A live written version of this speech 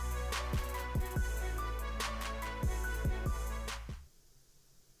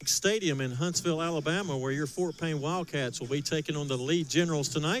Stadium in Huntsville, Alabama, where your Fort Payne Wildcats will be taking on the Lee Generals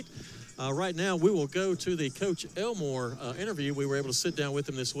tonight. Right now, we will go to the Coach Elmore interview. We were able to sit down with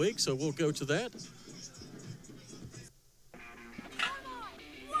him this week, so we'll go to that.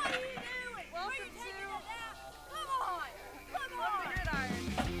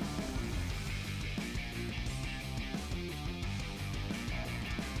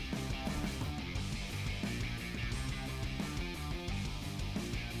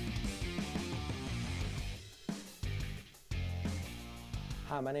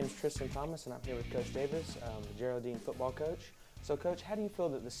 Hi, my name is Tristan Thomas, and I'm here with Coach Davis, the Geraldine football coach. So, Coach, how do you feel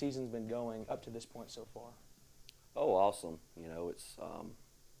that the season's been going up to this point so far? Oh, awesome! You know, it's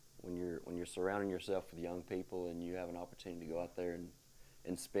when you're surrounding yourself with young people and you have an opportunity to go out there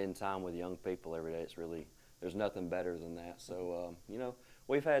and spend time with young people every day. It's really, there's nothing better than that. So, you know,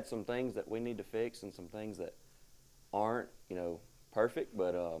 we've had some things that we need to fix and some things that aren't, you know, perfect,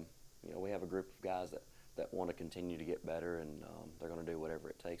 but you know, we have a group of guys that want to continue to get better, and they're going to do whatever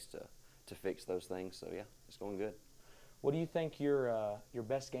it takes to fix those things. So yeah, it's going good. What do you think your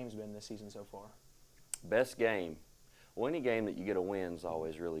best game's been this season so far? Best game? Well, any game that you get a win is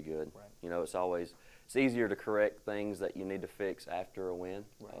always really good. Right. You know, it's easier to correct things that you need to fix after a win.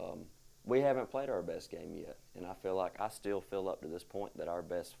 Right. We haven't played our best game yet, and I still feel up to this point that our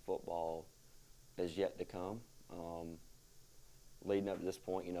best football is yet to come. Leading up to this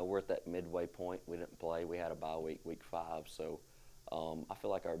point, you know, we're at that midway point. We didn't play. We had a bye week, week 5. So I feel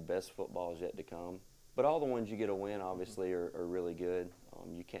like our best football is yet to come. But all the ones you get a win, obviously, are really good.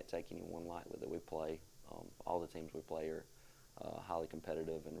 You can't take any one lightly that we play. All the teams we play are highly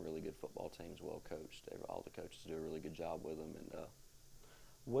competitive and really good football teams, well coached. All the coaches do a really good job with them. And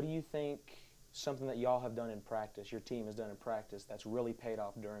what do you think something that y'all have done in practice, your team has done in practice, that's really paid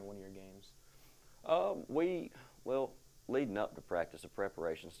off during one of your games? Leading up to practice, a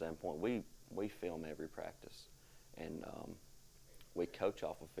preparation standpoint, we film every practice, and we coach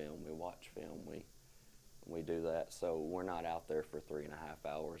off of film. We watch film. We do that. So we're not out there for 3.5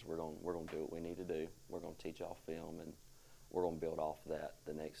 hours. We're going to do what we need to do. We're going to teach off film, and we're going to build off that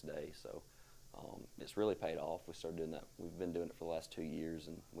the next day. So it's really paid off. We started doing that. We've been doing it for the last 2 years,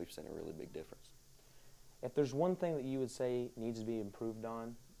 and we've seen a really big difference. If there's one thing that you would say needs to be improved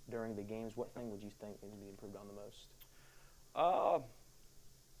on during the games, what thing would you think needs to be improved on the most?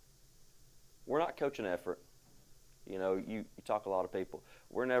 We're not coaching effort. You know, you talk to a lot of people.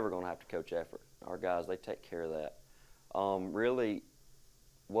 We're never going to have to coach effort. Our guys, they take care of that. Really,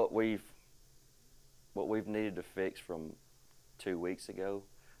 what we've needed to fix from 2 weeks ago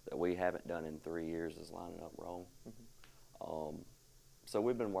that we haven't done in 3 years is lining up wrong. Mm-hmm. So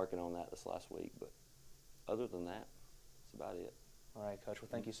we've been working on that this last week, but other than that, that's about it. All right, Coach. Well,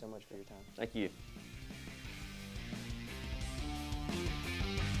 thank you so much for your time. Thank you.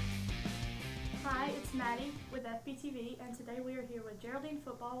 Hi, it's Maddie with FBTV, and today we are here with Geraldine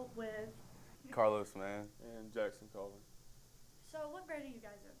football with Carlos Mann and Jackson Colvin. So what grade are you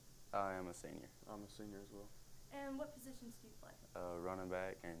guys in? I am a senior. I'm a senior as well. And what positions do you play? Running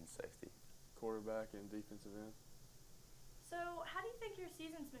back and safety. Quarterback and defensive end. So how do you think your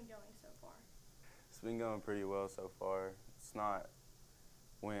season's been going so far? It's been going pretty well so far. It's not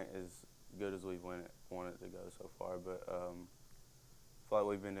went as good as we wanted to go so far, but I feel like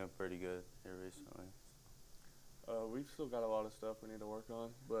we've been doing pretty good here recently. We've still got a lot of stuff we need to work on,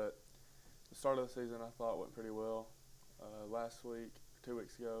 but the start of the season I thought went pretty well. Last week, 2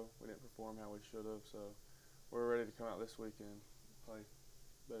 weeks ago, we didn't perform how we should have, so we're ready to come out this week and play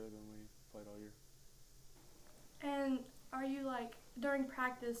better than we played all year. And are you, like, during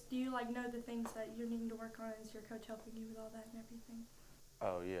practice, do you, like, know the things that you're needing to work on? Is your coach helping you with all that and everything?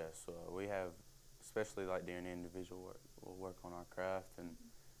 Oh, yes. We have, especially like during individual work, we'll work on our craft, and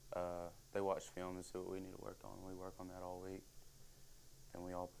they watch film and see what we need to work on. We work on that all week, and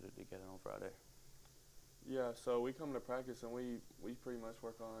we all put it together on Friday. Yeah, so we come to practice and we pretty much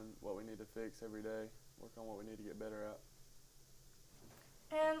work on what we need to fix every day, work on what we need to get better at.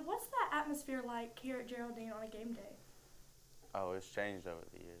 And what's that atmosphere like here at Geraldine on a game day? Oh, it's changed over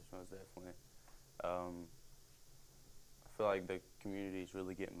the years, most definitely. I feel like the community is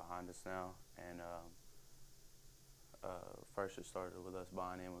really getting behind us now, and first it started with us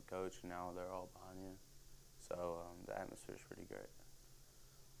buying in with Coach, and now they're all behind in. So the atmosphere is pretty great.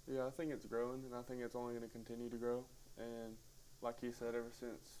 Yeah, I think it's growing, and I think it's only going to continue to grow. And like you said, ever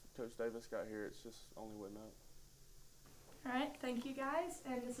since Coach Davis got here, it's just only went up. All right, thank you guys,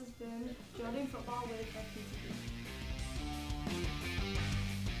 and this has been Geraldine Football with FBTV.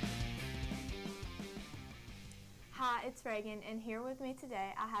 Hi, it's Reagan, and here with me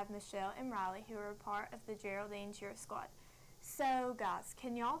today I have Michelle and Riley, who are a part of the Geraldine cheer squad. So, guys,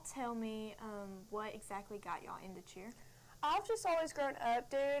 can y'all tell me what exactly got y'all into cheer? I've just always grown up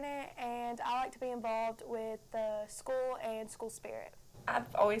doing it, and I like to be involved with the school and school spirit. I've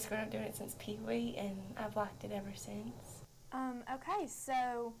always grown up doing it since Pee Wee, and I've liked it ever since. Okay,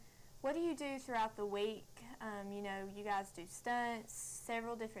 so what do you do throughout the week? You know, you guys do stunts,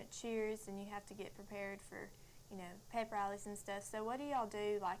 several different cheers, and you have to get prepared for, you know, pep rallies and stuff. So what do y'all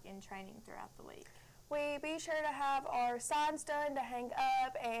do, like, in training throughout the week? We be sure to have our signs done to hang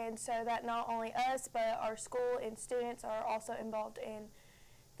up, and so that not only us, but our school and students are also involved in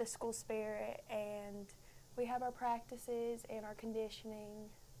the school spirit, and we have our practices and our conditioning.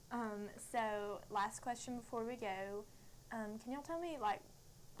 So last question before we go, can y'all tell me, like,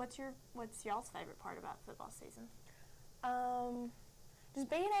 what's y'all's favorite part about football season? Just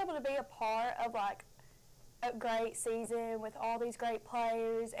being able to be a part of, like, a great season with all these great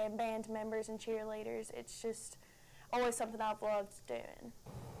players and band members and cheerleaders. It's just always something I've loved doing.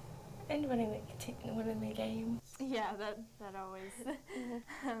 And winning the game. Yeah, that always.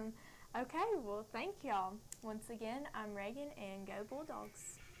 Okay, well, thank y'all. Once again, I'm Reagan, and go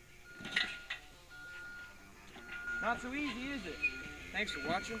Bulldogs. Not so easy, is it? Thanks for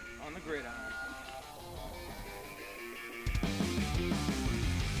watching On the Gridiron.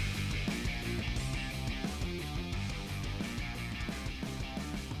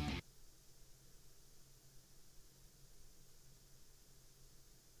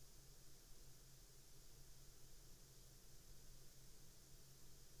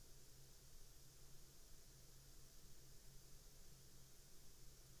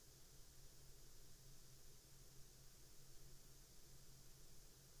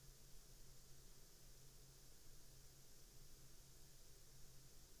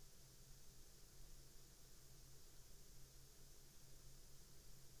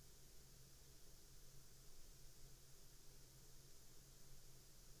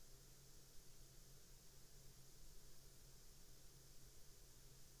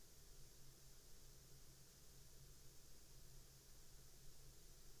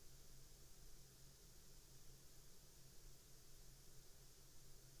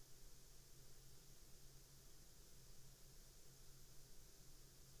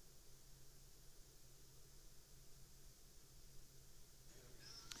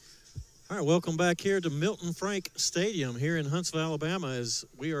 All right, welcome back here to Milton Frank Stadium here in Huntsville, Alabama, as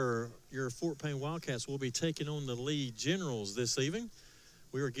your Fort Payne Wildcats will be taking on the Lee Generals this evening.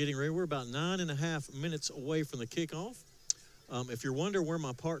 We are getting ready. We're about 9.5 minutes away from the kickoff. If you're wondering where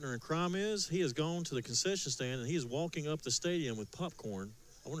my partner in crime is, he has gone to the concession stand, and he is walking up the stadium with popcorn.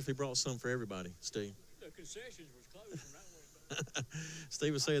 I wonder if he brought some for everybody, Steve. The concessions was closed from that way.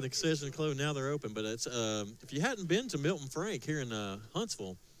 Steve was saying the concessions are closed. Now they're open. But it's if you hadn't been to Milton Frank here in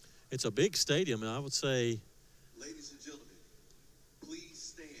Huntsville, it's a big stadium, and I would say. Ladies and gentlemen,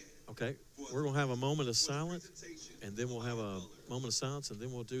 please stand. Okay, we're going to have a moment of silence, and then we'll have a moment of silence, and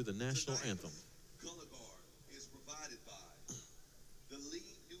then we'll do the national anthem. Color guard is provided by the Lee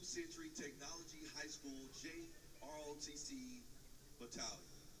New Century Technology High School JROTC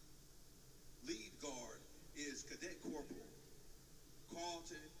Battalion. Lead guard is Cadet Corporal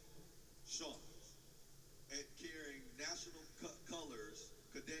Carlton Shaw, and carrying national colors,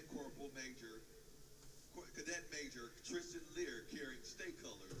 Cadet Major Tristan Lear, carrying state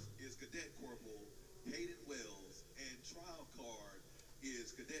colors, is Cadet Corporal Hayden Wells, and trial card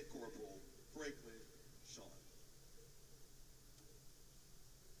is Cadet Corporal Franklin Shaw.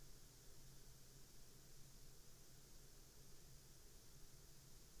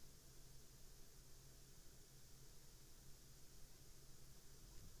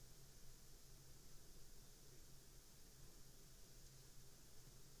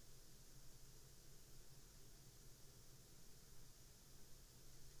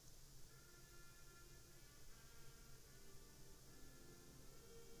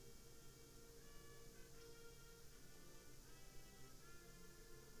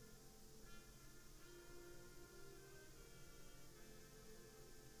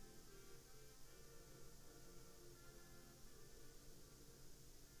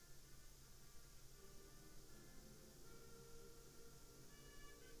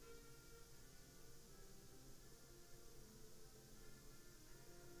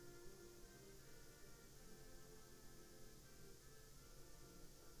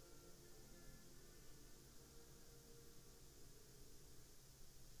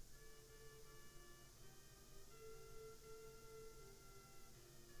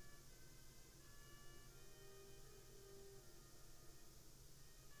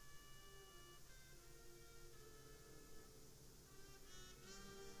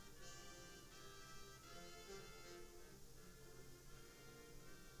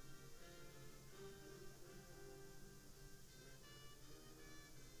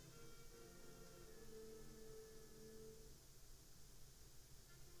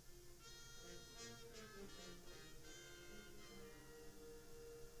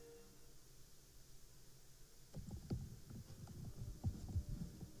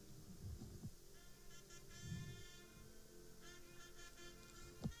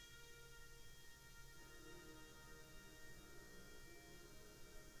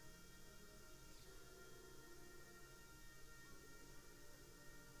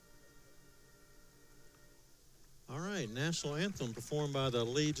 national anthem performed by the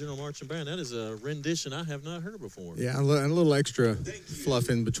Lee General Marching Band. That is a rendition I have not heard before. Yeah, and a little extra fluff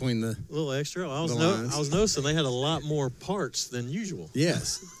in between the. A little extra. I was lines. noticing they had a lot more parts than usual.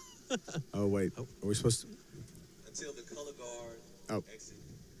 Yes. Oh wait, are we supposed to? Until the color guard exit.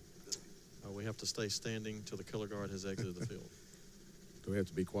 We have to stay standing till the color guard has exited the field. Do we have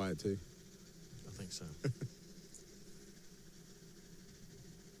to be quiet too? I think so.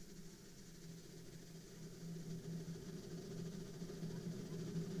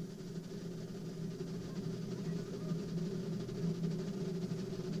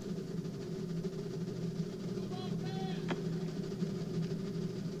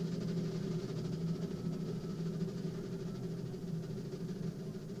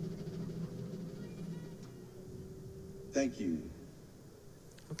 Thank you.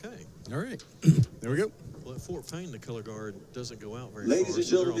 Okay. All right. There we go. Well, at Fort Payne, the color guard doesn't go out very Ladies far. and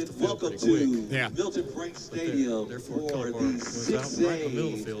so they're gentlemen, off the field welcome pretty to quick. Milton Frank Stadium Therefore, for color the guard was out right in the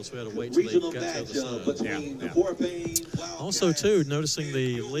middle of the field, so we had to wait till regional they got to the matchup other side. between the Fort Payne Wildcats. Also, too, noticing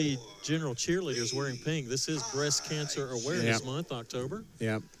the Lee General cheerleaders wearing pink. This is Breast Cancer Awareness Month, October.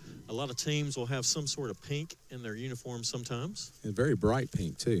 Yeah. A lot of teams will have some sort of pink in their uniform sometimes. And very bright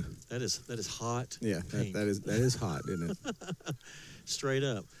pink too. That is hot. Yeah, pink. that is hot, isn't it? Straight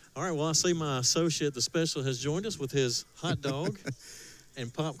up. All right, well, I see my associate, the special, has joined us with his hot dog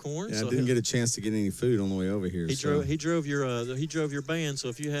and popcorn. Yeah, so I didn't get a chance to get any food on the way over here. He drove your band. So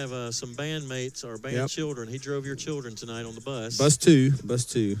if you have some bandmates or band children, he drove your children tonight on the bus. Bus two.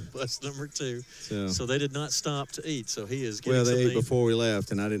 Bus number 2. So they did not stop to eat. So he is getting Well, they ate something. before we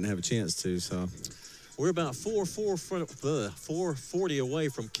left, and I didn't have a chance to. So We're about 4:40 away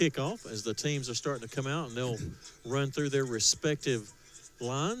from kickoff as the teams are starting to come out, and they'll run through their respective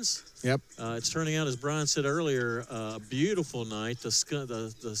lines. Yep. It's turning out, as Brian said earlier, a beautiful night. The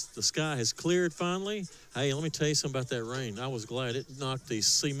sky has cleared finally. Hey, let me tell you something about that rain. I was glad it knocked the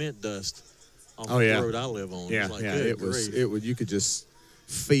cement dust off the road I live on. Yeah, it was like, it was. grief. It was. You could just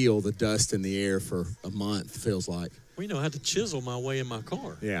feel the dust in the air for a month. Feels like. Well, I had to chisel my way in my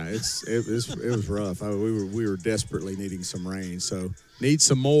car. Yeah, it was rough. We were desperately needing some rain. So need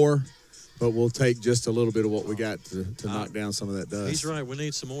some more. But we'll take just a little bit of what we got to knock down some of that dust. He's right. We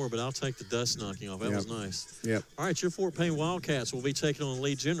need some more, but I'll take the dust knocking off. That was nice. Yep. All right, your Fort Payne Wildcats will be taking on the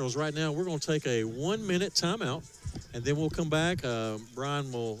Lee Generals. Right now, we're going to take a 1-minute timeout, and then we'll come back.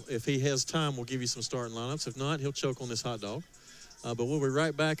 Brian will, if he has time, will give you some starting lineups. If not, he'll choke on this hot dog. But we'll be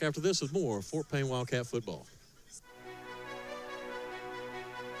right back after this with more Fort Payne Wildcat football.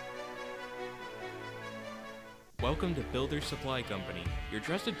 Welcome to Builders Supply Company, your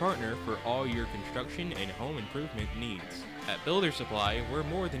trusted partner for all your construction and home improvement needs. At Builders Supply, we're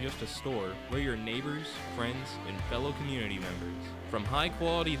more than just a store. We're your neighbors, friends, and fellow community members. From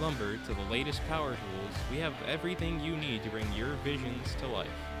high-quality lumber to the latest power tools, we have everything you need to bring your visions to life.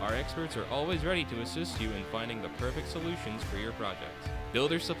 Our experts are always ready to assist you in finding the perfect solutions for your projects.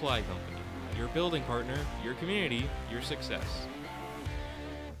 Builders Supply Company, your building partner, your community, your success.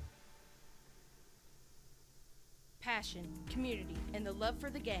 Passion, community, and the love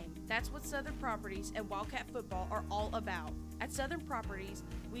for the game. That's what Southern Properties and Wildcat Football are all about. At Southern Properties,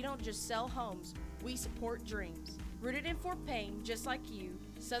 we don't just sell homes, we support dreams. Rooted in Fort Payne, just like you,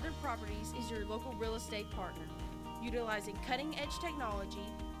 Southern Properties is your local real estate partner. Utilizing cutting-edge technology,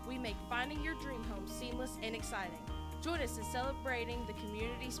 we make finding your dream home seamless and exciting. Join us in celebrating the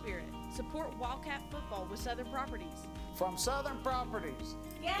community spirit. Support Wildcat Football with Southern Properties. From Southern Properties.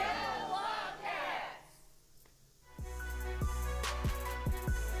 Go Wildcats!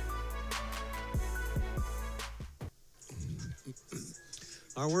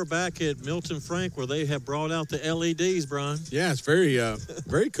 All right, we're back at Milton Frank where they have brought out the LEDs, Brian. Yeah, it's very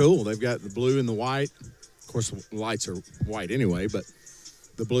very cool. They've got the blue and the white. Of course, the lights are white anyway, but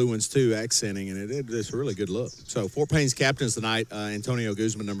the blue ones too, accenting, and it's a really good look. So Fort Payne's captains tonight, Antonio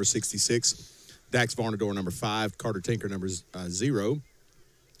Guzman, number 66, Dax Varnador, number 5, Carter Tinker, number 0.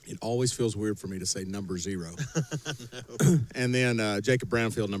 It always feels weird for me to say number 0. And then Jacob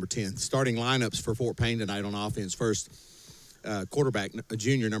Brownfield, number 10. Starting lineups for Fort Payne tonight on offense. First, quarterback, a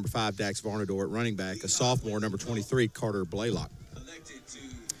junior, number 5, Dax Varnador. At running back, a sophomore, number 23, Carter Blaylock.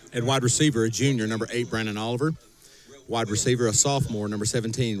 At wide receiver, a junior, number 8, Brandon Oliver. Wide receiver, a sophomore, number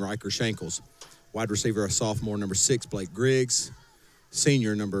 17, Riker Shankles. Wide receiver, a sophomore, number 6, Blake Griggs.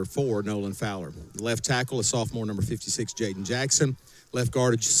 Senior, number 4, Nolan Fowler. Left tackle, a sophomore, number 56, Jaden Jackson. Left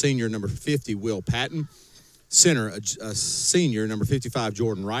guard, a senior, number 50, Will Patton. Center, a senior, number 55,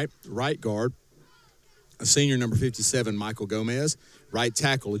 Jordan Wright. Right guard, a senior, number 57, Michael Gomez. Right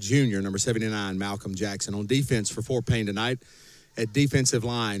tackle, a junior, number 79, Malcolm Jackson. On defense for Fort Payne tonight, At defensive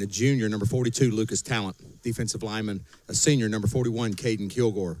line, a junior, number 42, Lucas Talent. Defensive lineman, a senior, number 41, Caden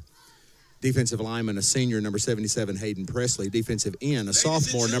Kilgore. Defensive lineman, a senior, number 77, Hayden Presley. Defensive end, a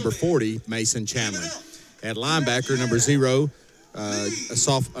sophomore, number 40, Mason Chandler. At linebacker, number 0, a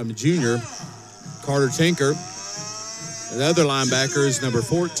junior, Carter Tinker. The other linebacker is number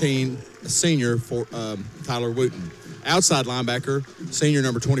 14, a senior, Tyler Wooten. Outside linebacker, senior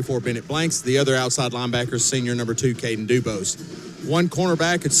number 24, Bennett Blanks. The other outside linebacker, senior number 2, Caden Dubose. One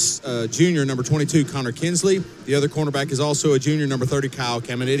cornerback, it's junior number 22, Connor Kinsley. The other cornerback is also a junior, number 30, Kyle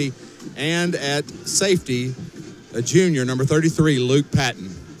Caminiti. And at safety, a junior, number 33, Luke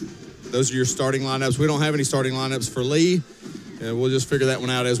Patton. Those are your starting lineups. We don't have any starting lineups for Lee. We'll just figure that one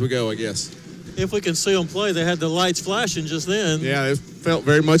out as we go, I guess. If we can see them play, they had the lights flashing just then. Yeah, it felt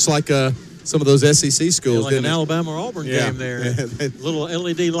very much like some of those SEC schools, like didn't an it? Alabama or Auburn game there. Little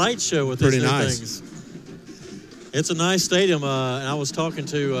LED light show with Pretty these new nice. things. It's a nice stadium. And I was talking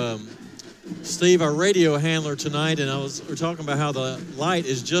to Steve, our radio handler tonight, and we're talking about how the light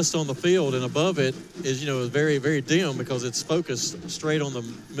is just on the field, and above it is very, very dim because it's focused straight on the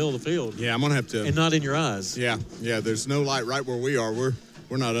middle of the field. Yeah, I'm gonna have to. And not in your eyes. Yeah. There's no light right where we are. We're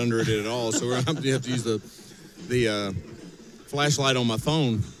not under it at all, so we're gonna have to use the flashlight on my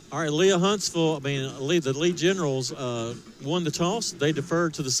phone. All right, the Lee Generals won the toss. They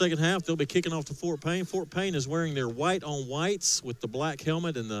deferred to the second half. They'll be kicking off to Fort Payne. Fort Payne is wearing their white on whites with the black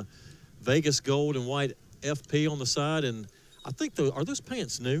helmet and the Vegas gold and white FP on the side. And I think are those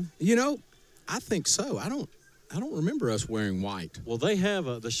pants new? I think so. I don't remember us wearing white. Well, they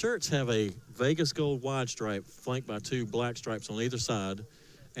have the shirts have a Vegas gold wide stripe flanked by 2 black stripes on either side,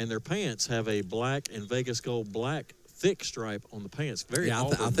 and their pants have a black and Vegas gold black thick stripe on the pants. Very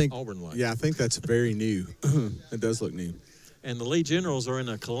Auburn-like. Yeah, I think that's very new. It does look new. And the Lee Generals are in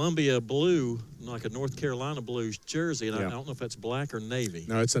a Columbia blue, like a North Carolina blue jersey, and I don't know if that's black or navy.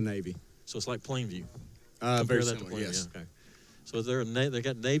 No, it's a navy. So it's like Plainview. Very similar, yes. Okay. So they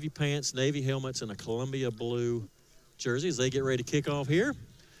got navy pants, navy helmets, and a Columbia blue jersey as they get ready to kick off here.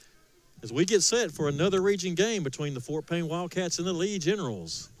 As we get set for another region game between the Fort Payne Wildcats and the Lee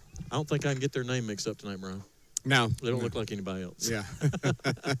Generals. I don't think I can get their name mixed up tonight, Brian. No. They don't look like anybody else. Yeah.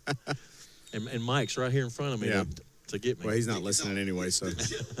 and Mike's right here in front of me to get me. Well, he's not listening anyway, so.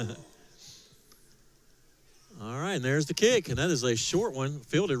 All right, and there's the kick, and that is a short one,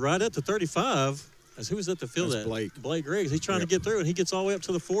 fielded right at the 35. Who was at the field at? Blake Griggs. He's trying to get through, and he gets all the way up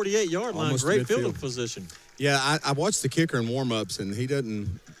to the 48-yard line. Almost Great midfield. fielding position. Yeah, I watched the kicker in warm-ups, and he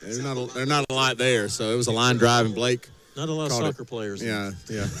doesn't. There's not a lot there, so it was a line drive, and Blake. Not a lot of soccer players. Yeah.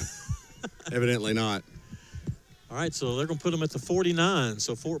 Evidently not. All right, so they're going to put them at the 49.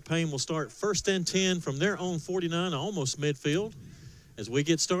 So Fort Payne will start 1st and 10 from their own 49, almost midfield, as we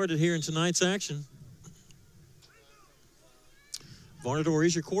get started here in tonight's action. Varnador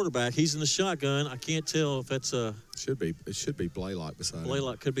is your quarterback. He's in the shotgun. I can't tell if that's It should be Blaylock beside him.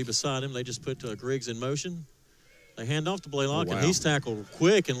 Blaylock could be beside him. They just put Griggs in motion. They hand off to Blaylock, wow. and he's tackled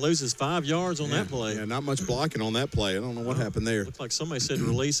quick and loses 5 yards on that play. Yeah, not much blocking on that play. I don't know what happened there. Looked like somebody said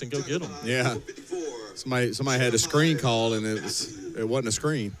release and go get him. Yeah. Somebody had a screen call, and it wasn't a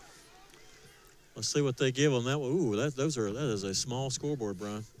screen. Let's see what they give them. That is a small scoreboard,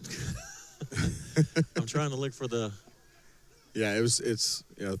 Brian. I'm trying to look for the. Yeah, it's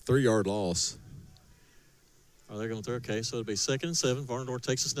a 3-yard loss. Oh, they're going to throw. Okay, so it'll be 2nd and 7. Varnador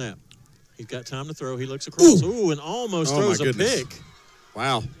takes a snap. He's got time to throw. He looks across. And almost throws a pick.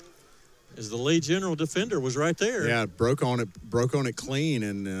 Wow. As the Lee General defender was right there. Yeah, broke on it clean,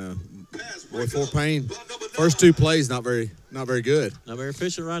 and Fort Payne, first 2 plays not very good. Not very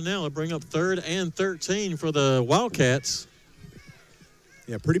efficient right now. They'll bring up 3rd and 13 for the Wildcats.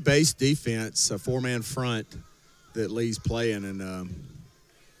 Yeah, pretty base defense, a 4-man front that Lee's playing, and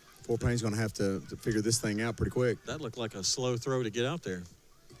Fort Payne's going to have to figure this thing out pretty quick. That looked like a slow throw to get out there.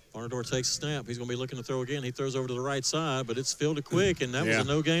 Varnador takes a snap. He's going to be looking to throw again. He throws over to the right side, but it's fielded quick, and that was a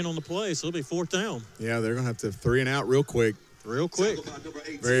no gain on the play, so it'll be 4th down. Yeah, they're going to have to 3 and out real quick. Real quick.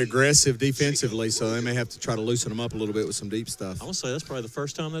 Very aggressive defensively, so they may have to try to loosen them up a little bit with some deep stuff. I would say that's probably the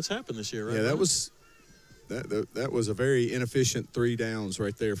first time that's happened this year, right? Yeah, that was a very inefficient 3 downs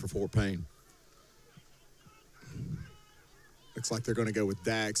right there for Fort Payne. Looks like they're going to go with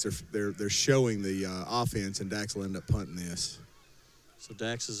Dax. They're showing the offense, and Dax will end up punting this. So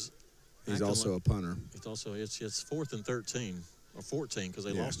Dax is. He's also a punter. It's 4th and 13 or 14 because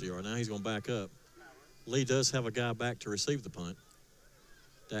they lost a yard. Now he's going to back up. Lee does have a guy back to receive the punt.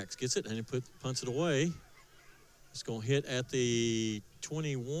 Dax gets it and he punts it away. It's going to hit at the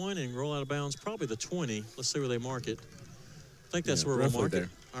 21 and roll out of bounds, probably the 20. Let's see where they mark it. I think that's where we'll mark it.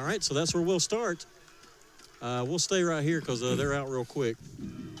 All right, so that's where we'll start. We'll stay right here because they're out real quick.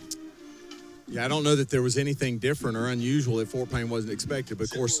 Yeah, I don't know that there was anything different or unusual that Fort Payne wasn't expected.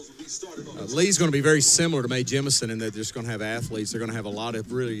 But, of course, Lee's going to be very similar to Mae Jemison in that they're just going to have athletes. They're going to have a lot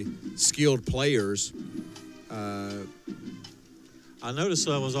of really skilled players. I noticed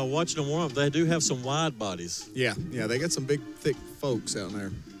as I was watching them warm up, they do have some wide bodies. Yeah, they got some big, thick folks out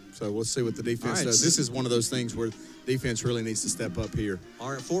there. So we'll see what the defense does. This is one of those things where defense really needs to step up here.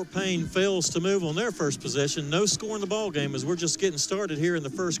 All right, Fort Payne fails to move on their first possession. No score in the ball game as we're just getting started here in the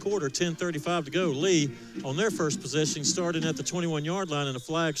first quarter. 10:35 to go. Lee on their first possession starting at the 21-yard line, and the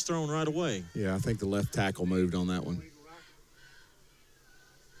flag's thrown right away. Yeah, I think the left tackle moved on that one.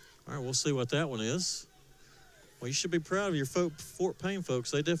 All right, we'll see what that one is. Well, you should be proud of your Fort Payne folks.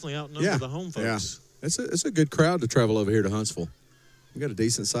 They definitely outnumber the home folks. Yeah, it's a good crowd to travel over here to Huntsville. We got a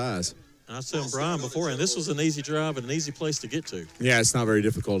decent size. And I was telling Brian before, and this was an easy drive and an easy place to get to. Yeah, it's not very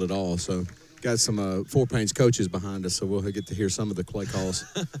difficult at all. So got some Fort Payne's coaches behind us, so we'll get to hear some of the play calls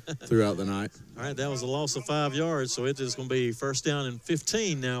throughout the night. All right, that was a loss of 5 yards, so it is going to be first down and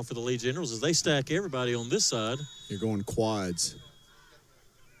 15 now for the Lee Generals as they stack everybody on this side. You're going quads.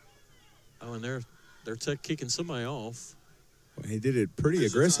 Oh, and they're kicking somebody off. Well, he did it pretty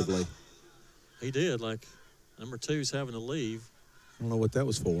aggressively. He did. Like, number 2's having to leave. I don't know what that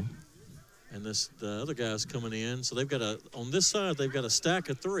was for. And the other guy's coming in. So they've got on this side, they've got a stack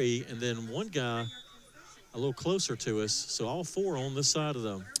of 3, and then one guy a little closer to us. So all 4 on this side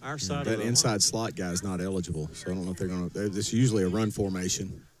of our side of that inside slot guy is not eligible. So I don't know if they're going to. This is usually a run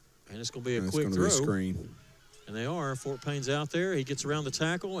formation. And it's going to be a It's quick going throw. to be a screen. And they are. Fort Payne's out there. He gets around the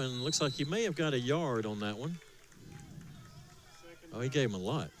tackle, and looks like he may have got a yard on that one. Oh, he gave him a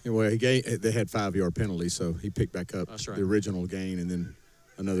lot. Yeah, well, they had 5-yard penalties, so he picked back up the original gain and then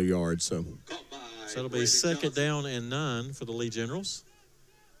another yard. So it'll be second down and 9 for the Lee Generals.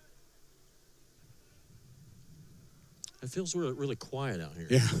 It feels really, really quiet out here.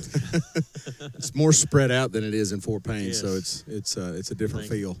 Yeah, it's more spread out than it is in Fort Payne, Yes. so it's a different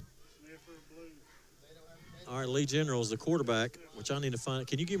feel. All right, Lee Generals, the quarterback, which I need to find.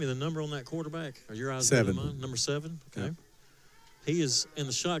 Can you give me the number on that quarterback? Are your eyes 7. better than mine? Number 7? Okay. Yeah. He is in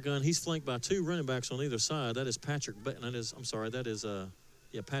the shotgun. He's flanked by 2 running backs on either side. That is Patrick Bailey,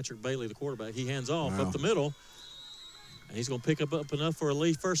 the quarterback. He hands off up the middle, and he's going to pick up enough for a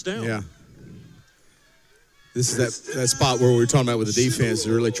Lee first down. Yeah. This is that spot where we were talking about with the defense,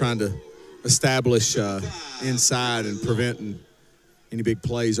 really trying to establish inside and preventing any big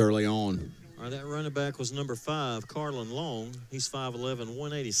plays early on. All right, that running back was number 5, Carlin Long. He's 5'11",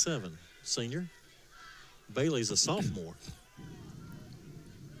 187, senior. Bailey's a sophomore.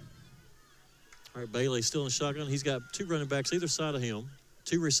 All right, Bailey's still in the shotgun. He's got 2 running backs either side of him,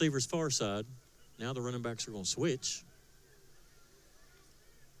 2 receivers far side. Now the running backs are going to switch.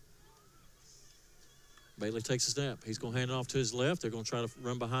 Bailey takes a snap. He's going to hand it off to his left. They're going to try to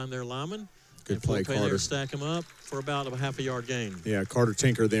run behind their lineman. Good play, Carter. Stack him up for about a half a yard gain. Yeah, Carter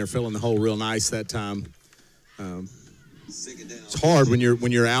Tinker there filling the hole real nice that time. It's hard when you're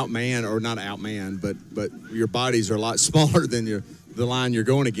outman or not outman, but your bodies are a lot smaller than the line you're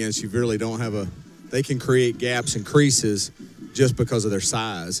going against. You really don't have they can create gaps and creases just because of their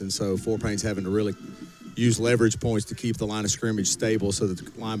size, and so Fort Payne's having to really use leverage points to keep the line of scrimmage stable so that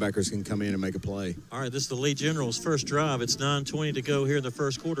the linebackers can come in and make a play. All right, this is the Lee Generals' first drive. It's 9:20 to go here in the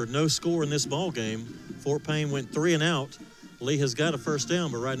first quarter. No score in this ball game. Fort Payne went 3 and out. Lee has got a first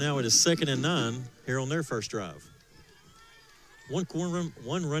down, but right now it is 2nd and 9 here on their first drive. One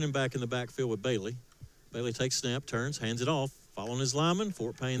running back in the backfield with Bailey. Bailey takes snap, turns, hands it off, following his lineman.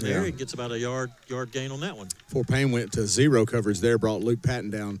 Fort Payne there. He gets about a yard gain on that one. Fort Payne went to 0 coverage there, brought Luke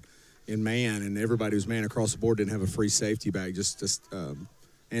Patton down in man, and everybody who's man across the board didn't have a free safety back, just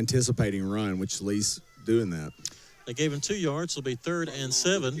anticipating run, which Lee's doing that. They gave him 2 yards. It'll be 3rd and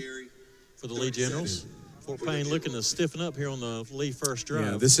 7 for the Lee Generals. Fort Payne looking to stiffen up here on the Lee first drive.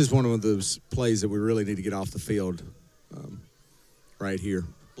 Yeah, this is one of those plays that we really need to get off the field right here.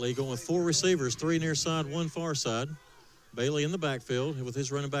 Lee going with 4 receivers, 3 near side, 1 far side. Bailey in the backfield with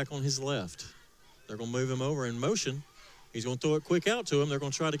his running back on his left. They're going to move him over in motion. He's going to throw it quick out to him. They're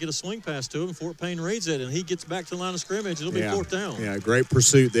going to try to get a swing pass to him. Fort Payne reads it, and he gets back to the line of scrimmage. It'll be 4th down. Yeah, great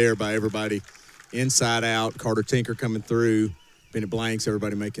pursuit there by everybody. Inside out, Carter Tinker coming through. Bennett Blanks,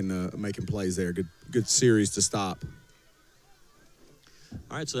 everybody making plays there. Good series to stop.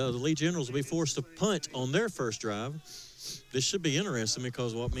 All right, so the Lee Generals will be forced to punt on their first drive. This should be interesting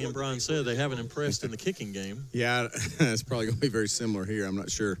because what me and Brian said, they haven't impressed in the kicking game. Yeah, it's probably going to be very similar here. I'm not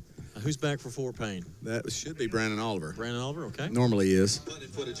sure. Who's back for Fort Payne? That should be Brandon Oliver. Brandon Oliver, okay. Normally is.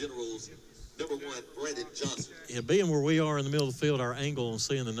 Number 1, Brandon Johnson. Yeah, being where we are in the middle of the field, our angle on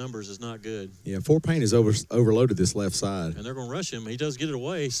seeing the numbers is not good. Yeah, Fort Payne has overloaded this left side. And they're going to rush him. He does get it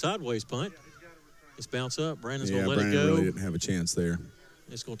away. Sideways punt. It's bounce up. Brandon's going to let Brandon it go. really didn't have a chance there.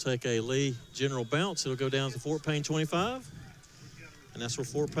 It's going to take a Lee General bounce. It'll go down to Fort Payne 25. And that's where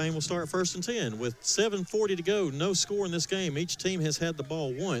Fort Payne will start 1st and 10. With 7:40 to go, no score in this game. Each team has had the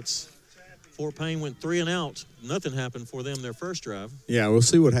ball once. Fort Payne went 3 and out. Nothing happened for them their first drive. Yeah, we'll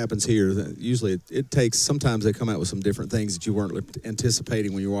see what happens here. Usually it takes, sometimes they come out with some different things that you weren't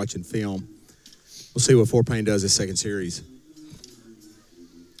anticipating when you're watching film. We'll see what Fort Payne does this second series.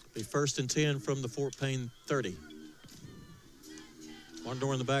 Be 1st and 10 from the Fort Payne 30.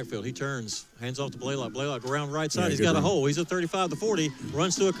 Varnador in the backfield. He turns, hands off to Blaylock. Blaylock around right side. Yeah, He's good got run. a hole. He's at 35 to 40.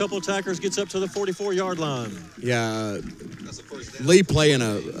 Runs through a couple of attackers, gets up to the 44-yard line. Yeah, Lee playing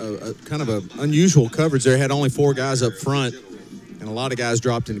a kind of an unusual coverage there. Had only 4 guys up front, and a lot of guys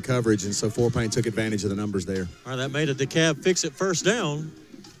dropped into coverage, and so Fort Payne took advantage of the numbers there. All right, that made a DeKalb fix it 1st down.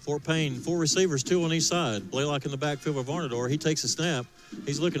 Fort Payne, 4 receivers, 2 on each side. Blaylock in the backfield with Varnador. He takes a snap.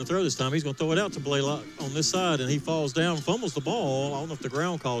 He's looking to throw this time. He's going to throw it out to Blaylock on this side, and he falls down, fumbles the ball. I don't know if the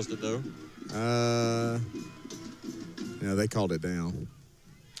ground caused it, though. They called it down.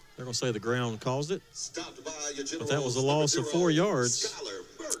 They're going to say the ground caused it. Stopped by your But that was a loss of 4 yards.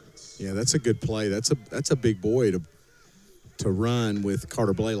 Yeah, that's a good play. That's a big boy to run with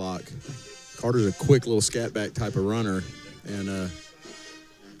Carter Blaylock. Carter's a quick little scat back type of runner, and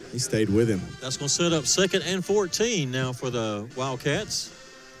he stayed with him. That's going to set up 2nd and 14 now for the Wildcats.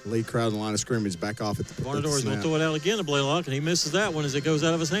 Lee crowding the line of scrimmage, back off at the Varnador is going to snap. throw it out again to Blaylock, and he misses that one as it goes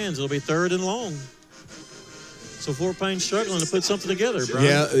out of his hands. It'll be 3rd and long. So Fort Payne struggling to put something together,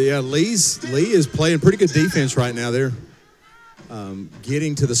 Brian. Yeah. Lee is playing pretty good defense right now. They're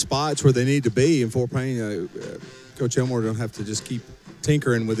getting to the spots where they need to be, and Fort Payne, Coach Elmore don't have to just keep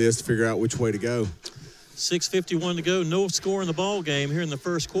tinkering with this to figure out which way to go. 6:51 to go. No score in the ball game here in the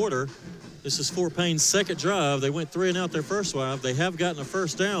first quarter. This is Fort Payne's 2nd drive. They went 3 and out their first drive. They have gotten a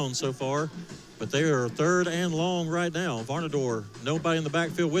 1st down so far, but they are 3rd and long right now. Varnador, nobody in the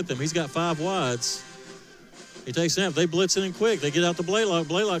backfield with him. He's got 5 wides. He takes snap. They blitz in quick. They get out to Blaylock.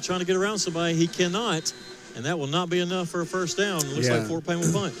 Blaylock trying to get around somebody. He cannot, and that will not be enough for a 1st down. It looks like Fort Payne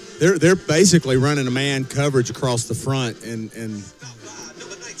will punt. They're basically running a man coverage across the front, and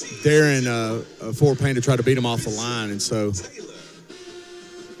they're in Fort Payne to try to beat them off the line, and so.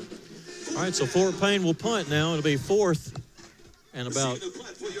 All right, so Fort Payne will punt now. It'll be 4th and about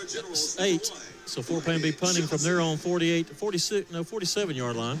 8. So Fort Payne will be punting from their own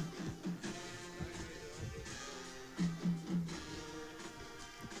 47-yard line.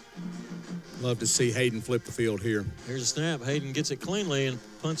 Love to see Hayden flip the field here. Here's a snap. Hayden gets it cleanly and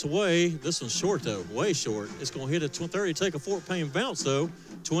punts away. This one's short, though, way short. It's going to hit a 30, take a Fort Payne bounce, though.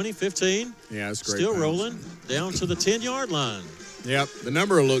 20, 15. Yeah, it's great. Still bounce. rolling down to the 10-yard line. Yep, the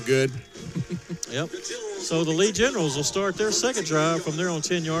number will look good. Yep. So the Lee Generals will start their 2nd drive from their own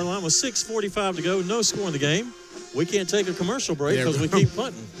 10-yard line with 6:45 to go. No score in the game. We can't take a commercial break because we keep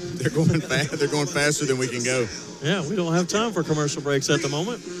punting. They're going fast. They're going faster than we can go. Yeah, we don't have time for commercial breaks at the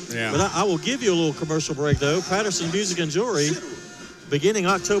moment. Yeah. But I will give you a little commercial break, though. Patterson Music and Jewelry, beginning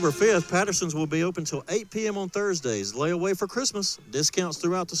October 5th, Patterson's will be open till 8 p.m. on Thursdays. Lay away for Christmas. Discounts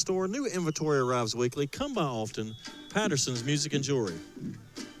throughout the store. New inventory arrives weekly. Come by often. Patterson's Music and Jewelry.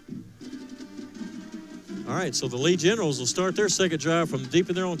 All right, so the Lee Generals will start their 2nd drive from deep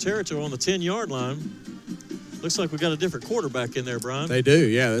in their own territory on the 10-yard line. Looks like we got a different quarterback in there, Brian. They do,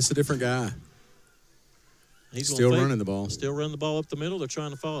 yeah. That's a different guy. He's still gonna running the ball. Still running the ball up the middle. They're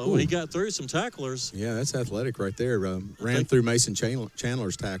trying to follow. Ooh. Oh, he got through some tacklers. Yeah, that's athletic right there. Ran through Mason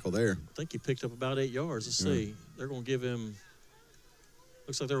Chandler's tackle there. I think he picked up about 8 yards. Let's Yeah. see. They're going to give him.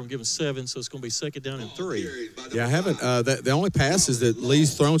 Looks like they're going to give him 7, so it's going to be 2nd down and 3. Yeah, I haven't. The only passes that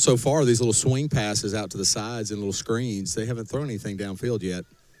Lee's thrown so far are these little swing passes out to the sides and little screens. They haven't thrown anything downfield yet.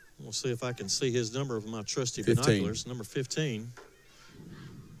 We'll see if I can see his number of my trusty 15. binoculars. Number 15.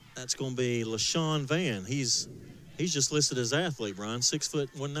 That's going to be LaShawn Van. He's just listed as athlete, Brian. 6 foot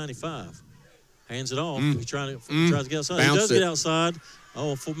 195. Hands it off. He tries to get outside. He does get outside.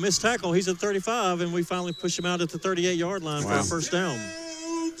 Oh, for missed tackle, he's at 35, and we finally push him out at the 38-yard line for a 1st down.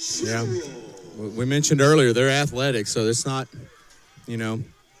 Yeah. We mentioned earlier they're athletic, so it's not, they're going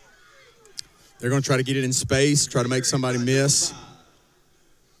to try to get it in space, try to make somebody miss.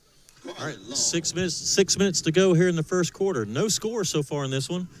 All right, 6 minutes to go here in the first quarter. No score so far in this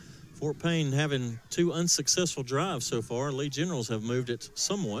one. Fort Payne having 2 unsuccessful drives so far. Lee Generals have moved it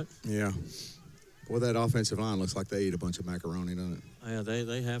somewhat. Yeah. Boy, that offensive line looks like they eat a bunch of macaroni, doesn't it? Yeah,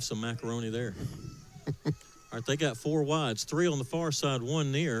 they have some macaroni there. All right, they got 4 wides, 3 on the far side,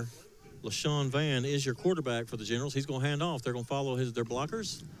 1 near. LaShawn Van is your quarterback for the Generals. He's going to hand off. They're going to follow their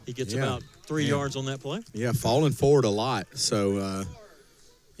blockers. He gets about 3 yards on that play. Yeah, falling forward a lot. So,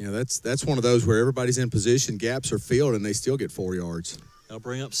 that's one of those where everybody's in position, gaps are filled, and they still get 4 yards. That'll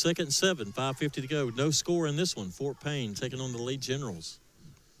bring up 2nd and 7, 5:50 to go. No score in this one. Fort Payne taking on the Lee Generals.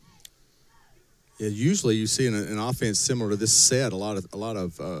 Yeah, usually you see an offense similar to this set, a lot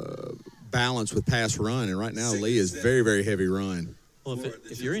of balance with pass run, and right now Lee is very, very heavy run. Well,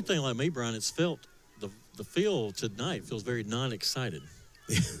 if you're anything like me, Brian, it's felt the feel tonight feels very non-excited.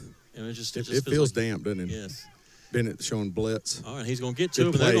 And it feels like, damp, doesn't it? Yes. Bennett showing blitz. All right, he's going to get to him,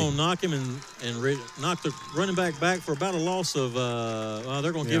 and they're going to knock him and knock the running back for about a loss of.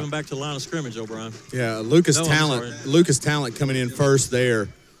 They're going to give him back to the line of scrimmage, O'Brien. Yeah, Lucas Talent coming in first there,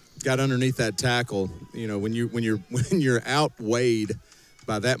 got underneath that tackle. You know, when you're outweighed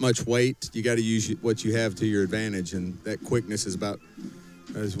by that much weight, you got to use what you have to your advantage, and that quickness is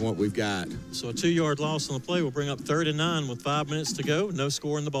what we've got. So a 2-yard loss on the play will bring up 3rd and 9 with 5 minutes to go. No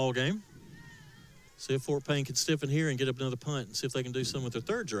score in the ball game. See if Fort Payne can stiffen here and get up another punt and see if they can do something with their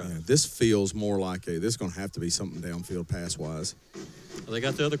third drive. Yeah, this feels more like this is going to have to be something downfield pass-wise. Well, they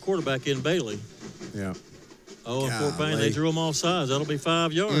got the other quarterback in, Bailey. Yeah. Oh, and Fort Payne, they drew him off sides. That'll be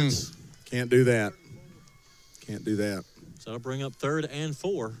 5 yards. Can't do that. Can't do that. So that'll bring up 3rd and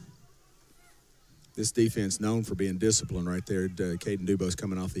 4. This defense known for being disciplined right there. Caden Dubose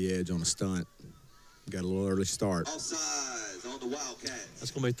coming off the edge on a stunt. Got a little early start. Offsides on the Wildcats. That's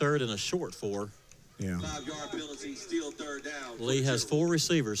going to be 3rd and a short 4. Yeah. 5-yard penalty, still 3rd down. Lee has 4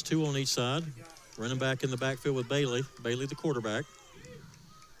 receivers, 2 on each side. Running back in the backfield with Bailey. Bailey, the quarterback.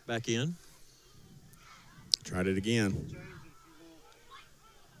 Back in. Tried it again.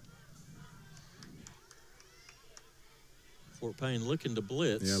 Fort Payne looking to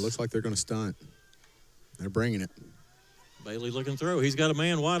blitz. Yeah, it looks like they're going to stunt. They're bringing it. Bailey looking through. He's got a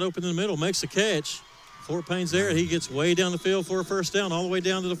man wide open in the middle. Makes a catch. Fort Payne's there. He gets way down the field for a first down, all the way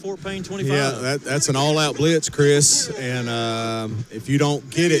down to the Fort Payne 25. Yeah, that's an all-out blitz, Chris. And if you don't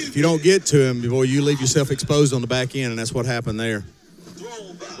get it, if you don't get to him, boy, you leave yourself exposed on the back end, and that's what happened there.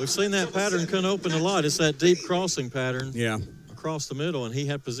 We've seen that pattern come open a lot. It's that deep crossing pattern. Yeah. Across the middle, and he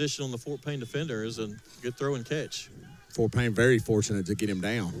had position on the Fort Payne defender as a good throw and catch. Fort Payne very fortunate to get him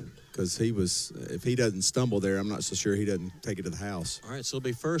down because if he doesn't stumble there, I'm not so sure he doesn't take it to the house. All right, so it'll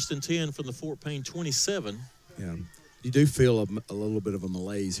be 1st and 10 from the Fort Payne 27. Yeah, you do feel a little bit of a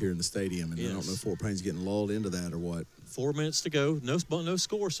malaise here in the stadium, and yes. I don't know if Fort Payne's getting lulled into that or what. 4 minutes to go. No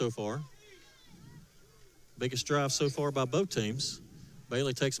score so far. Biggest drive so far by both teams.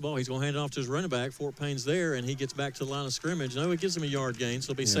 Bailey takes the ball. He's going to hand it off to his running back. Fort Payne's there, and he gets back to the line of scrimmage. No, it gives him a yard gain,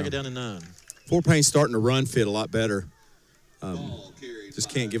 so it'll be 2nd down and 9. Fort Payne's starting to run fit a lot better. Just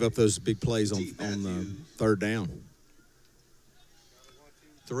can't give up those big plays on 3rd down.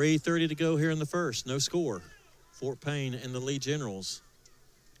 3:30 to go here in the first. No score. Fort Payne and the Lee Generals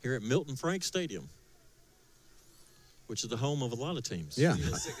here at Milton Frank Stadium, which is the home of a lot of teams. Yeah.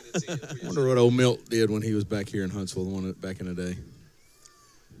 I wonder what old Milt did when he was back here in Huntsville back in the day.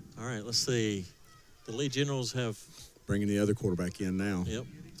 All right, let's see. The Lee Generals have... Bringing the other quarterback in now. Yep.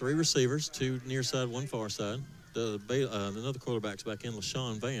 3 receivers, 2 near side, 1 far side. Another quarterback's back in,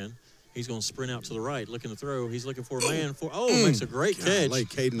 LaShawn Van. He's going to sprint out to the right, looking to throw. He's looking for a man. Makes a great catch.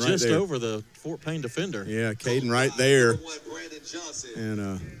 Caden right just there. Over the Fort Payne defender. Yeah, Caden right there.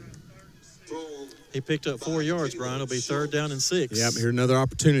 And he picked up 4 yards, Brian. It'll be 3rd down and 6. Yeah, here's another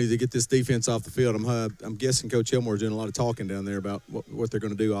opportunity to get this defense off the field. I'm guessing Coach Elmore is doing a lot of talking down there about what they're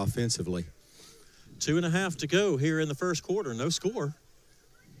going to do offensively. 2.5 to go here in the first quarter. No score.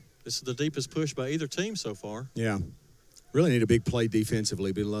 This is the deepest push by either team so far. Yeah. Really need a big play defensively.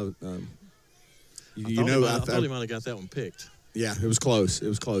 I thought he might have got that one picked. Yeah, it was close.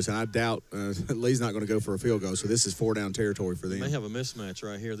 And I doubt Lee's not going to go for a field goal, so this is 4-down territory for them. They have a mismatch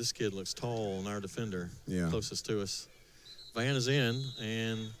right here. This kid looks tall on our defender, yeah, closest to us. Van is in,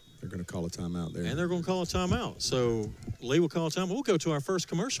 and they're going to call a timeout there. And they're going to call a timeout. So Lee will call a timeout. We'll go to our first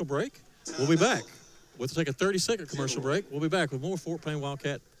commercial break. We'll be back. We'll take a 30-second commercial break. We'll be back with more Fort Payne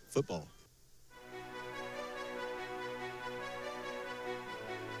Wildcat football.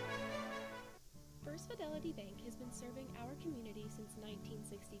 First Fidelity Bank has been serving our community since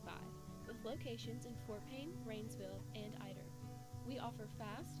 1965, with locations in Fort Payne, Rainsville, and Eider. We offer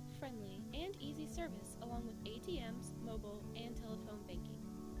fast, friendly, and easy service along with ATMs, mobile, and telephone banking.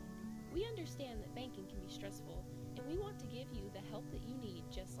 We understand that banking can be stressful, and we want to give you the help that you need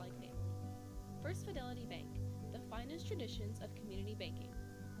just like family. First Fidelity Bank, the finest traditions of community banking.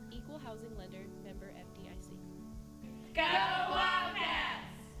 Equal housing lender, member FDIC. Go Wildcats!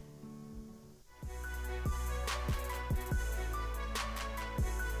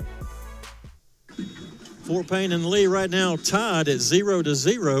 Fort Payne and Lee right now tied at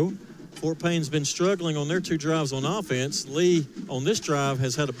 0-0. Fort Payne's been struggling on their 2 drives on offense. Lee, on this drive,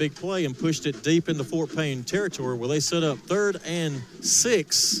 has had a big play and pushed it deep into Fort Payne territory where they set up 3rd and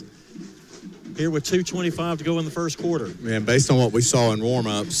 6 here with 2:25 to go in the first quarter. Man, based on what we saw in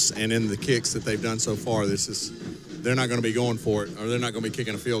warm-ups and in the kicks that they've done so far, they're not going to be going for it, or they're not going to be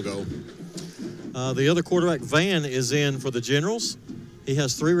kicking a field goal. The other quarterback, Van, is in for the Generals. He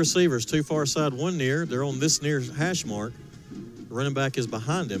has 3 receivers, 2 far side, 1 near. They're on this near hash mark. The running back is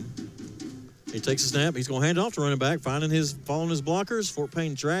behind him. He takes a snap. He's going to hand it off to running back, following his blockers. Fort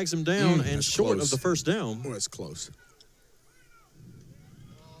Payne drags him down and short close. of the first down. Oh, that's close.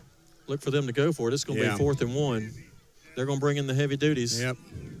 Look for them to go for it. It's going to be 4th and 1. They're going to bring in the heavy duties. Yep.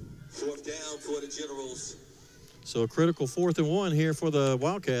 4th down for the Generals. So a critical 4th and 1 here for the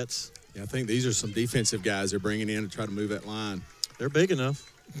Wildcats. Yeah, I think these are some defensive guys they're bringing in to try to move that line. They're big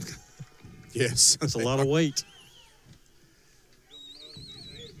enough. Yes. That's a lot of weight.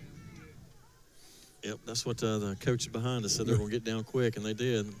 Yep, that's what the coach behind us said they were going to get down quick, and they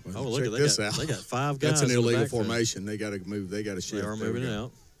did. Well, look at this that. out. They got 5 guys. That's an in the illegal backfield. formation. They got to move. They got to shift. They are moving it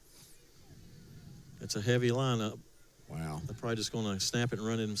out. It's a heavy lineup. Wow. They're probably just going to snap it and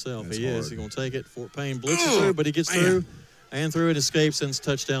run it himself. That's He is. hard. He's going to take it. Fort Payne blitzes through, but he gets through. And through it, escapes, and it's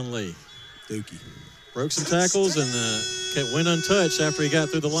touchdown Lee. Dookie. Broke some tackles and went untouched after he got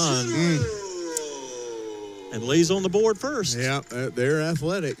through the line. And Lee's on the board first. Yeah, they're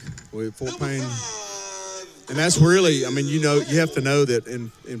athletic with Fort Payne. And that's really, I mean, you have to know that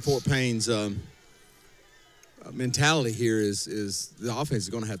in Fort Payne's mentality here is the offense is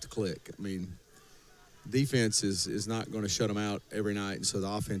going to have to click. I mean, defense is not going to shut them out every night, and so the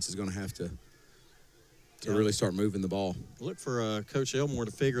offense is going to have to really start moving the ball. Look for Coach Elmore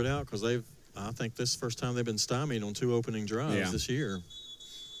to figure it out because I think this is the first time they've been stymied on 2 opening drives this year.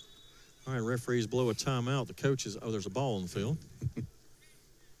 All right, referees blow a timeout. The coaches, there's a ball on the field.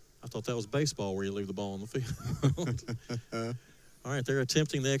 I thought that was baseball where you leave the ball on the field. All right, they're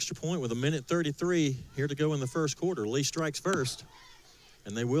attempting the extra point with 1:33 here to go in the first quarter. Lee strikes first,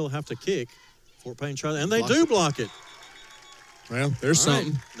 and they will have to kick. Fort Payne try that, and they do block it. Well, there's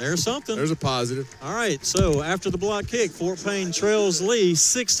something. There's something. There's a positive. All right, so after the block kick, Fort Payne trails Lee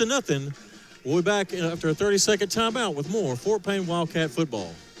 6-0. We'll be back after a 30-second timeout with more Fort Payne Wildcat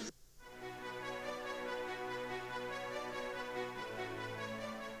football.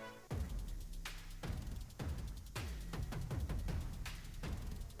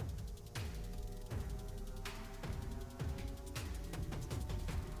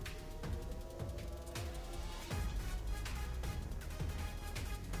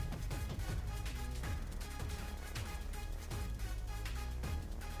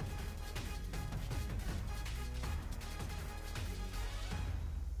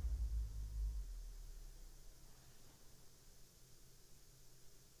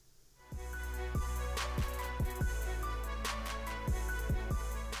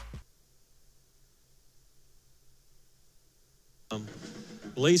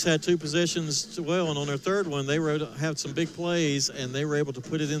 Lee's had 2 possessions as well, and on their third one, they had some big plays, and they were able to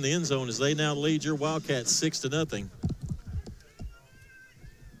put it in the end zone as they now lead your Wildcats 6-0.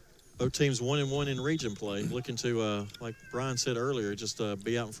 Both teams 1-1 in region play, looking to, like Brian said earlier, just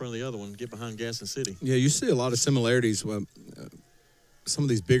be out in front of the other one, get behind Gaston City. Yeah, you see a lot of similarities. Some of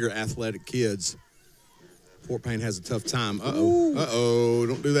these bigger athletic kids, Fort Payne has a tough time. Uh-oh,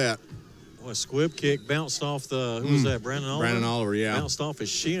 don't do that. Boy, a squib kick bounced off who was that, Brandon Oliver? Brandon Oliver, yeah. Bounced off his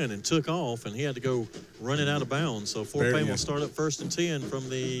shin and took off, and he had to go run it out of bounds. So Fort Payne will start up 1st and 10 from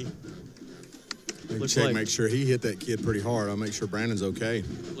the Make sure he hit that kid pretty hard. I'll make sure Brandon's okay.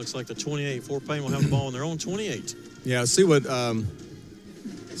 Looks like the 28. Fort Payne will have the ball on their own 28. Yeah, see what so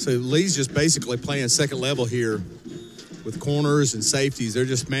Lee's just basically playing second level here with corners and safeties. They're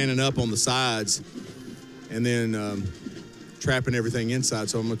just manning up on the sides and then trapping everything inside.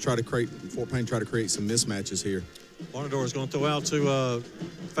 So I'm going to try to Fort Payne try to create some mismatches here. Barnador is going to throw out to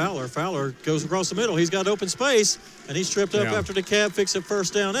Fowler. Fowler goes across the middle. He's got open space, and he's tripped up after the cab fix it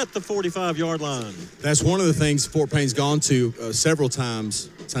first down at the 45-yard line. That's one of the things Fort Payne's gone to several times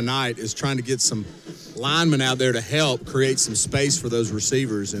tonight is trying to get some linemen out there to help create some space for those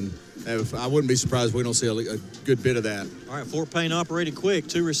receivers. And I wouldn't be surprised if we don't see a good bit of that. All right, Fort Payne operating quick.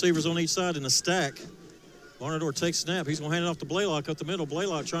 2 receivers on each side in a stack. Barnador takes snap. He's going to hand it off to Blaylock up the middle.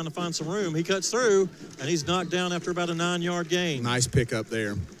 Blaylock trying to find some room. He cuts through, and he's knocked down after about a 9-yard gain. Nice pickup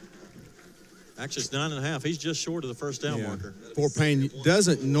there. Actually, it's 9.5. He's just short of the first down marker. Fort Payne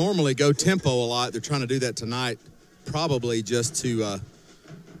doesn't normally go tempo a lot. They're trying to do that tonight, probably just to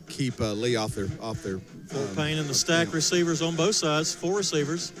keep Lee off their. Fort Payne and the stack receivers on both sides. 4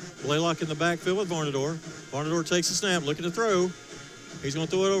 receivers. Blaylock in the backfield with Varnador. Varnador takes a snap, looking to throw. He's going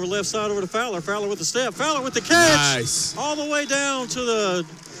to throw it over left side over to Fowler. Fowler with the step. Fowler with the catch. Nice. All the way down to the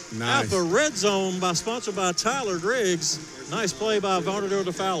Alpha Red Zone, sponsored by Tyler Griggs. Nice play by Varnador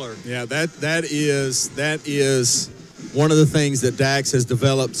to Fowler. Yeah, that is one of the things that Dax has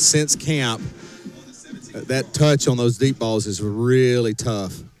developed since camp. That touch on those deep balls is really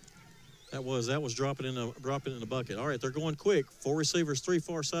tough. That was dropping in the bucket. All right, they're going quick. 4 receivers, 3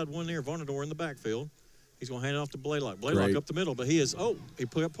 far side, 1 near. Varnador in the backfield. He's going to hand it off to Blaylock. Blaylock up the middle, but he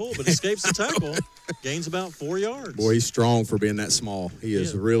pulled, but escapes the tackle. Gains about 4 yards. Boy, he's strong for being that small. He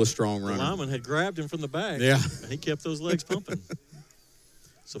is a really strong runner. The lineman had grabbed him from the back. Yeah. And he kept those legs pumping.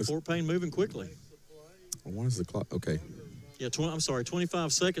 So Fort Payne moving quickly. What is the clock? Okay. Yeah,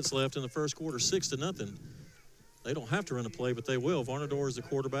 25 seconds left in the first quarter, 6-0. They don't have to run a play, but they will. Varnador is the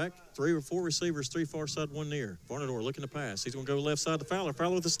quarterback. 3 or 4 receivers, 3 far side, 1 near. Varnador looking to pass. He's going to go left side to Fowler.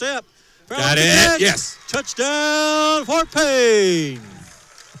 Fowler with a step. Fowler Got it. Yes. Touchdown, Fort Payne.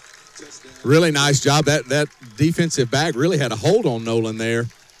 Really nice job. That defensive back really had a hold on Nolan there,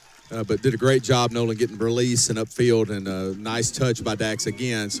 but did a great job, Nolan, getting release and upfield, and a nice touch by Dax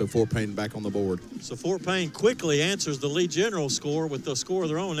again. So Fort Payne back on the board. So Fort Payne quickly answers the Lee General score with the score of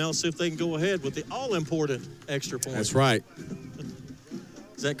their own. Now see if they can go ahead with the all-important extra point. That's right.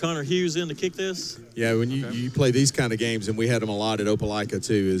 Is that Connor Hughes in to kick this? Yeah, when you play these kind of games, and we had them a lot at Opelika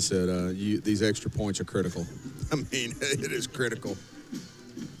too, is that these extra points are critical. I mean, it is critical.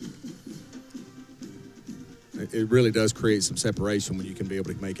 It really does create some separation when you can be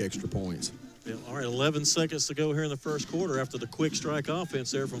able to make extra points. Yeah, all right, 11 seconds to go here in the first quarter after the quick strike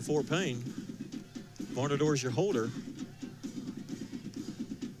offense there from Fort Payne. Varnador's your holder.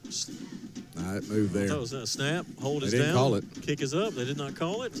 That move there. That was a snap. Hold is They down. didn't call it. Kick is up. They did not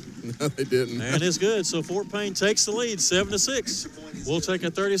call it. No, they didn't. And it's good. So Fort Payne takes the lead, 7-6. We'll take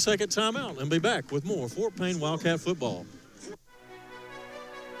a 30-second timeout and be back with more Fort Payne Wildcat football.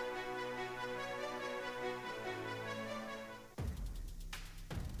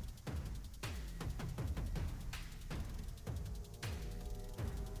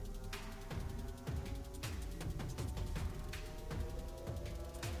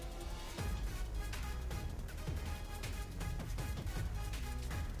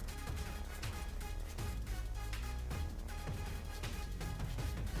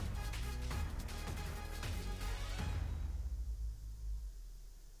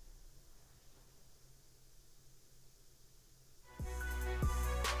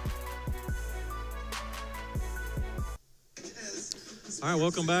 All right,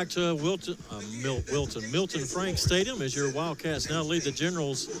 welcome back to Milton Frank Stadium as your Wildcats now lead the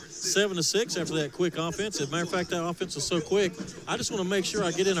Generals 7-6 after that quick offense. As a matter of fact, that offense was so quick. I just want to make sure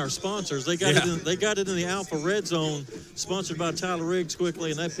I get in our sponsors. They got it in the Alpha Red Zone, sponsored by Tyler Riggs quickly,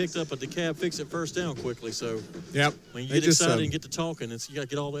 and they picked up a DeKalb Fix-It first down quickly. So when you get excited and get to talking, you got to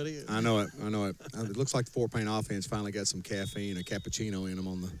get all that in. I know it. It looks like the Fort Payne offense finally got some caffeine, a cappuccino in them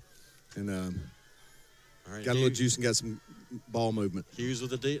All right, got a little juice and got some ball movement. Hughes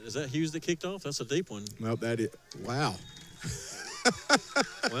with a deep. Is that Hughes that kicked off? That's a deep one. Nope, that is. Wow.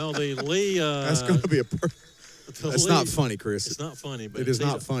 Well, the Lee. That's going to be That's not funny, Chris. It's not funny, but it is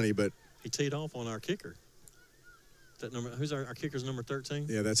not funny. But he teed off on our kicker. That number. Who's our kicker's number 13?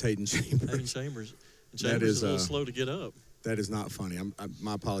 Yeah, that's Hayden Chambers. Hayden Chambers. And Chambers is a little slow to get up. That is not funny.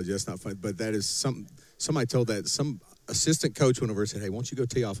 My apologies. That's not funny. But that is somebody told that some assistant coach went over and said, "Hey, why don't you go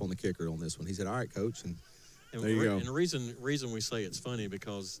tee off on the kicker on this one?" He said, "All right, coach." And there you go. And the reason we say it's funny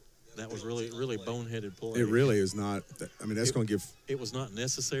because that was really boneheaded play. It really is not. I mean, that's going to give. It was not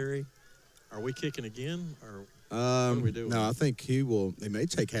necessary. Are we kicking again, or what are we doing? No, I think he will. They may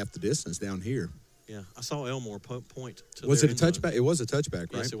take half the distance down here. Yeah, I saw Elmore point to. Was it a touchback? It was a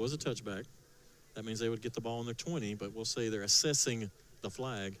touchback, right? Yes, it was a touchback. That means they would get the ball on their 20, but we'll say they're assessing the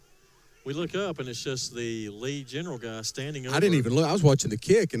flag. We look up, and it's just the lead general guy standing over. I didn't even look. I was watching the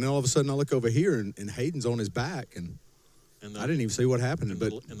kick, and then all of a sudden I look over here, and Hayden's on his back, and I didn't even see what happened. And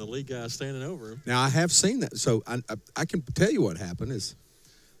the lead guy standing over him. Now, I have seen that, so I can tell you what happened is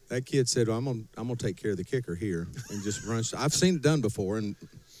that kid said, well, I'm gonna take care of the kicker here, and just run. I've seen it done before, and,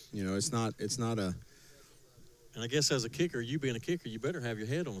 it's not a. And I guess as a kicker, you being a kicker, you better have your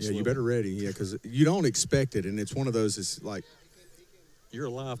head on a swivel. You better ready, because you don't expect it, and it's one of those. It's like you're a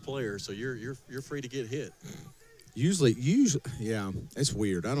live player, so you're free to get hit. Usually, yeah, it's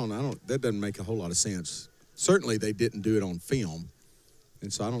weird. I don't. That doesn't make a whole lot of sense. Certainly, they didn't do it on film,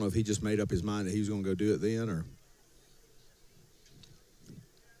 and so I don't know if he just made up his mind that he was going to go do it then, or.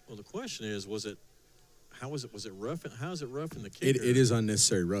 Well, the question is, how is it? Was it rough? How is it rough in the kicker? It is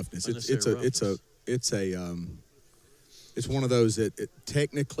unnecessary roughness. It's one of those that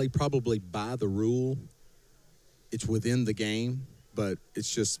technically, probably by the rule, it's within the game, but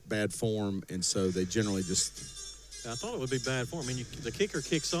it's just bad form, and so they generally just. I thought it would be bad for him. I mean, the kicker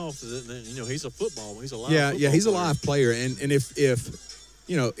kicks off. Then he's a football. He's a live. Yeah, he's player. a live player, and if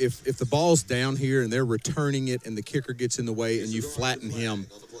the ball's down here and they're returning it, and the kicker gets in the way, and you flatten him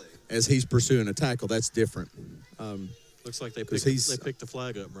as he's pursuing a tackle, that's different. Looks like they picked the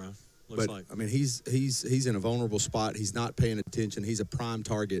flag up, bro. Looks like. I mean, he's in a vulnerable spot. He's not paying attention. He's a prime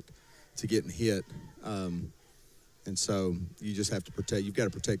target to getting hit. And so you just have to protect. You've got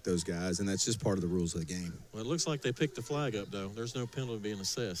to protect those guys, and that's just part of the rules of the game. Well, it looks like they picked the flag up, though. There's no penalty being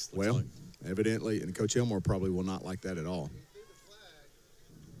assessed. Evidently, and Coach Elmore probably will not like that at all.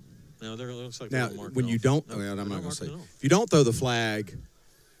 No, there looks like now when you don't. I'm not going to say. If you don't throw the flag,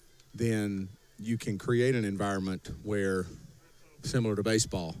 then you can create an environment where, similar to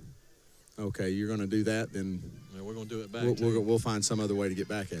baseball. Okay, you're going to do that, then. We're going to do it back. We'll find some other way to get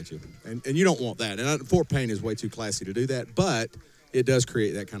back at you. And you don't want that. And Fort Payne is way too classy to do that, but it does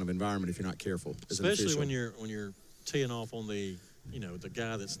create that kind of environment if you're not careful. Especially when you're teeing off on the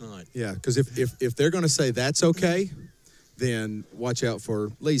guy that's not. Yeah, because if they're going to say that's okay, then watch out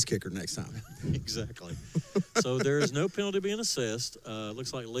for Lee's kicker next time. Exactly. So there is no penalty being assessed.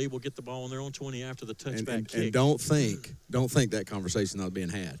 Looks like Lee will get the ball on their own 20 after the touchback kick. And don't think that conversation not being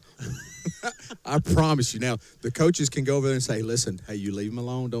had. I promise you. Now, the coaches can go over there and say, listen, hey, you leave him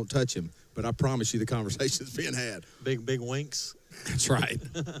alone, don't touch him. But I promise you the conversation's being had. Big winks. That's right.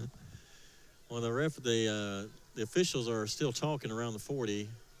 Well, the officials are still talking around the 40.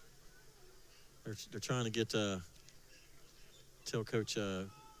 They're trying to get tell Coach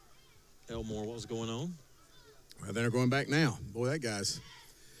Elmore what was going on. Well, they're going back now. Boy, that guy's.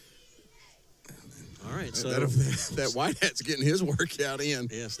 All right, so that white hat's getting his workout in.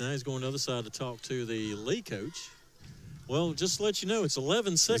 Yes, now he's going to the other side to talk to the Lee coach. Well, just to let you know, it's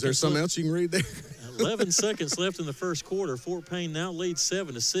 11 seconds. Is there something else you can read there? 11 seconds left in the first quarter. Fort Payne now leads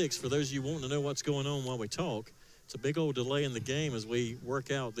 7-6. For those of you wanting to know what's going on while we talk, it's a big old delay in the game as we work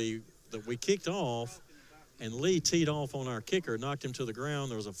out that we kicked off, and Lee teed off on our kicker, knocked him to the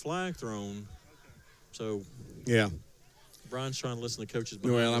ground. There was a flag thrown. So, yeah. Brian's trying to listen to coaches.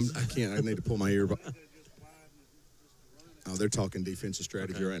 Well, I can't. I need to pull my ear. Oh, they're talking defensive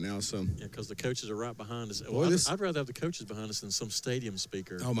strategy right now. So yeah, because the coaches are right behind us. Boy, I'd rather have the coaches behind us than some stadium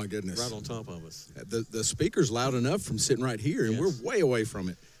speaker. Oh my goodness! Right on top of us. The speaker's loud enough from sitting right here, and we're way away from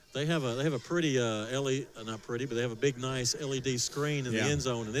it. They have a pretty not pretty, but they have a big nice LED screen in the end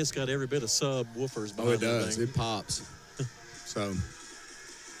zone, and it's got every bit of subwoofers behind it. Oh, it does. It pops. So.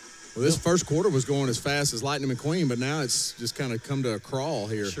 Well, this first quarter was going as fast as Lightning McQueen, but now it's just kind of come to a crawl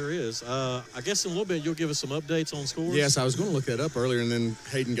here. Sure is. I guess in a little bit you'll give us some updates on scores. Yes, I was going to look that up earlier, and then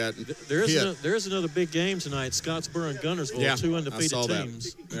Hayden got there is another big game tonight. Scottsboro and Guntersville, two undefeated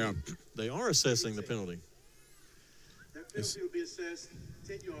teams. Yeah, they are assessing the penalty. That penalty will be assessed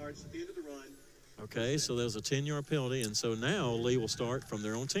 10 yards at the end of the run. Okay, so there's a 10-yard penalty, and so now Lee will start from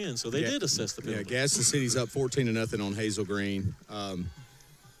their own 10. So they did assess the penalty. Yeah, Gadsden City's up 14-0 on Hazel Green.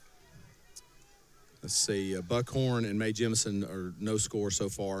 Let's see, Buckhorn and May Jemison are no score so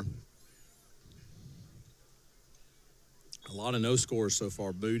far. A lot of no scores so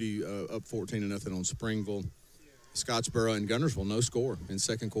far. Moody up 14-0 on Springville. Scottsboro and Guntersville no score in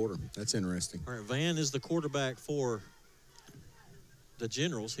second quarter. That's interesting. All right, Van is the quarterback for the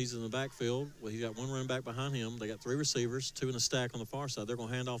Generals. He's in the backfield. Well, he's got one running back behind him. They got three receivers, two in a stack on the far side. They're going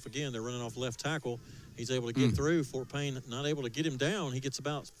to hand off again. They're running off left tackle. He's able to get through. Fort Payne not able to get him down. He gets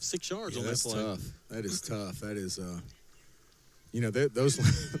about 6 yards on that play. That's tough. That is tough. That is, those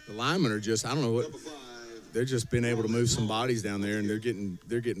the linemen are just, I don't know what, they're just being able to move some bodies down there, and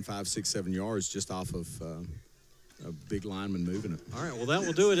they're getting 5, 6, 7 yards just off of a big lineman moving it. All right, well, that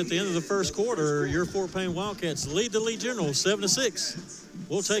will do it at the end of the first quarter. Your Fort Payne Wildcats lead the Lee Generals 7-6.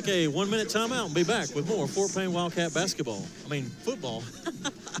 We'll take a 1-minute timeout and be back with more Fort Payne Wildcat football.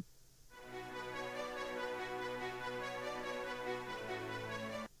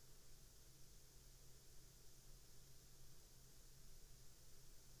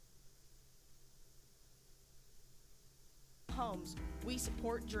 Homes, we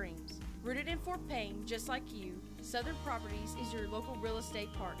support dreams. Rooted in Fort Payne, just like you, Southern Properties is your local real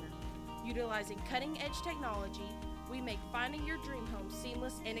estate partner. Utilizing cutting-edge technology, we make finding your dream home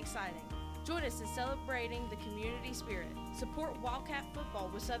seamless and exciting. Join us in celebrating the community spirit. Support Wildcat football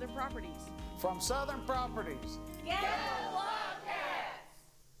with Southern Properties. From Southern Properties. Go Wildcats!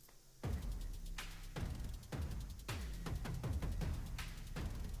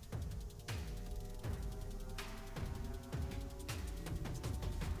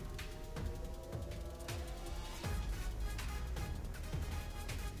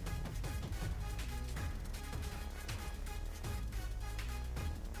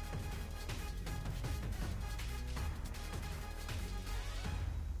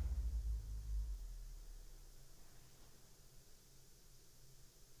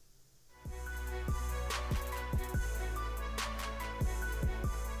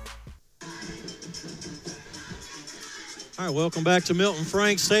 All right, welcome back to Milton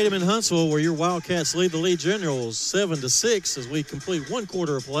Frank Stadium in Huntsville, where your Wildcats lead the Lee Generals 7-6 as we complete one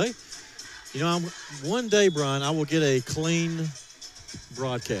quarter of play. You know, one day, Brian, I will get a clean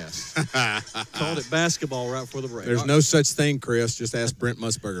broadcast. Called it basketball right before the break. There's no such thing, Chris. Just ask Brent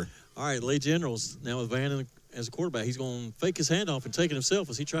Musburger. All right, Lee Generals now with Van as a quarterback. He's going to fake his handoff and take it himself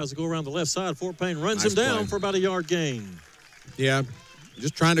as he tries to go around the left side. Fort Payne runs him down for about a yard gain. Yeah,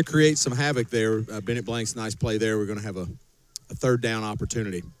 just trying to create some havoc there. Bennett Blank's nice play there. We're going to have a third down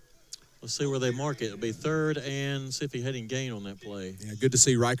opportunity. Let's see where they mark it. It'll be third and see if he had any gain on that play. Yeah, good to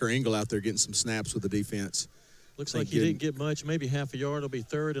see Riker Engel out there getting some snaps with the defense. Looks like he didn't get much, maybe half a yard. It'll be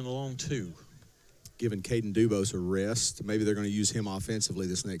third and a long 2. Giving Caden Dubose a rest. Maybe they're going to use him offensively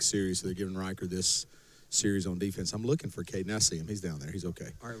this next series, so they're giving Riker this series on defense. I'm looking for Caden. I see him. He's down there. He's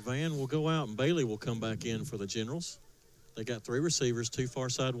okay. All right, Van will go out, and Bailey will come back in for the Generals. They got 3 receivers, 2 far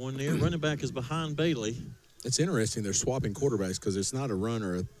side, 1 near. Running back is behind Bailey. It's interesting. They're swapping quarterbacks because it's not a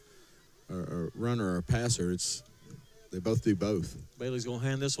runner or a passer. They both do both. Bailey's going to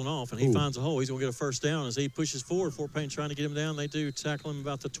hand this one off, and he finds a hole. He's going to get a first down as he pushes forward. Fort Payne trying to get him down. They do tackle him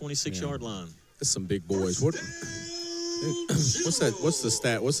about the 26-yard line. That's some big boys. What's that? What's the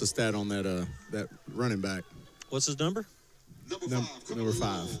stat? What's the stat on that running back? What's his number? Number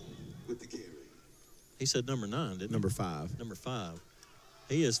 5. He said number 9, didn't he? Number 5. Number 5.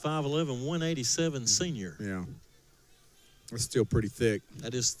 He is 5'11", 187 senior. Yeah. That's still pretty thick.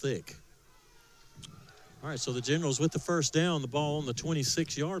 That is thick. All right, so the Generals with the first down, the ball on the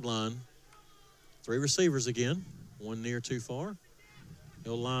 26-yard line. 3 receivers again, 1 near, 2 far.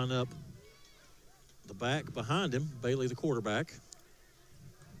 He'll line up the back behind him, Bailey the quarterback.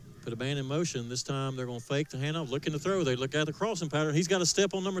 Put a man in motion. This time they're going to fake the handoff, looking to throw. They look at the crossing pattern. He's got a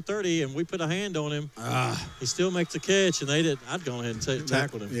step on number 30, and we put a hand on him. He still makes the catch, and they did. I'd gone ahead and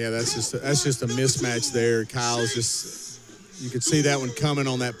tackled him. Yeah, that's just a mismatch there. Kyle's just – you could see that one coming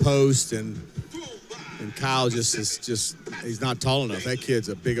on that post, and Kyle he's not tall enough. That kid's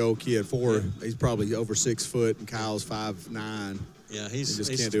a big old kid. He's probably over 6 foot, and Kyle's 5'9". Yeah, he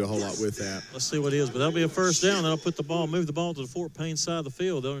just can't do a whole lot with that. Let's see what he is, but that'll be a first down. That'll move the ball to the Fort Payne side of the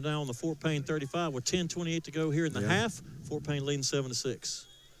field. They're down on the Fort Payne 35 with 10:28 to go here in the half. Fort Payne leading 7-6.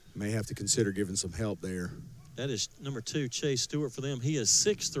 May have to consider giving some help there. That is number 2, Chase Stewart for them. He is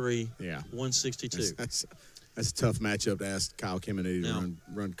 6'3", 162. That's a tough matchup to ask Kyle Kemenedy to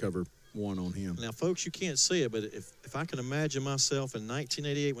run cover 1 on him. Now, folks, you can't see it, but if I can imagine myself in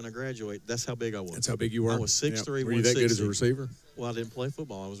 1988 when I graduated, that's how big I was. That's how big you were? I was 6'3", Were you that good as a receiver? Well, I didn't play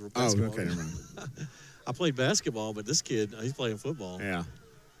football. I was a basketball. Okay, never mind. I played basketball, but this kid, he's playing football. Yeah.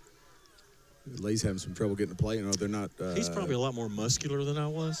 Lee's having some trouble getting to play. They're not. He's probably a lot more muscular than I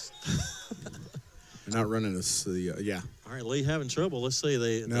was. They're not running us. All right, Lee having trouble. Let's see.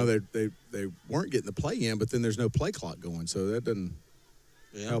 They weren't getting the play in, but then there's no play clock going, so that doesn't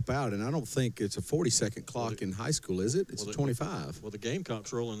help out. And I don't think it's a 40-second clock in high school, is it? It's 25. Well, the game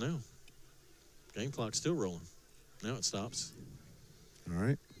clock's rolling now. Game clock's still rolling. Now it stops. All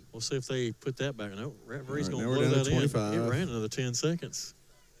right. We'll see if they put that back. No, referee's going to blow blow that 25. in. It ran another 10 seconds.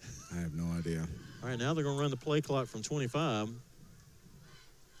 I have no idea. All right, now they're going to run the play clock from 25.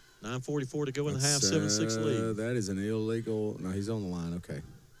 9:44 to go in the half, 7-6 lead. That is an illegal. No, he's on the line. Okay.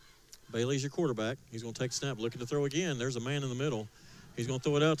 Bailey's your quarterback. He's going to take a snap, looking to throw again. There's a man in the middle. He's going to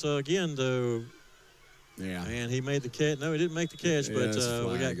throw it out again to. Yeah. And he made the catch. No, he didn't make the catch, but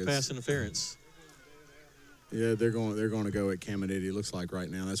we got pass interference. Yeah, they're going to go at Kemenedy. It looks like right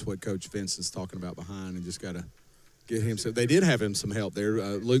now. That's what Coach Vincent's talking about behind, and just got to get him. So they did have him some help there.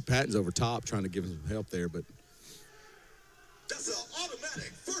 Luke Patton's over top trying to give him some help there, but.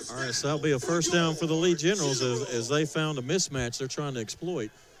 All right, so that'll be a first down for the Lee Generals as they found a mismatch they're trying to exploit.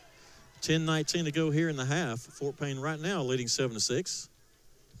 10:19 to go here in the half. Fort Payne right now leading 7-6.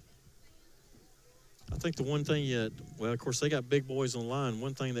 I think the one thing of course, they got big boys on the line.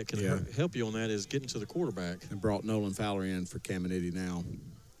 One thing that can help you on that is getting to the quarterback. And brought Nolan Fowler in for Kemenedy now.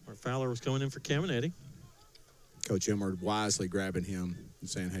 Fowler was coming in for Kemenedy. Coach Emmer wisely grabbing him and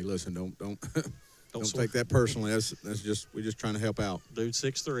saying, "Hey, listen, don't take that personally. That's just we're just trying to help out." Dude,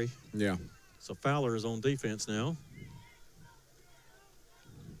 6'3". Yeah. So Fowler is on defense now.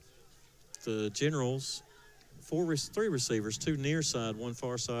 The Generals, 3 receivers, 2 near side, 1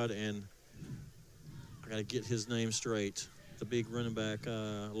 far side, and I got to get his name straight. The big running back,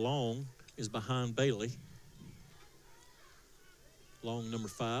 Long, is behind Bailey. Long, number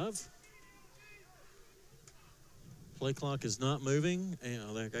 5. Play clock is not moving,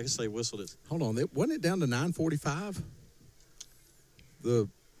 and I guess they whistled it. Hold on, wasn't it down to 9:45? The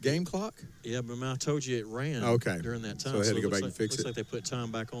game clock? Yeah, but I told you it ran during that time. So they had to go back and fix looks it. like they put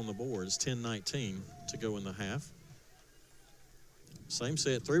time back on the board. It's 10:19 to go in the half. Same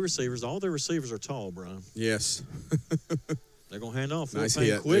set, 3 receivers. All their receivers are tall, Brian. Yes. They're going to hand off Nice Fort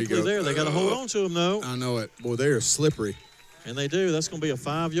Payne hit. quickly There you go. there. They got to hold on to them, though. I know it. Boy, they are slippery. And they do. That's going to be a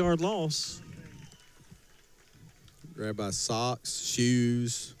 5-yard loss. Grab by socks,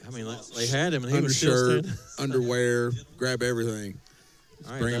 shoes. I mean, they had him, and he was still undershirt, standing. underwear. Grab everything.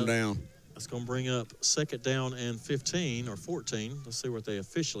 All right, Bring them down. That's going to bring up 2nd down and 15 or 14. Let's see what they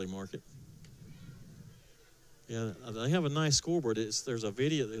officially mark it. Yeah, they have a nice scoreboard. There's a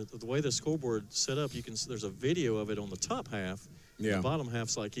video. The way the scoreboard's set up, there's a video of it on the top half. Yeah. The bottom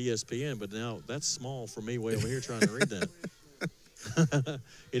half's like ESPN, but now that's small for me way over here trying to read that.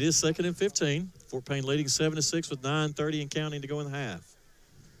 It is 2nd and 15. Fort Payne leading 7-6 with 9:30 and counting to go in the half.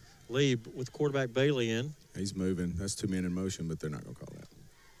 Lee with quarterback Bailey in. He's moving. That's 2 men in motion, but they're not going to call that.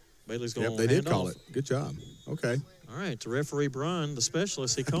 Bailey's going Yep, to they did hand call off. it. Good job. Okay. All right, to referee Brian, the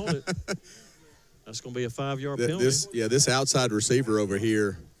specialist, he called it. That's going to be a 5-yard penalty. This outside receiver over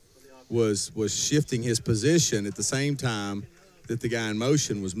here was shifting his position at the same time that the guy in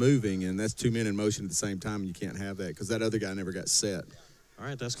motion was moving, and that's 2 men in motion at the same time. You can't have that because that other guy never got set. All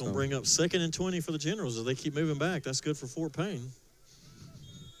right, that's going to bring up 2nd and 20 for the Generals as they keep moving back. That's good for Fort Payne.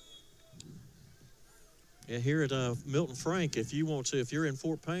 Yeah, here at Milton Frank, if you're in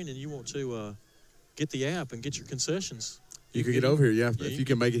Fort Payne and you want to get the app and get your concessions. You could get over here, if you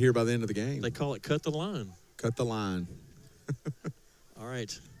can make it here by the end of the game. They call it cut the line. Cut the line. All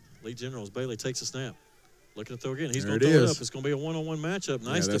right, Lee Generals, Bailey takes a snap. Looking to throw again. He's There going to it throw it is. up. It's going to be a one-on-one matchup.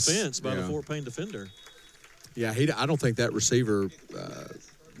 Nice defense by the Fort Payne defender. Yeah, I don't think that receiver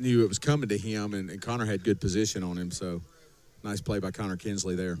knew it was coming to him, and Connor had good position on him, so nice play by Connor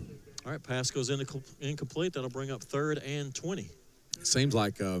Kinsley there. All right, pass goes incomplete. That'll bring up 3rd and 20. It seems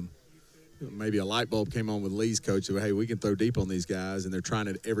like maybe a light bulb came on with Lee's coach. Of, hey, we can throw deep on these guys, and they're trying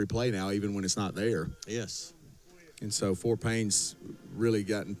it every play now, even when it's not there. Yes. And so Fort Payne's really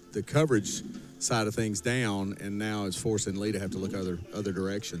gotten the coverage side of things down, and now it's forcing Lee to have to look other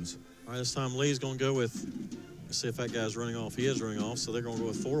directions. All right, this time Lee's going to go with, let's see if that guy's running off. He is running off, so they're going to go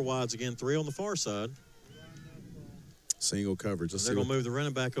with 4 wides again, 3 on the far side. Single coverage. They're going to move the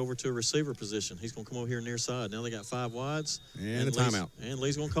running back over to a receiver position. He's going to come over here near side. Now they got 5 wides. And a timeout. And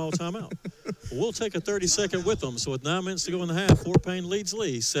Lee's going to call a timeout. We'll take a 30-second with them. So with 9 minutes to go in the half, Fort Payne leads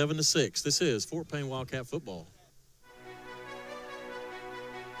Lee 7-6. This is Fort Payne Wildcat football.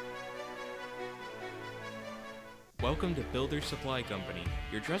 Welcome to Builders Supply Company,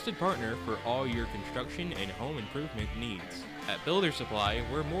 your trusted partner for all your construction and home improvement needs. At Builders Supply,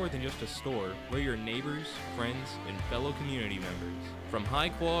 we're more than just a store. We're your neighbors, friends, and fellow community members. From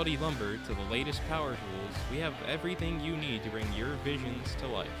high-quality lumber to the latest power tools, we have everything you need to bring your visions to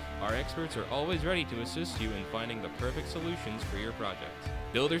life. Our experts are always ready to assist you in finding the perfect solutions for your projects.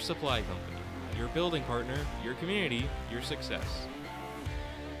 Builders Supply Company, your building partner, your community, your success.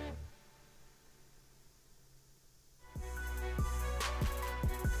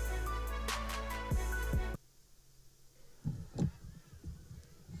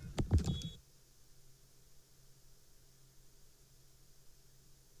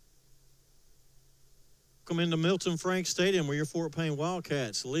 Welcome into Milton Frank Stadium where your Fort Payne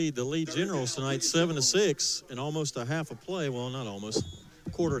Wildcats lead the Lee Generals tonight 7-6 in almost a half a play. Well, not almost,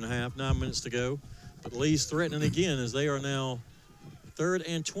 quarter and a half, 9 minutes to go. But Lee's threatening again as they are now 3rd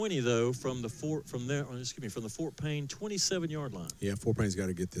and 20 though from the Fort Payne 27-yard line. Yeah, Fort Payne's got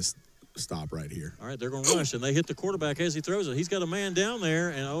to get this stop right here. All right, they're going to rush and they hit the quarterback as he throws it. He's got a man down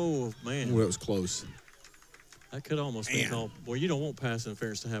there and oh man. Well, it was close. That could almost be called. Boy, you don't want pass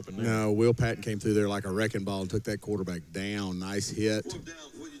interference to happen there. No, Will Patton came through there like a wrecking ball and took that quarterback down. Nice hit.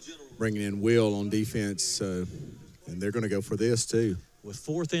 Bringing in Will on defense, and they're going to go for this too. With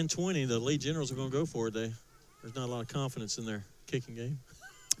 4th and 20, the Lee Generals are going to go for it. There's not a lot of confidence in their kicking game.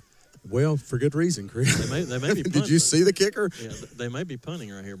 Well, for good reason, Chris. They may be punting. Did you see the kicker? Yeah, they may be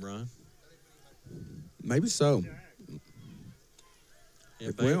punting right here, Brian. Maybe so. Yeah,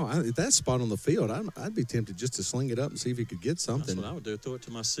 well, at that spot on the field, I'd be tempted just to sling it up and see if he could get something. That's what I would do. Throw it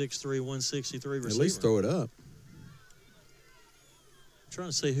to my 6'3", 163 receiver. At least throw it up. I'm trying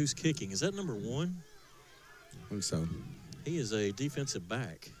to say who's kicking. Is that number 1? I think so. He is a defensive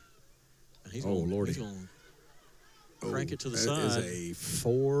back. And he's Lordy. He's going to crank it to the that side. That is a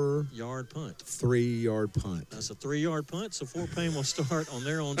 4-yard punt. 3-yard punt. That's a 3-yard punt, so Fort Payne will start on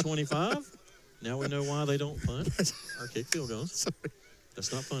their own 25. Now we know why they don't punt or kick field goals. Sorry.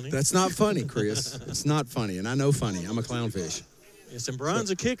 That's not funny. That's not funny, Chris. It's not funny, and I know funny. I'm a clownfish. Yes, and Brian's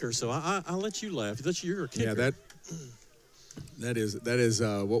a kicker, so I'll let you laugh. You're a kicker. Yeah, that is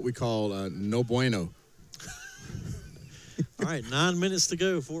what we call no bueno. All right, 9 minutes to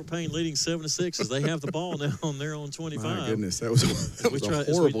go. Fort Payne leading 7-6 as they have the ball now on their own 25. My goodness, that was a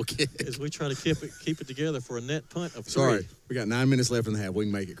horrible kick. As we try to keep it together for a net punt of 3. Sorry, we got 9 minutes left in the half. We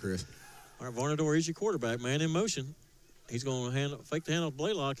can make it, Chris. All right, Varnador is your quarterback, man in motion. He's going to fake the hand of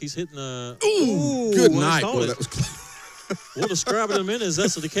Blaylock. He's hitting the. Ooh, good night. Boy, that was close. We'll describe it in a minute as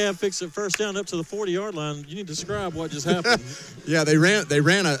that's the Cab fix it first down up to the 40-yard line. You need to describe what just happened. Yeah, they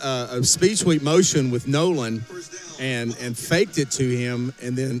ran a speed sweep motion with Nolan and faked it to him,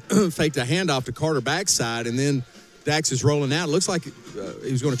 and then faked a handoff to Carter backside, and then Dax is rolling out. It looks like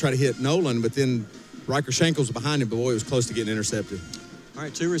he was going to try to hit Nolan, but then Riker Shankles behind him, but boy, it was close to getting intercepted. All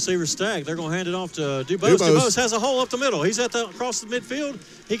right, 2 receivers stacked. They're going to hand it off to Dubose. Dubose has a hole up the middle. He's across the midfield.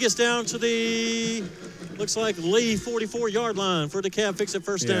 He gets down to the, looks like Lee 44-yard line for the Cab fix it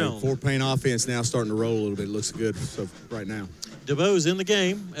first down. Fort Payne offense now starting to roll a little bit. It looks good right now. Dubose in the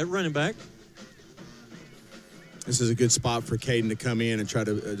game at running back. This is a good spot for Caden to come in and try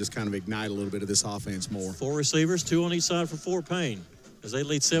to just kind of ignite a little bit of this offense more. 4 receivers, 2 on each side for Fort Payne as they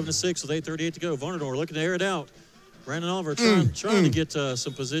lead 7-6 with 8:38 to go. Varnador looking to air it out. Brandon Oliver trying to get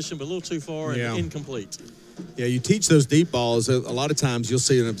some position, but a little too far and incomplete. Yeah, you teach those deep balls. A lot of times you'll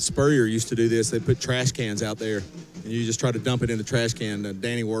see, Spurrier used to do this. They put trash cans out there, and you just try to dump it in the trash can.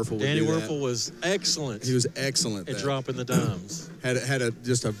 Danny Werfel would do that. Danny Werfel was excellent. He was excellent at dropping the dimes. Had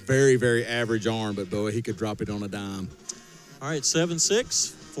just a very, very average arm, but boy, he could drop it on a dime. All right,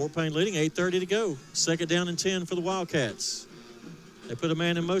 7-6. Fort Payne leading, 8:30 to go. 2nd down and 10 for the Wildcats. They put a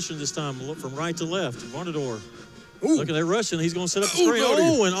man in motion this time, from right to left. Varnador. Look at that rushing. He's going to set up the screen.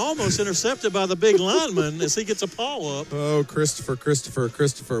 And almost intercepted by the big lineman as he gets a paw up. Oh, Christopher.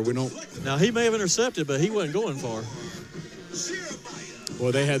 We don't. Now, he may have intercepted, but he wasn't going far.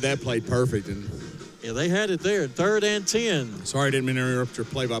 Boy, they had that played perfect. Yeah, they had it there. 3rd and 10. Sorry, I didn't mean to interrupt your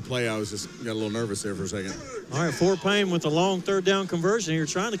play-by-play. I was just got a little nervous there for a second. All right, Fort Payne with a long 3rd down conversion here,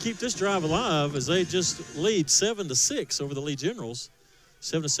 trying to keep this drive alive as they just lead 7-6 over the Lee Generals.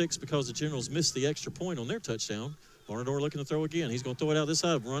 7-6 because the Generals missed the extra point on their touchdown. Varnador looking to throw again. He's going to throw it out this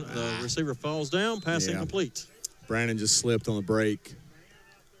side. The receiver falls down. Pass incomplete. Brandon just slipped on the break.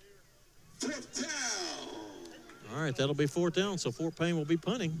 All right, that'll be 4th down, so Fort Payne will be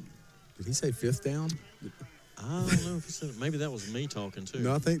punting. Did he say 5th down? I don't know if he said, maybe that was me talking too.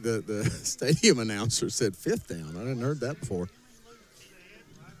 No, I think the stadium announcer said 5th down. I hadn't heard that before.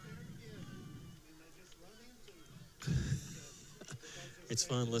 It's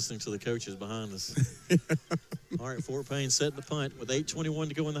fun listening to the coaches behind us. All right, Fort Payne setting the punt with 8:21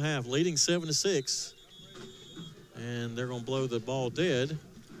 to go in the half, leading 7-6. And they're going to blow the ball dead.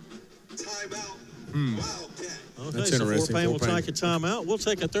 Timeout. Okay, That's so interesting. Fort Payne will take a timeout. We'll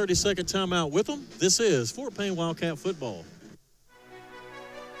take a 30-second timeout with them. This is Fort Payne Wildcat football.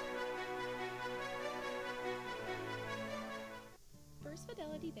 First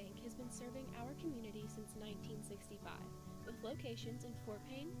Fidelity Bank has been serving our community since 1965, with locations in Fort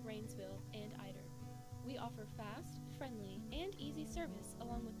Payne, Rainsville, and Ider. We offer fast, friendly, and easy service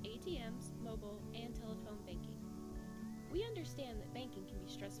along with ATMs, mobile, and telephone banking. We understand that banking can be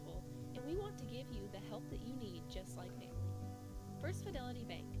stressful, and we want to give you the help that you need just like family. First Fidelity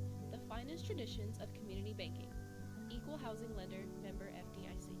Bank, the finest traditions of community banking. Equal housing lender, member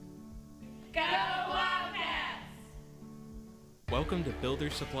FDIC. Go Wildcats! Welcome to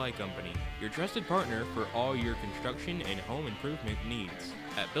Builders Supply Company, your trusted partner for all your construction and home improvement needs.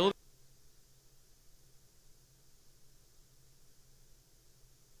 At Builders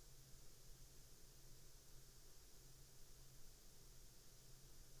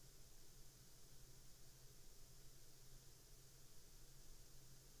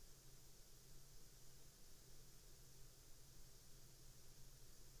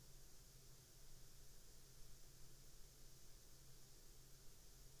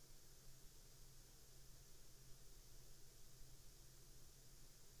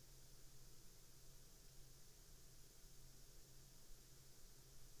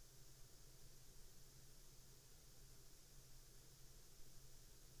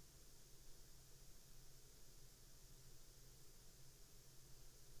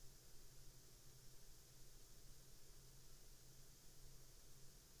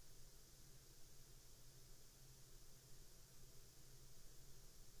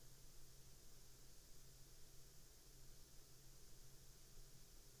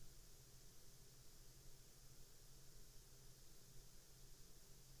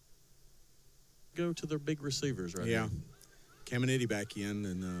go to their big receivers right Yeah. now. Caminiti back in,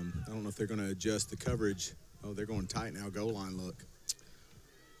 and I don't know if they're going to adjust the coverage. Oh, they're going tight now, goal line look.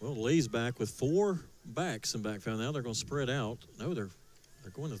 Well, Lee's back with 4 backs in backfield. Now they're going to spread out. No, they're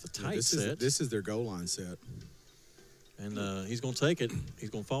going to the tight set. This is their goal line set. And he's going to take it. He's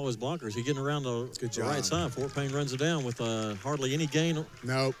going to follow his blockers. He's getting around the right side. Fort Payne runs it down with hardly any gain.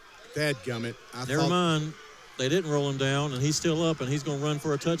 Nope. Dadgummit. Never mind. They didn't roll him down, and he's still up, and he's going to run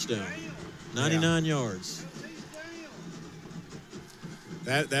for a touchdown. 99 yards.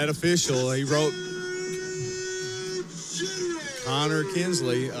 That official, he wrote Connor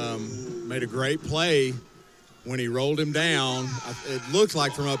Kinsley made a great play when he rolled him down. It looked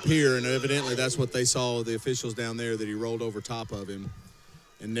like from up here, and evidently that's what they saw, the officials down there, that he rolled over top of him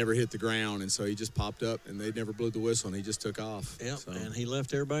and never hit the ground. And so he just popped up, and they never blew the whistle, and he just took off. Yep, so. And he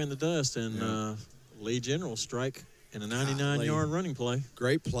left everybody in the dust, and Lee General strike in a 99-yard running play.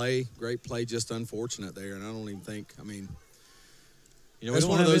 Great play, just unfortunate there. And I don't even think, I mean, we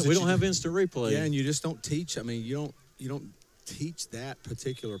don't have instant replay. Yeah, and you just don't teach. I mean, you don't teach that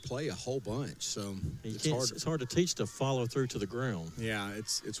particular play a whole bunch. So it's hard to teach to follow through to the ground. Yeah,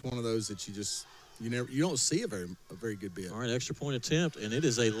 it's one of those that you don't see a very good bit. All right, extra point attempt, and it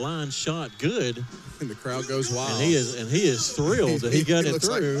is a line shot, good. And the crowd goes wild. And he is thrilled that he got it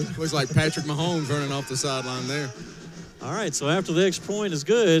through. Looks like Patrick Mahomes running off the sideline there. All right, so after the extra point is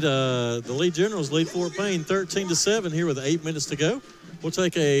good, the Lee Generals lead Fort Payne 13-7 here with 8 minutes to go. We'll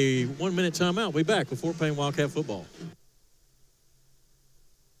take a 1-minute timeout. We'll be back with Fort Payne Wildcat football.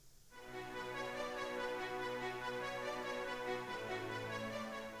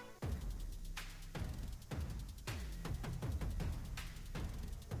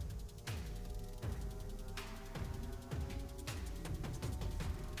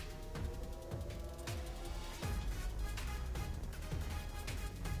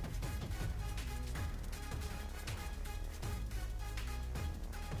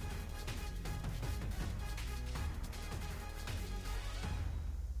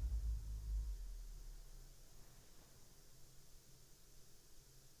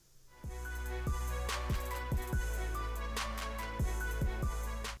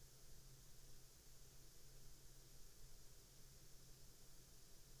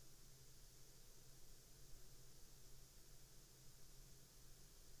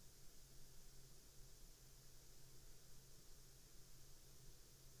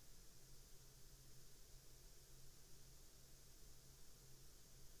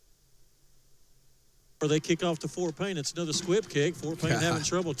 They kick off to Fort Payne. It's another squib kick. Fort Payne having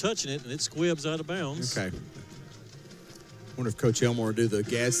trouble touching it, and it squibs out of bounds. Okay. Wonder if Coach Elmore would do the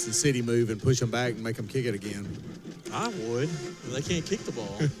Gadsden City move and push them back and make them kick it again. I would. They can't kick the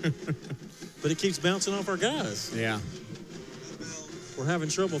ball. But it keeps bouncing off our guys. Yeah. We're having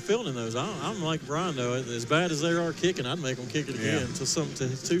trouble filling those. I'm like Brian, though. As bad as they are kicking, I'd make them kick it again to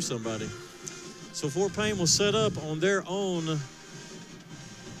somebody. So Fort Payne will set up on their own.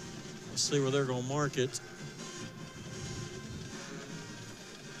 Let's see where they're going to mark it.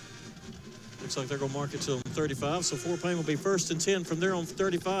 Looks like they're going to mark it to 35. So Fort Payne will be 1st and 10 from their own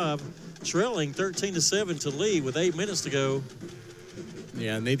 35, trailing 13-7 to Lee with 8 minutes to go.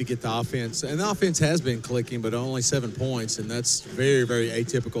 Yeah, need to get the offense. And the offense has been clicking, but only 7 points, and that's very, very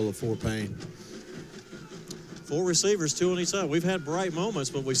atypical of Fort Payne. 4 receivers, 2 on each side. We've had bright moments,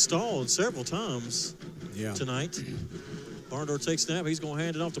 but we stalled several times tonight. Barndor takes snap. He's going to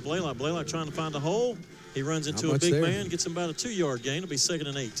hand it off to Blaylock. Blaylock trying to find a hole. He runs into a big man, gets him about a 2-yard gain. It'll be 2nd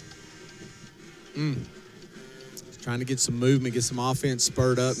and 8. Trying to get some movement, get some offense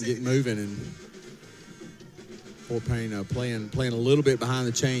spurred up and get moving. And Fort Payne playing a little bit behind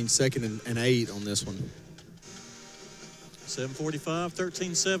the chains, 2nd and 8 on this one. 7:45,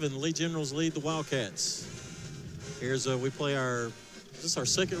 13-7. The Lee Generals lead the Wildcats. Here's we play is this our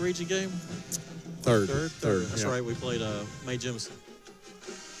second region game? Third. That's right. We played May Jemison.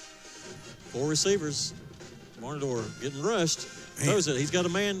 4 receivers. Barnador getting rushed. Throws it. He's got a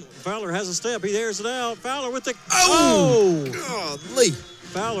man. Fowler has a step. He airs it out. Fowler with the. Golly.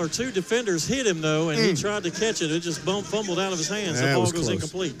 Fowler, 2 defenders hit him, though, and he tried to catch it. It just fumbled out of his hands. The ball goes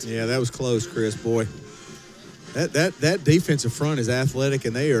incomplete. Yeah, that was close, Chris. Boy, that defensive front is athletic,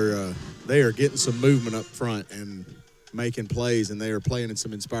 and they are getting some movement up front and making plays, and they are playing in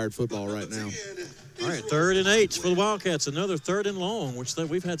some inspired football right now. All right, 3rd and 8 for the Wildcats. Another 3rd and long, which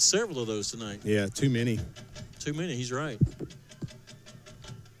we've had several of those tonight. Yeah, too many. Too many, he's right.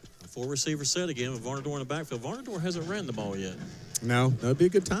 4 receiver set again with Varnador in the backfield. Varnador hasn't ran the ball yet. No, that would be a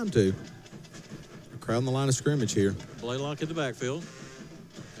good time to. Crowding the line of scrimmage here. Blaylock in the backfield.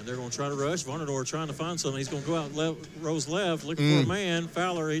 And they're going to try to rush. Varnador trying to find something. He's going to go out rows left, looking for a man.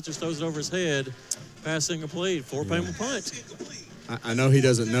 Fowler, he just throws it over his head. Pass incomplete. Fort Payne will punt. I know he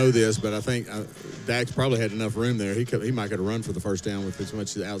doesn't know this, but I think Dax probably had enough room there. He might have run for the first down with as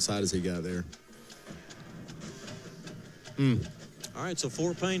much outside as he got there. All right, so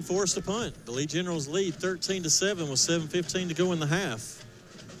Fort Payne forced a punt. The Lee Generals lead 13-7 with 7:15 to go in the half.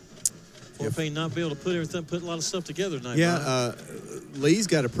 Fort Payne not be able to put a lot of stuff together tonight. Yeah, Lee's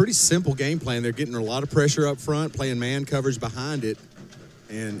got a pretty simple game plan. They're getting a lot of pressure up front, playing man coverage behind it,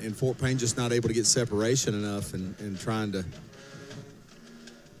 and Fort Payne just not able to get separation enough and trying to.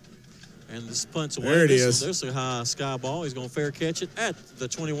 And this punt's away. There it is. There's a high sky ball. He's going to fair catch it at the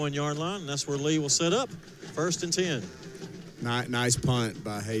 21-yard line, and that's where Lee will set up. 1st and 10. Nice punt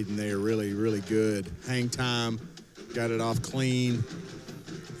by Hayden there. Really, really good. Hang time. Got it off clean.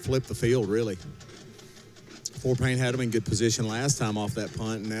 Flipped the field, really. Fort Payne had them in good position last time off that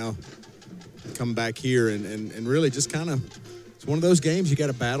punt, and now come back here and really just kind of, it's one of those games you got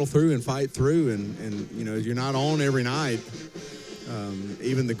to battle through and fight through, and you know, you're not on every night.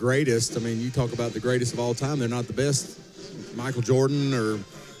 Even the greatest, I mean, you talk about the greatest of all time, they're not the best. Michael Jordan or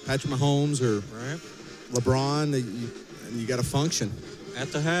Patrick Mahomes or LeBron, you got to function.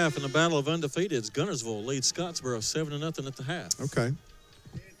 At the half, in the battle of undefeateds, Gunnersville leads Scottsboro 7-0 at the half. Okay.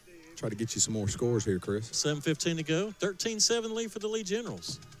 Try to get you some more scores here, Chris. 7:15 to go. 13-7 lead for the Lee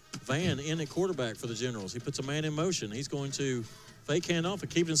Generals. Van in at quarterback for the Generals. He puts a man in motion. He's going to fake handoff and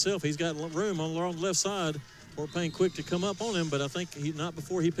keep it himself. He's got room on the left side. Fort Payne quick to come up on him, but I think not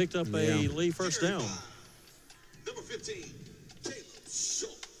before he picked up a Lee first down. Number 15, Caleb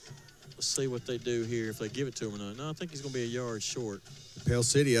Schultz. Let's see what they do here, if they give it to him or not. No, I think he's going to be a yard short. Pale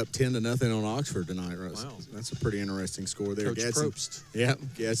City up 10-0 on Oxford tonight, Russ. Wow. That's a pretty interesting score there. Coach Probst. Yeah,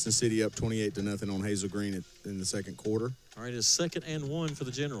 Gadsden City up 28-0 on Hazel Green in the second quarter. All right, it's 2nd and 1 for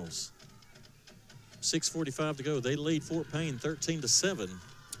the Generals. 6:45 to go. They lead Fort Payne 13-7.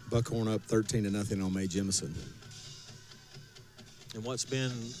 Buckhorn up 13-0 on May Jemison. And what's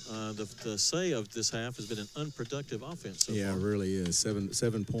been the say of this half has been an unproductive offense so far. It really is.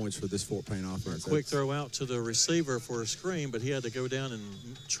 Seven points for this Fort Payne offense. Quick throw out to the receiver for a screen, but he had to go down and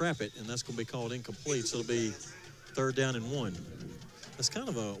trap it, and that's going to be called incomplete. So it'll be 3rd down and 1. That's kind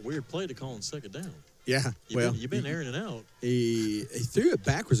of a weird play to call on 2nd down. Yeah, You've been airing it out. He threw it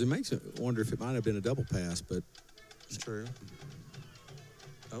backwards. It makes it wonder if it might have been a double pass, but it's true.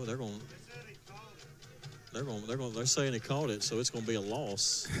 Oh, they're saying he caught it, so it's going to be a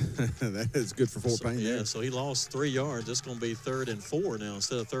loss. That is good for Fort Payne. Yeah, so he lost 3 yards. It's going to be 3rd and 4 now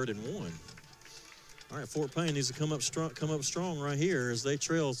instead of 3rd and 1. All right, Fort Payne needs to come up strong right here as they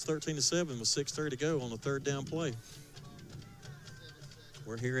trail 13-7 with 6:30 to go on the 3rd down play.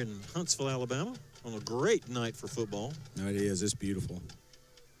 We're here in Huntsville, Alabama, on a great night for football. No, it is. It's beautiful.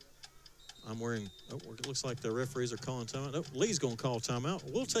 I'm wearing. Oh, it looks like the referees are calling timeout. Oh, Lee's going to call timeout.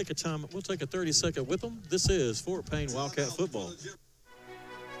 We'll take a 30-second with them. This is Fort Payne Wildcat football.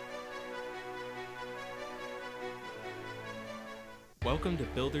 Welcome to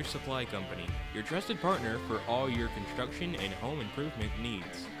Builders Supply Company, your trusted partner for all your construction and home improvement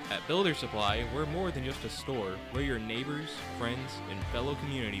needs. At Builders Supply, we're more than just a store. We're your neighbors, friends, and fellow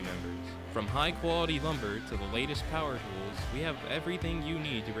community members. From high-quality lumber to the latest power tools, we have everything you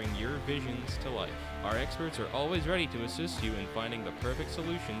need to bring your visions to life. Our experts are always ready to assist you in finding the perfect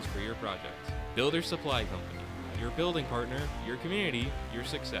solutions for your projects. Builders Supply Company, your building partner, your community, your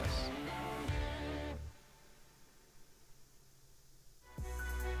success.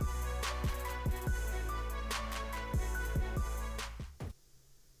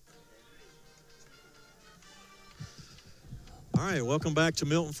 All right, welcome back to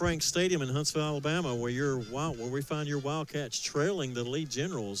Milton Frank Stadium in Huntsville, Alabama, where we find your Wildcats trailing the Lee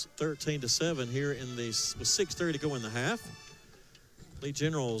Generals 13-7 here with 6:30 to go in the half. Lee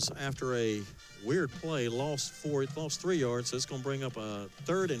Generals, after a weird play, lost 3 yards, so it's going to bring up a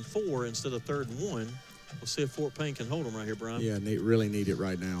 3rd and 4 instead of 3rd and 1. We'll see if Fort Payne can hold them right here, Brian. Yeah, they really need it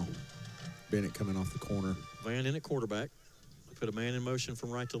right now. Bennett coming off the corner. Van in at quarterback. Put a man in motion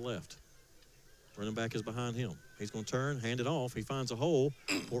from right to left. Running back is behind him. He's going to turn, hand it off. He finds a hole.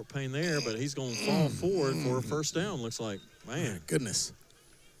 Fort Payne there, but he's going to fall forward for a first down, looks like. Man. Goodness.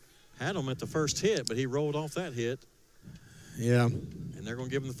 Had him at the first hit, but he rolled off that hit. Yeah. And they're going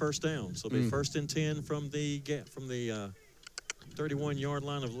to give him the first down. So it'll be 1st and 10 from the 31-yard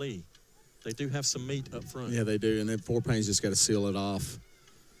line of Lee. They do have some meat up front. Yeah, they do. And then Fort Payne's just got to seal it off.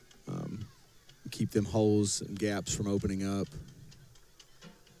 Keep them holes and gaps from opening up.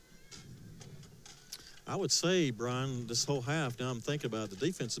 I would say, Brian, this whole half, now I'm thinking about it, the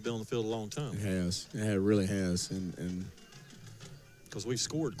defense has been on the field a long time. It has. Yeah, it really has. And because we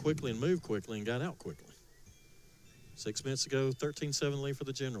scored quickly and moved quickly and got out quickly. 6 minutes ago, 13-7 lead for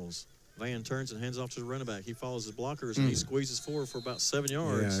the Generals. Van turns and hands off to the running back. He follows his blockers, and he squeezes forward for about 7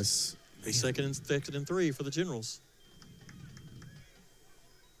 yards. Yes. He's second and 3 for the Generals.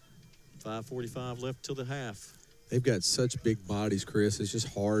 5:45 left till the half. they've got such big bodies, Chris. It's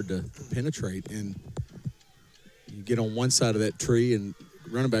just hard to penetrate. And you get on one side of that tree, and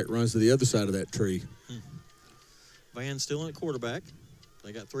running back runs to the other side of that tree. Van still in at quarterback.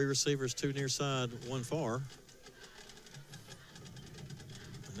 They got 3 receivers, 2 near side, 1 far. And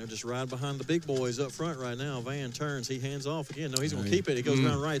they're just right behind the big boys up front right now. Van turns. He hands off again. No, he's going to keep it. He goes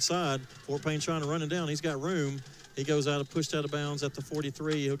around right side. Fort Payne trying to run it down. He's got room. He goes pushed out of bounds at the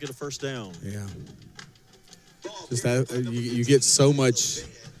 43. He'll get a first down. Yeah. Just that, you get so much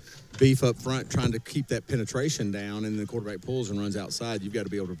beef up front trying to keep that penetration down, and the quarterback pulls and runs outside. You've got to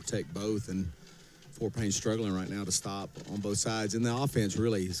be able to protect both, and Fort Payne's struggling right now to stop on both sides. And the offense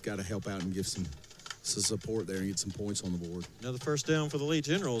really has got to help out and give some support there and get some points on the board. Another first down for the Lee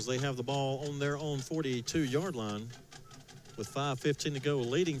Generals. They have the ball on their own 42-yard line with 5:15 to go,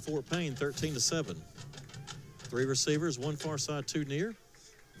 leading Fort Payne 13-7. 3 receivers, 1 far side, 2 near.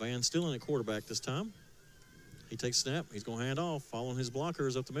 Van still in at quarterback this time. He takes snap. He's going to hand off, following his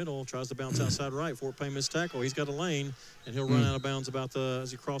blockers up the middle. Tries to bounce outside right. Fort Payne missed tackle. He's got a lane, and he'll run out of bounds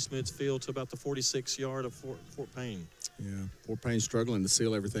as he crosses midfield to about the 46-yard of Fort Payne. Yeah, Fort Payne's struggling to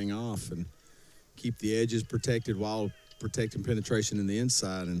seal everything off and keep the edges protected while protecting penetration in the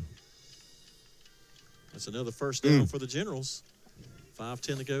inside. And that's another first down for the Generals.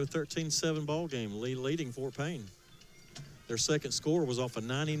 5:10 to go, 13-7 ball game. Leading Fort Payne. Their second score was off a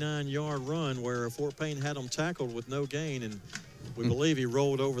 99-yard run where Fort Payne had them tackled with no gain, and we believe he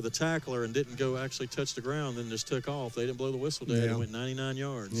rolled over the tackler and didn't go actually touch the ground, then just took off. They didn't blow the whistle, Dad. It went 99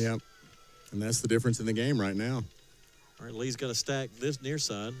 yards. Yeah, and that's the difference in the game right now. All right, Lee's got to stack this near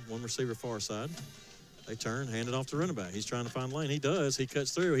side, 1 receiver far side. They turn, hand it off to running back. He's trying to find lane. He does. He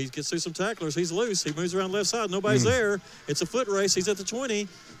cuts through. He gets through some tacklers. He's loose. He moves around left side. Nobody's there. It's a foot race. He's at the 20.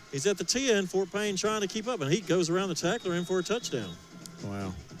 He's at the 10. Fort Payne trying to keep up, and he goes around the tackler in for a touchdown.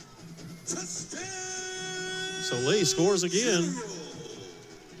 Wow. So Lee scores again.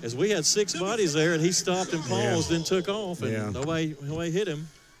 As we had 6 bodies there, and he stopped and paused and took off, and nobody hit him.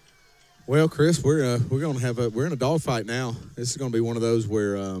 Well, Chris, we're going to have we're in a dogfight now. This is going to be one of those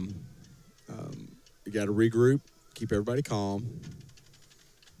where you got to regroup, keep everybody calm.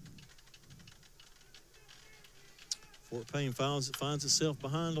 Fort Payne finds itself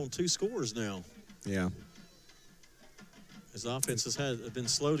behind on 2 scores now. Yeah. His offense has been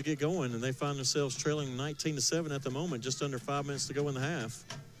slow to get going, and they find themselves trailing 19-7 at the moment, just under 5 minutes to go in the half,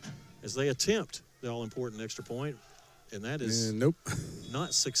 as they attempt the all-important extra point, and that is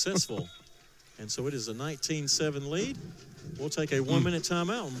not successful. And so it is a 19-7 lead. We'll take a 1-minute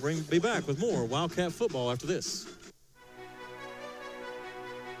timeout and be back with more Wildcat football after this.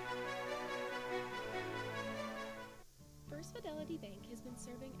 First Fidelity Bank has been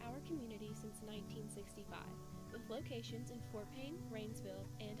serving our community since 1965, with locations in Fort Payne, Rainsville,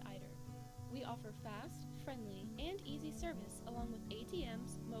 and Ider. We offer fast, friendly, and easy service along with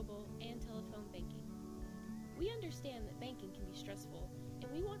ATMs, mobile, and telephone banking. We understand that banking can be stressful,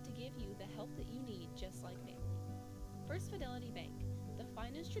 and we want to give you the help that you need just like family. First Fidelity Bank, the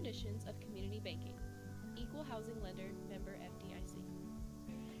finest traditions of community banking. Equal housing lender, member FDIC.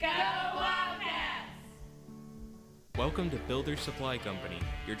 Go Wildcats! Welcome to Builder Supply Company,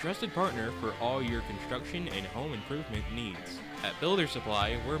 your trusted partner for all your construction and home improvement needs. At Builder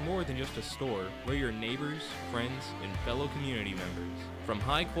Supply, we're more than just a store. We're your neighbors, friends, and fellow community members. From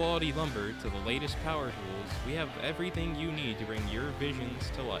high-quality lumber to the latest power tools, we have everything you need to bring your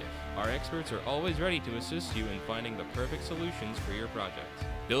visions to life. Our experts are always ready to assist you in finding the perfect solutions for your project.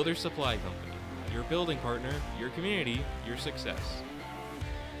 Builder Supply Company, your building partner, your community, your success.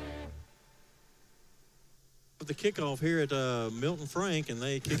 The kickoff here at Milton Frank, and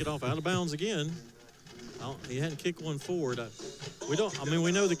they kick it off out of bounds again. He hadn't kicked one forward. We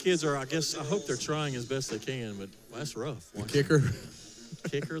know the kids are, I hope they're trying as best they can, but that's rough. The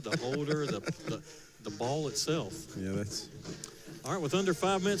kicker, the holder, the ball itself. Yeah, that's. All right, with under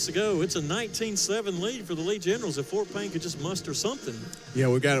 5 minutes to go, it's a 19-7 lead for the Lee Generals. If Fort Payne could just muster something. Yeah,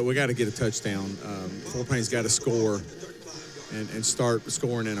 we got to get a touchdown. Fort Payne's got to score and start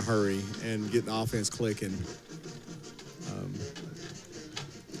scoring in a hurry and get the offense clicking.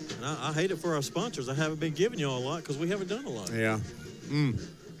 And I hate it for our sponsors. I haven't been giving you all a lot because we haven't done a lot. Yeah.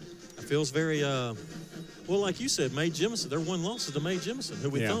 It feels very, well, like you said, Mae Jemison. Their one loss is to Mae Jemison,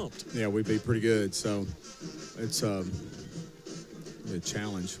 who we thumped. Yeah, we beat pretty good. So it's a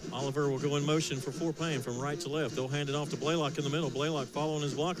challenge. Oliver will go in motion for Fort Payne from right to left. They'll hand it off to Blaylock in the middle. Blaylock following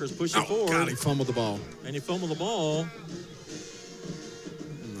his blockers, pushing forward. God, he fumbled the ball. And he fumbled the ball. Oh,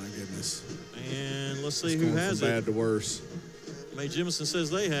 my goodness. And let's see who has it. Bad to worse. Mae Jemison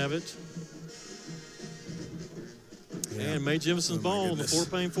says they have it. Yeah. And Mae Jimison's ball on the Fort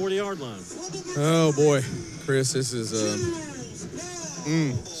Payne 40-yard line. Oh, boy. Chris, this is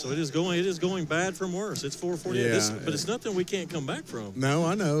So it is going bad from worse. It's 4:48, Yeah. but it's nothing we can't come back from. No,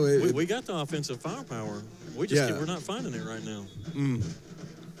 I know. We got the offensive firepower. We're not finding it right now.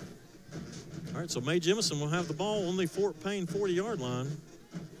 All right, so Mae Jemison will have the ball on the Fort Payne 40-yard line.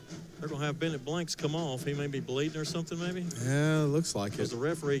 They're going to have Bennett Blanks come off. He may be bleeding or something, maybe. Yeah, looks like Because it.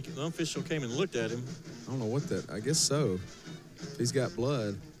 the official came and looked at him. I don't know what that. I guess so. He's got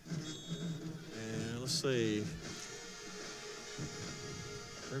blood. And let's see.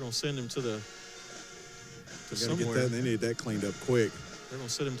 They're going to send him to somewhere. They need that cleaned up quick. They're going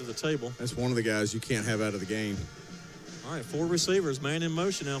to send him to the table. That's one of the guys you can't have out of the game. All right, 4 receivers, man in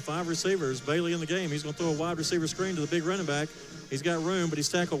motion now. 5 receivers. Bailey in the game. He's going to throw a wide receiver screen to the big running back. He's got room, but he's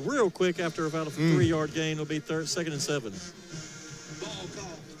tackled real quick after about a 3-yard gain. It'll be 2nd and 7.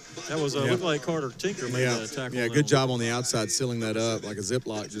 That was looked like Carter Tinker made that tackle. Yeah, good job on the outside, sealing that up like a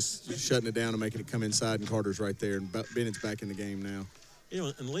Ziploc, just shutting it down and making it come inside, and Carter's right there, and Bennett's back in the game now. You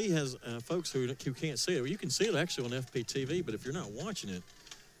know, and Lee has folks who can't see it. Well, you can see it actually on FPTV, but if you're not watching it,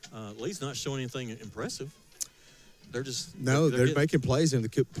 Lee's not showing anything impressive. They're just they're making plays and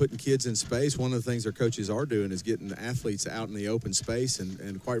putting kids in space. One of the things their coaches are doing is getting the athletes out in the open space,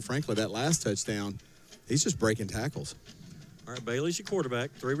 and quite frankly, that last touchdown, he's just breaking tackles. All right, Bailey's your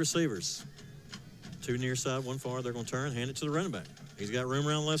quarterback. 3 receivers, 2 near side, 1 far. They're going to turn, hand it to the running back. He's got room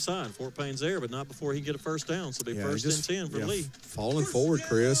around the left side. Fort Payne's there, but not before he can get a first down. So it'll be 1st and 10 for Lee. Falling forward,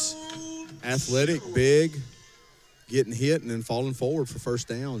 Chris. Athletic, big, getting hit, and then falling forward for first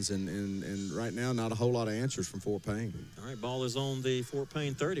downs. And right now, not a whole lot of answers from Fort Payne. All right, ball is on the Fort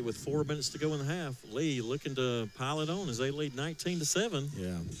Payne 30 with 4 minutes to go in the half. Lee looking to pile it on as they lead 19-7.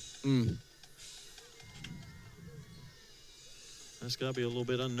 Yeah. That's got to be a little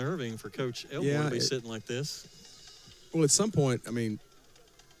bit unnerving for Coach Elmore to be sitting like this. Well, at some point, I mean,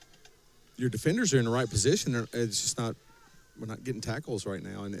 your defenders are in the right position. It's just not – we're not getting tackles right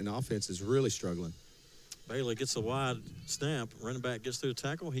now, and offense is really struggling. Bailey gets a wide snap. Running back gets through the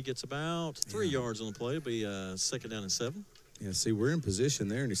tackle. He gets about 3 yards on the play. It'll be 2nd down and 7. Yeah, see, we're in position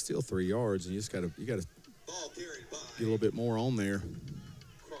there, and he's still 3 yards, and you got to get a little bit more on there.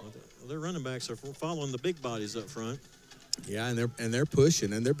 Well, their running backs are following the big bodies up front. Yeah, and they're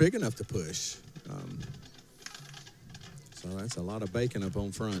pushing, and they're big enough to push. So that's a lot of bacon up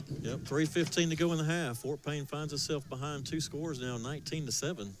on front. Yep, 3:15 to go in the half. Fort Payne finds itself behind 2 scores now,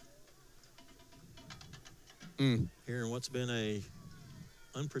 19-7. Here in what's been a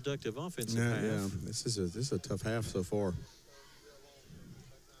unproductive offensive half. Yeah, this is a tough half so far.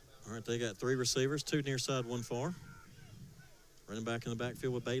 All right, they got 3 receivers, 2 near side, 1 far. Running back in the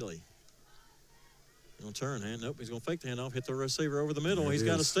backfield with Bailey. He's going to turn. Nope, he's going to fake the handoff, hit the receiver over the middle. He's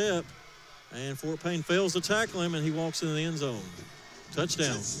got a step. And Fort Payne fails to tackle him, and he walks into the end zone.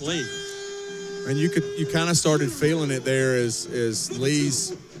 Touchdown, Lee. And you kind of started feeling it there as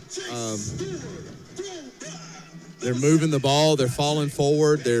Lee's. They're moving the ball, they're falling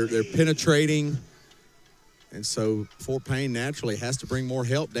forward, they're penetrating, and so Fort Payne naturally has to bring more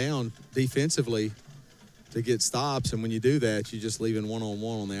help down defensively to get stops. And when you do that, you're just leaving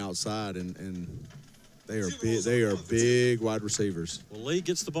one-on-one on the outside, and they are big wide receivers. Well, Lee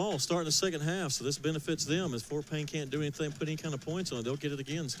gets the ball starting the second half, so this benefits them. As Fort Payne can't do anything, put any kind of points on it, they'll get it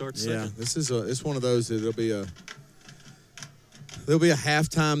again, start the second. Yeah, it's one of those that there'll be a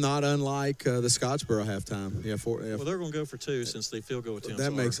halftime not unlike the Scottsboro halftime. Well, they're going to go for 2 since they field goal attempts.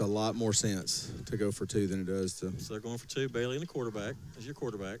 That makes a lot more sense to go for 2 than it does to. So they're going for 2. Bailey and the quarterback is your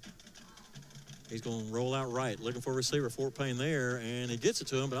quarterback. He's going to roll out right, looking for a receiver. Fort Payne there, and he gets it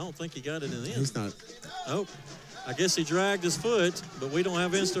to him, but I don't think he got it in the end. He's not. Oh, I guess he dragged his foot, but we don't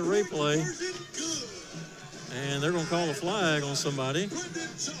have instant replay. And they're going to call a flag on somebody.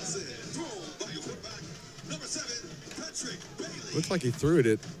 Looks like he threw it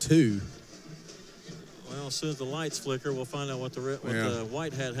at 2. Well, as soon as the lights flicker, we'll find out what the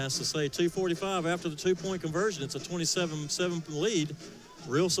white hat has to say. 2:45 after the 2-point conversion. It's a 27-7 lead.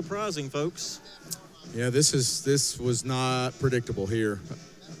 Real surprising, folks. Yeah, this was not predictable here.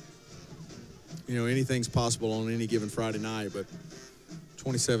 You know, anything's possible on any given Friday night, but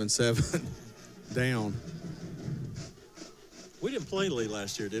 27-7 down. We didn't play Lee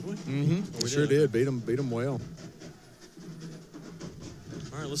last year, did we? Mm-hmm. We sure did. Beat them well.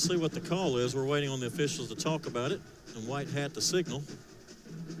 All right, let's see what the call is. We're waiting on the officials to talk about it, and white hat to signal.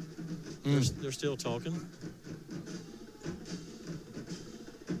 They're still talking.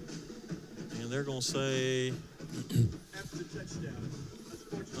 They're going to say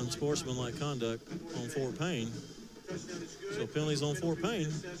unsportsmanlike conduct on Fort Payne. So penalties on Fort Payne.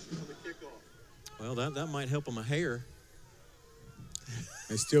 Well, that might help them a hair.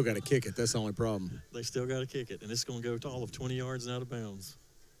 They still got to kick it. That's the only problem. They still got to kick it, and it's going to go to all of 20 yards and out of bounds.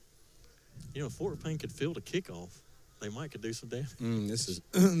 You know, if Fort Payne could field a kickoff, they might could do some damage.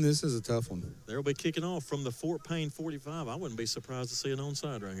 This is a tough one. They'll be kicking off from the Fort Payne 45. I wouldn't be surprised to see an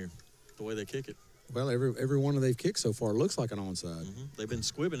onside right here, the way they kick it. Well, every one they've kicked so far looks like an onside. They've been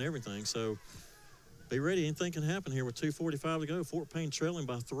squibbing everything, so be ready. Anything can happen here with 2:45 to go. Fort Payne trailing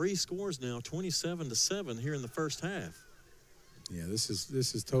by 3 scores now, 27-7 here in the first half. Yeah, this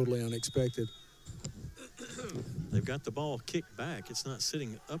is totally unexpected. They've got the ball kicked back. It's not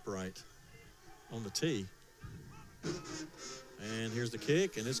sitting upright on the tee. And here's the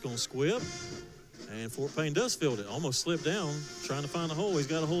kick, and it's going to squib. And Fort Payne does field it. Almost slipped down, trying to find a hole. He's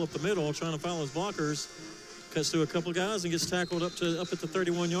got a hole up the middle, trying to follow his blockers. Cuts through a couple of guys and gets tackled up at the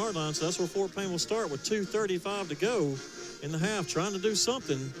 31-yard line. So that's where Fort Payne will start with 2:35 to go in the half, trying to do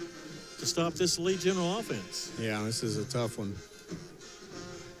something to stop this Lee General offense. Yeah, this is a tough one.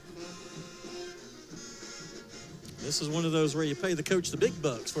 This is one of those where you pay the coach the big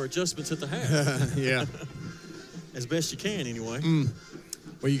bucks for adjustments at the half. Yeah. As best you can, anyway.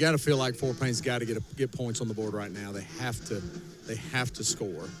 Well, you got to feel like Fort Payne's got to get points on the board right now. They have to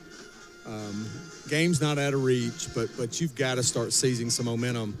score. Game's not out of reach, but you've got to start seizing some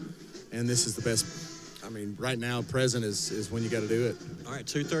momentum, and this is the best. I mean, right now, present is when you got to do it. All right,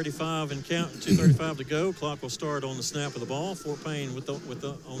 2:35 and count. 2:35 to go. Clock will start on the snap of the ball. Fort Payne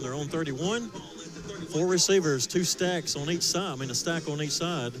on their own 31. 4 receivers, 2 stacks on each side. I mean, a stack on each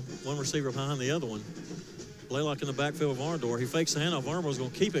side. 1 receiver behind the other one. Blaylock in the backfield of Varnador. He fakes the handoff. Varnador's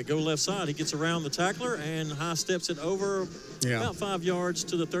going to keep it. Go left side. He gets around the tackler and high steps it over about 5 yards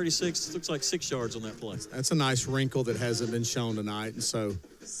to the 36. Looks like 6 yards on that play. That's a nice wrinkle that hasn't been shown tonight, and so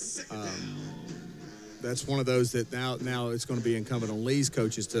that's one of those that now it's going to be incumbent on Lee's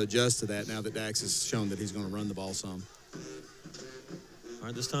coaches to adjust to that. Now that Dax has shown that he's going to run the ball some. All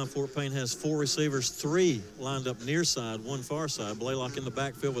right, this time Fort Payne has 4 receivers, 3 lined up near side, 1 far side. Blaylock in the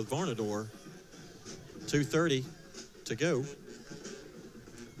backfield with Varnador. 2:30 to go.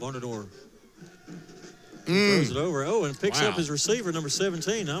 Varnador throws it over. Oh, and picks up his receiver, number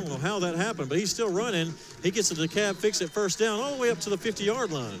 17. I don't know how that happened, but he's still running. He gets to the cab, fix it first down, all the way up to the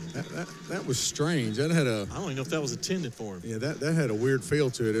 50-yard line. That was strange. That had a. I don't even know if that was intended for him. Yeah, that had a weird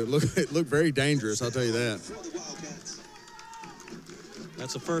feel to it. It looked very dangerous. I'll tell you that.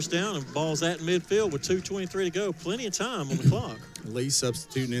 That's a first down, and ball's at midfield with 2:23 to go. Plenty of time on the clock. Lee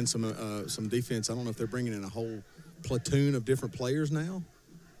substituting in some defense. I don't know if they're bringing in a whole platoon of different players now.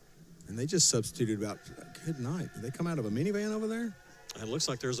 And they just substituted about good night. Did they come out of a minivan over there? It looks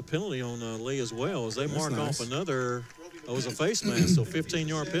like there's a penalty on Lee as well as they mark off another. It was a face mask, so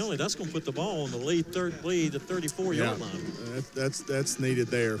 15-yard penalty. That's going to put the ball on the the 34-yard line. That's needed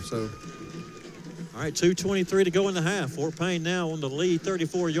there. So. All right, 2:23 to go in the half. Fort Payne now on the lead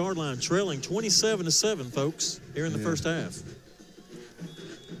 34-yard line, trailing 27-7, folks, here in the first half.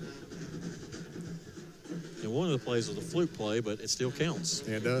 And one of the plays was a fluke play, but it still counts.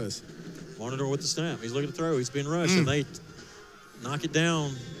 Yeah, it does. Varnador with the snap. He's looking to throw. He's been rushed, and they knock it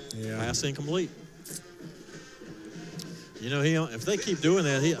down. Yeah. Pass incomplete. You know, if they keep doing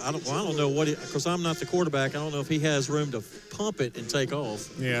that, I don't know what because I'm not the quarterback. I don't know if he has room to pump it and take off.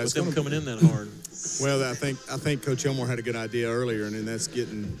 Yeah, with them coming in that hard. Well, I think Coach Elmore had a good idea earlier, and then that's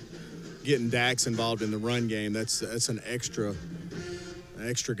getting Dax involved in the run game. That's an extra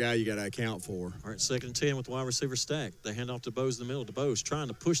guy you got to account for. All right, 2nd and 10 with wide receiver stacked. They hand off to Bose in the middle. DeBose trying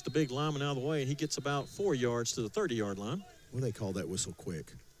to push the big lineman out of the way, and he gets about 4 yards to the 30-yard line. Well, they called that whistle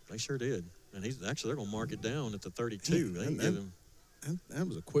quick. They sure did. And they're going to mark it down at the 32. That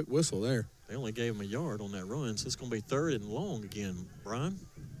was a quick whistle there. They only gave him a yard on that run, so it's going to be 3rd and long again, Brian.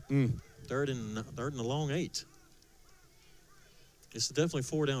 3rd and the long 8. It's definitely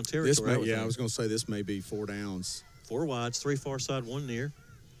 4-down territory. I was going to say this may be 4 downs. 4 wides, 3 far side, 1 near.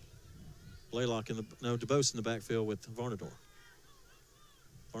 Blaylock DeBose in the backfield with Varnador.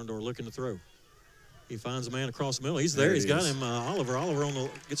 Varnador looking to throw. He finds a man across the middle. He's there. He's got him, Oliver. Oliver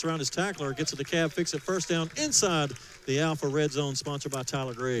gets around his tackler, gets to the cab, fix it first down inside the Alpha Red Zone, sponsored by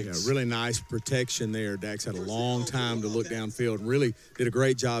Tyler Griggs. Yeah, really nice protection there. Dax had a long time to look downfield. Really did a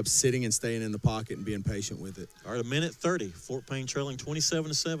great job sitting and staying in the pocket and being patient with it. All right, 1:30. Fort Payne trailing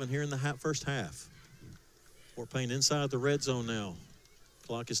 27-7 here in the first half. Fort Payne inside the red zone now.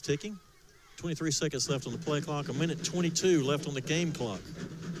 Clock is ticking. 23 seconds left on the play clock. 1:22 left on the game clock.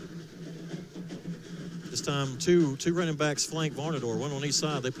 This time, two running backs flank Varnador, 1 on each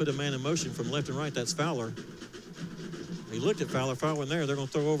side. They put a man in motion from left and right. That's Fowler. He looked at Fowler. Fowler went there. They're going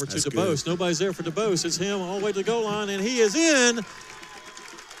to throw over to DeBose. Nobody's there for DeBose. It's him all the way to the goal line, and he is in.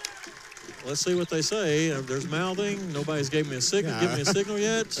 let's see what they say. There's mouthing. Nobody's gave me a signal. Give me a signal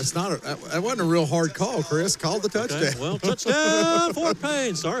yet. That's not that wasn't a real hard call, Chris. Call the touchdown. Okay, well, touchdown, Fort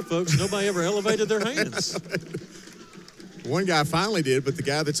Payne. Sorry, folks. Nobody ever elevated their hands. One guy finally did, but the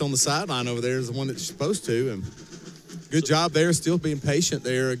guy that's on the sideline over there is the one that's supposed to. And good job there, still being patient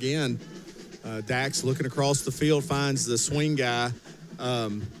there again. Dax looking across the field finds the swing guy,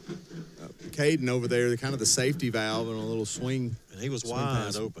 Caden over there, the kind of the safety valve and a little swing. And he was swing wide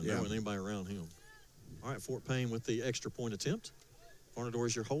pass. open. Yeah. There wasn't anybody around him. All right, Fort Payne with the extra point attempt. Farnador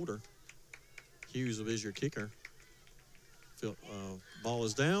is your holder. Hughes is your kicker. Ball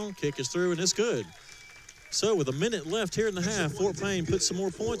is down, kick is through, and it's good. So with a minute left here in the half, Fort Payne puts some more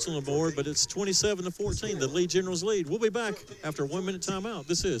points on the board, but it's 27-14, the Lee Generals lead. We'll be back after a 1-minute timeout.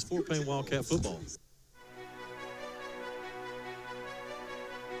 This is Fort Payne Wildcat football.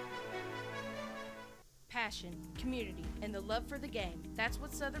 Passion, community, and the love for the game. That's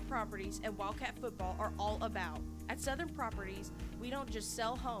what Southern Properties and Wildcat football are all about. At Southern Properties, we don't just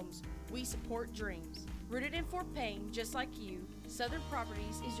sell homes, we support dreams. Rooted in Fort Payne, just like you, Southern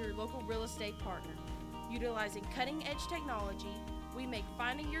Properties is your local real estate partner. Utilizing cutting-edge technology, we make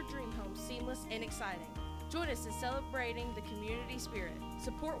finding your dream home seamless and exciting. Join us in celebrating the community spirit.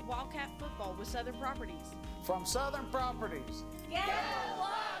 Support Wildcat football with Southern Properties. From Southern Properties. Go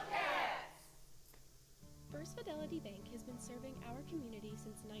Wildcats! First Fidelity Bank has been serving our community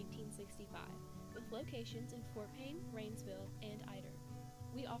since 1965, with locations in Fort Payne, Rainsville, and Ider.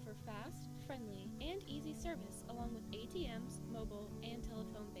 We offer fast, friendly, and easy service along with ATMs, mobile, and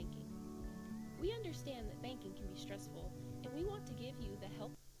telephone banking. We understand that banking can be stressful, and we want to give you the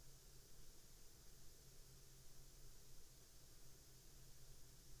help.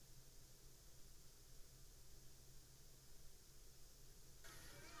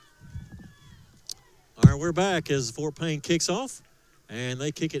 All right, we're back as Fort Payne kicks off, and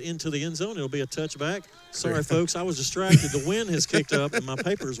they kick it into the end zone. It'll be a touchback. Sorry, folks, I was distracted. The wind has kicked up, and my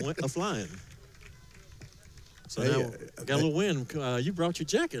papers went a-flying. So now I got a little wind. You brought your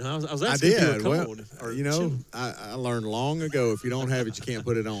jacket, huh? I was asking if you were cold. Well, I learned long ago if you don't have it, you can't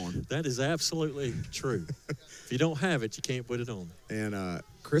put it on. That is absolutely true. If you don't have it, you can't put it on. And,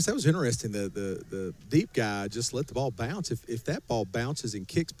 Chris, that was interesting. The deep guy just let the ball bounce. If that ball bounces and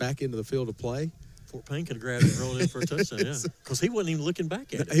kicks back into the field of play, Fort Payne could have grabbed it and rolled it in for a touchdown, yeah. Because he wasn't even looking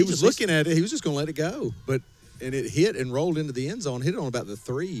back at it. He was looking at it. He was just going to let it go. And it hit and rolled into the end zone, hit it on about the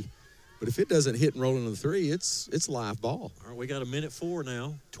 3. But if it doesn't hit and roll into the 3, it's a live ball. All right, we got a minute 4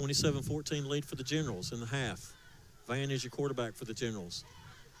 now. 27-14 lead for the Generals in the half. Van is your quarterback for the Generals.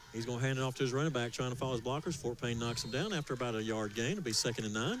 He's going to hand it off to his running back, trying to follow his blockers. Fort Payne knocks him down after about a yard gain. It'll be 2nd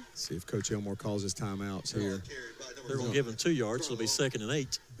and 9. See if Coach Elmore calls his timeouts here. They're going to give him 2 yards, so it'll be 2nd and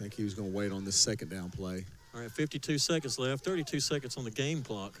 8. I think he was going to wait on this second down play. All right, 52 seconds left, 32 seconds on the game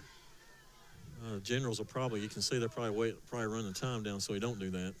clock. Generals will probably, you can see they're probably running the time down so he don't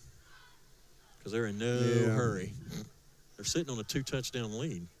do that. Because they're in no hurry. They're sitting on a 2-touchdown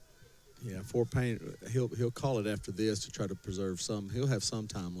lead. Yeah, Fort Payne, he'll call it after this to try to preserve some. He'll have some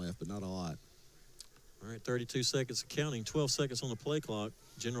time left, but not a lot. All right, 32 seconds counting, 12 seconds on the play clock.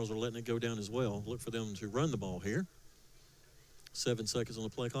 Generals are letting it go down as well. Look for them to run the ball here. 7 seconds on the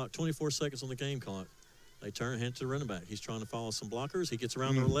play clock, 24 seconds on the game clock. They turn, hand to the running back. He's trying to follow some blockers. He gets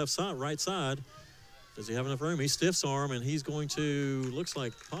around to the left side, right side. Does he have enough room? He stiffs arm, and he's going to, looks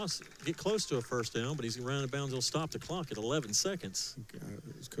like, get close to a first down, but he's around the bounds. He'll stop the clock at 11 seconds.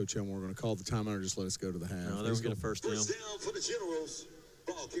 Is Coach Elmore going to call the timeout or just let us go to the half? No, they're going to get a first down. First down for the Generals.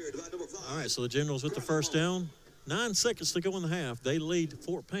 Ball carried by number 5. All right, so the Generals with the first down. 9 seconds to go in the half. They lead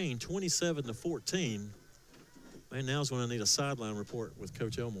Fort Payne 27-14. Man, now is when I need a sideline report with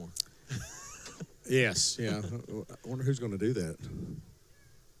Coach Elmore. Yes, yeah. I wonder who's going to do that.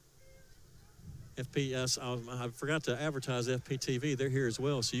 FPS, I forgot to advertise FPTV. They're here as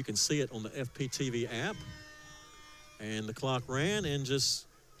well, so you can see it on the FPTV app. And the clock ran and just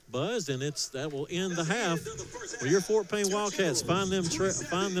buzzed, and that will end the half. Well, your Fort Payne Wildcats find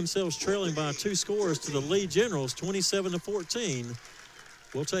themselves trailing by 2 scores to the Lee Generals, 27-14.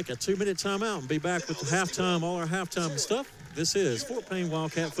 We'll take a 2-minute timeout and be back with the halftime, all our halftime stuff. This is Fort Payne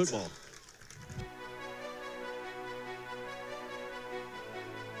Wildcat football.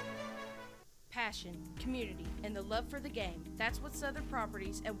 Passion, community, and the love for the game. That's what Southern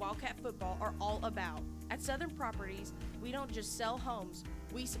Properties and Wildcat football are all about. At Southern Properties, we don't just sell homes,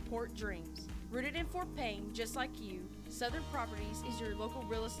 we support dreams. Rooted in Fort Payne, just like you, Southern Properties is your local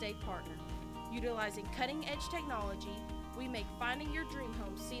real estate partner. Utilizing cutting-edge technology, we make finding your dream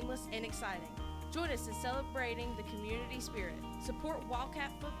home seamless and exciting. Join us in celebrating the community spirit. Support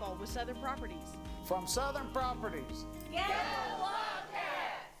Wildcat football with Southern Properties. From Southern Properties. Go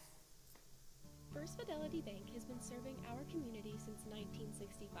Wildcats! First Fidelity Bank has been serving our community since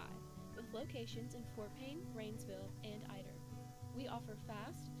 1965, with locations in Fort Payne, Rainsville, and Ider. We offer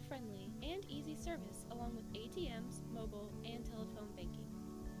fast, friendly, and easy service along with ATMs, mobile, and telephone banking.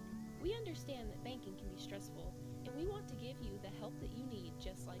 We understand that banking can be stressful, and we want to give you the help that you need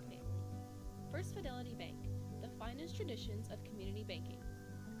just like family. First Fidelity Bank, the finest traditions of community banking.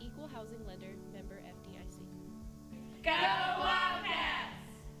 Equal housing lender, member FDIC. Go Wildcats!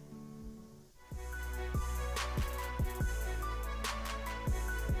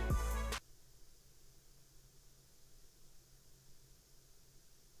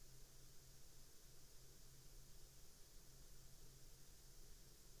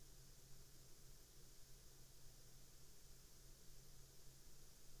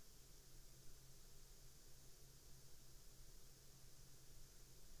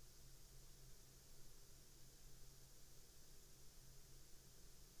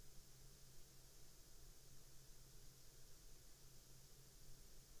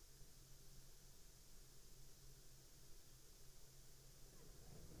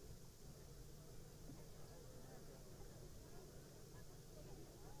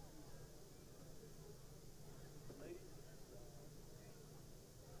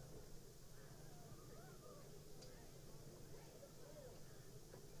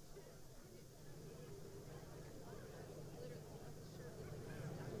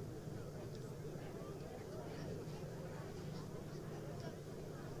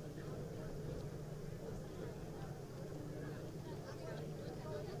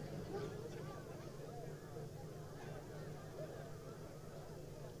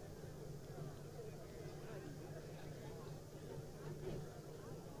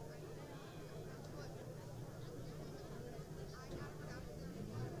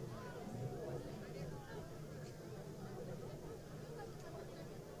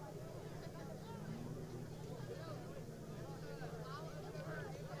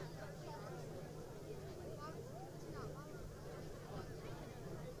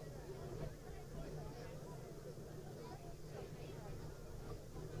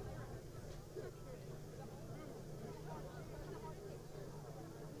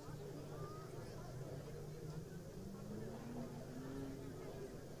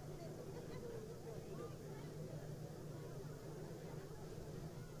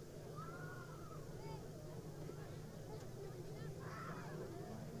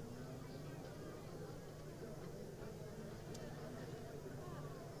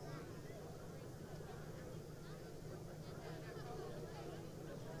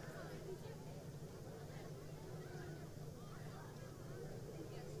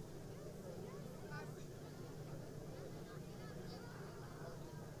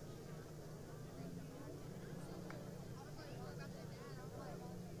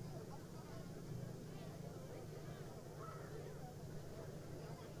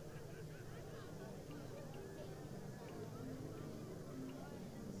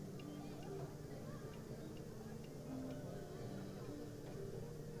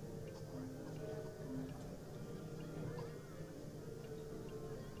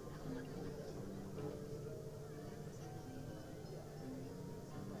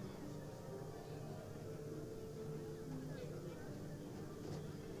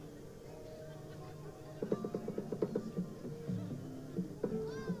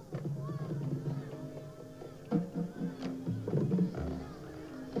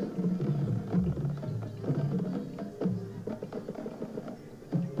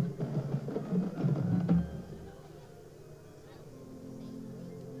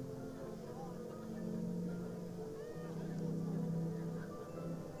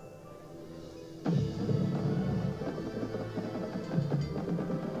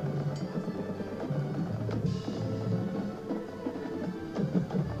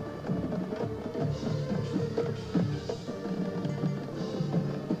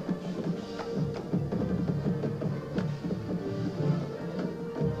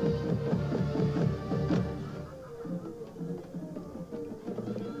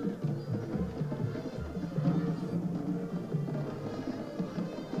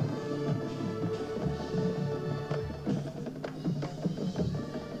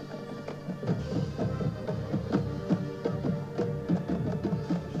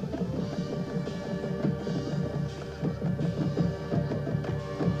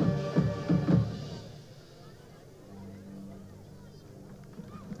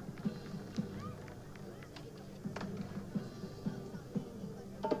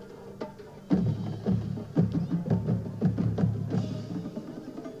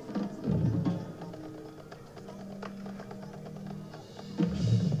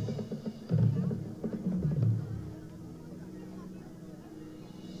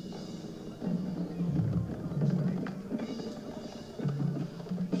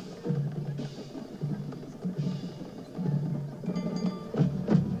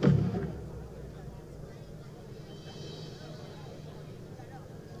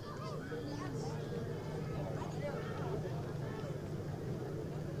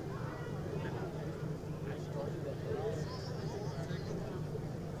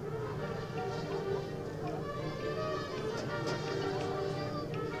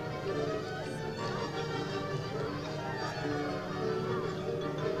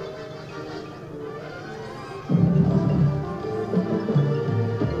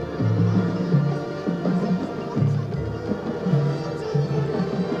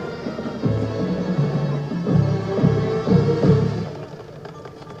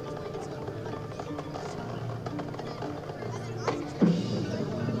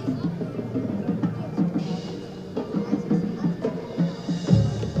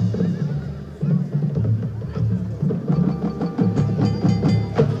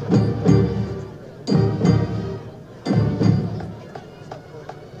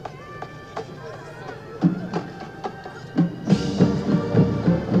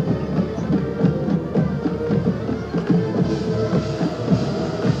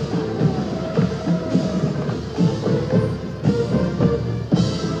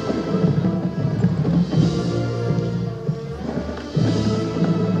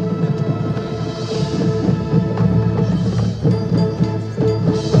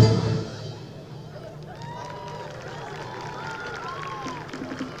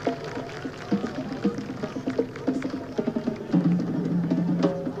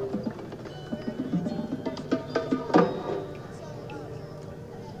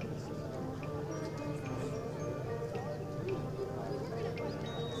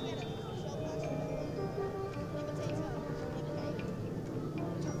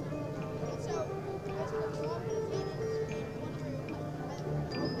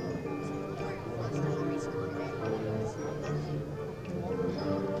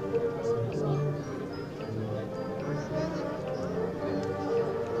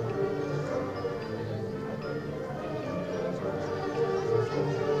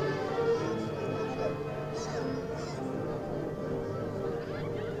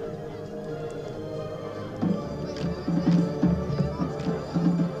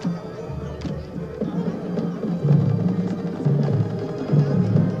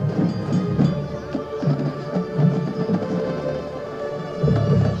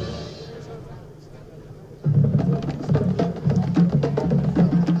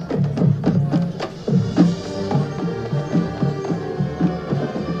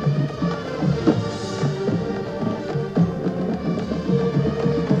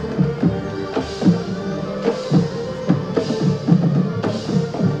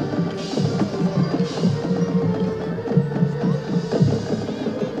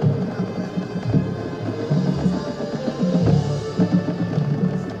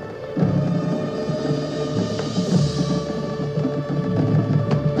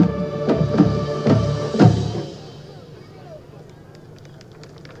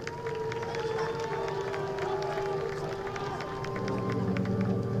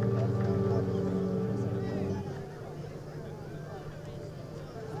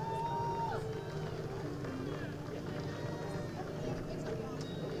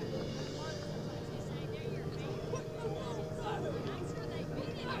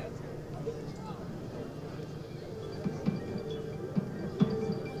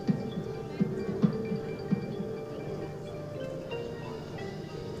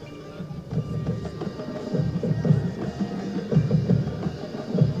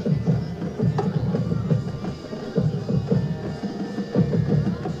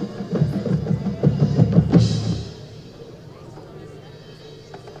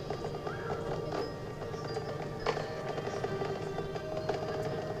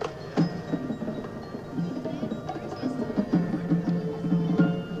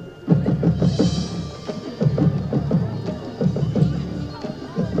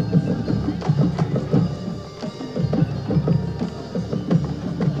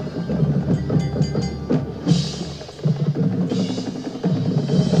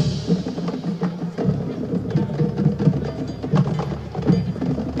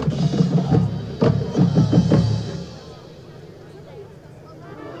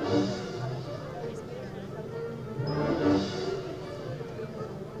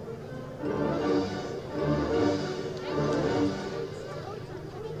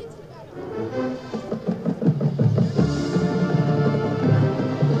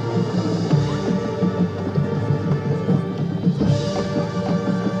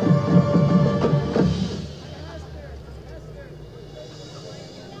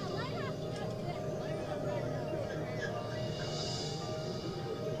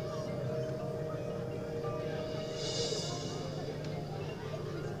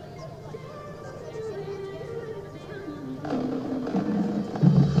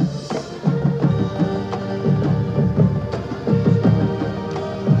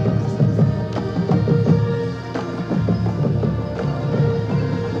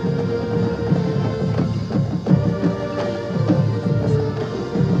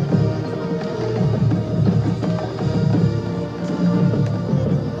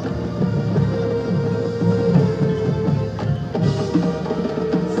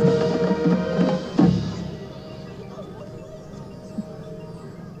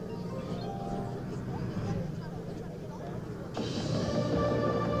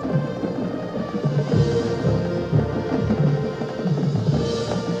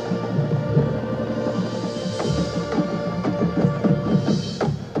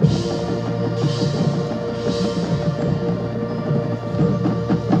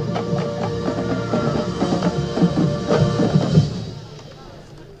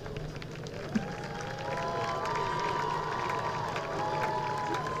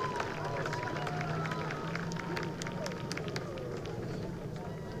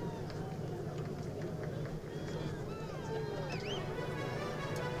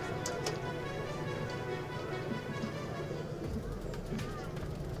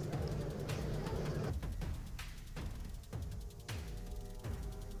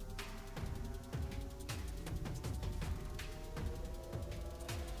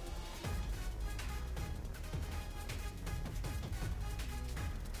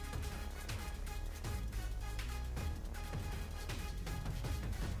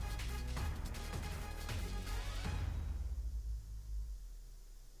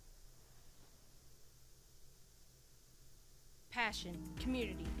 passion,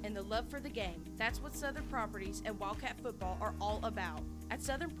 community, and the love for the game. That's what Southern Properties and Wildcat Football are all about. At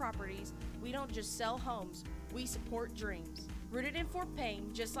Southern Properties, we don't just sell homes, we support dreams. Rooted in Fort Payne,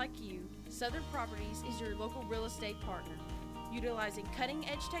 just like you, Southern Properties is your local real estate partner. Utilizing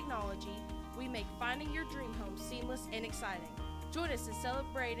cutting-edge technology, we make finding your dream home seamless and exciting. Join us in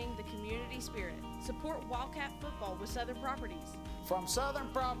celebrating the community spirit. Support Wildcat Football with Southern Properties. From Southern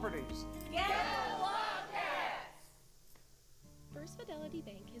Properties. Go Wildcats! First Fidelity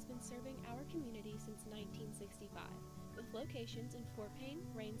Bank has been serving our community since 1965, with locations in Fort Payne,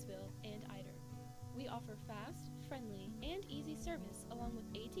 Rainsville, and Ider. We offer fast, friendly, and easy service along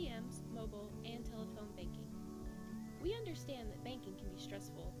with ATMs, mobile, and telephone banking. We understand that banking can be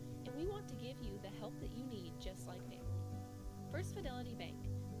stressful, and we want to give you the help that you need just like family. First Fidelity Bank,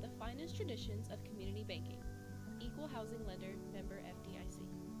 the finest traditions of community banking. Equal housing lender, member FDIC.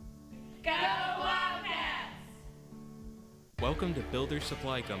 Go Wildcats! Welcome to Builders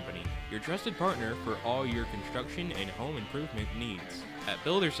Supply Company, your trusted partner for all your construction and home improvement needs. At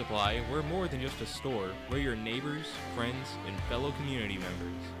Builders Supply, we're more than just a store. We're your neighbors, friends, and fellow community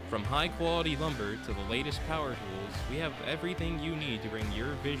members. From high-quality lumber to the latest power tools, we have everything you need to bring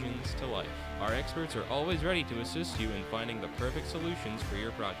your visions to life. Our experts are always ready to assist you in finding the perfect solutions for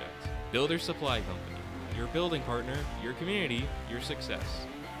your projects. Builders Supply Company, your building partner, your community, your success.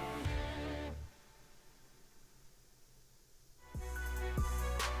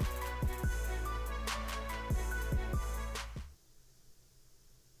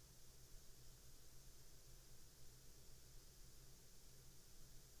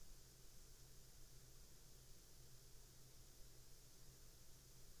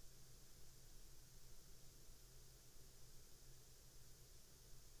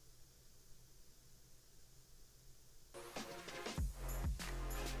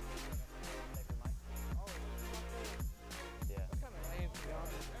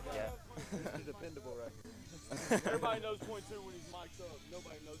 Dependable right here. Everybody knows 22 when he's mic'd up.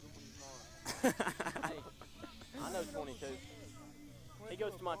 Nobody knows him when he's not. Hey, I know 22. He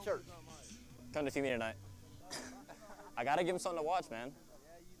goes to my church. Come to see me tonight. I gotta give him something to watch, man.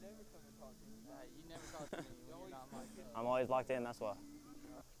 Yeah, you never come and talk to me. You never talk to me when you're not mic'd up. I'm always locked in, that's why.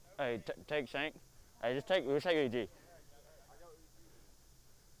 Hey, take Shank. Hey, we'll take AG.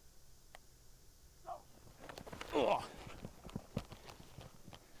 Ugh.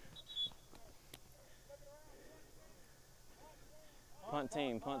 Punt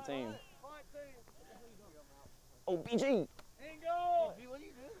team, punt team. Oh, BG! Bingo! BG, what are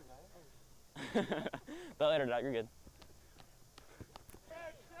you doing, man? Bet later, Doc, you're good.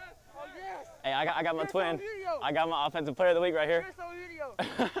 Oh, yes! Hey, I got my Chris twin. O'Hideo. I got my offensive player of the week right here. Chris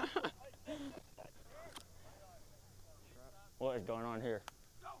O'Hideo. What is going on here?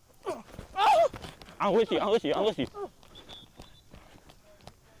 I'm with you, I'm with you, I'm with you.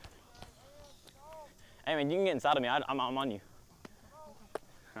 Hey, man, you can get inside of me. I'm on you.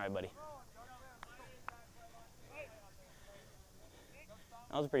 All right, buddy.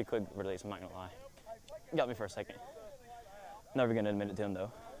 That was a pretty quick release, I'm not gonna lie. Got me for a second. Never gonna admit it to him though.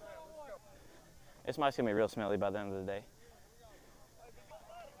 This might's gonna be real smelly by the end of the day.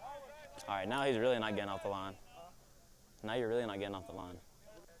 All right, now he's really not getting off the line. Now you're really not getting off the line.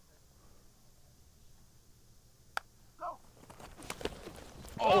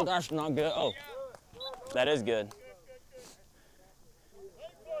 Oh, that's not good. Oh, that is good.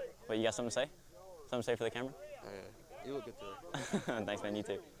 Wait, you got something to say? Something to say for the camera? You look good today. Thanks, man. You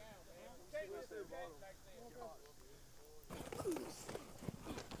too.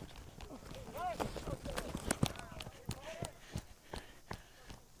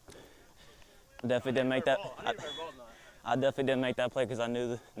 Definitely didn't make that. I definitely didn't make that play because I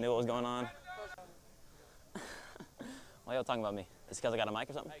knew what was going on. Why y'all talking about me? Is it because I got a mic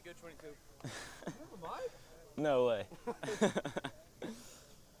or something? Hey, good 22. No way.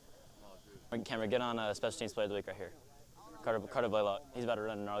 Camera, get on Special Teams Player of the Week right here. Carter Blaylock. He's about to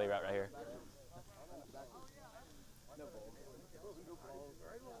run a gnarly route right here.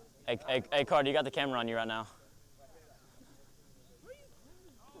 Hey, Carter, you got the camera on you right now.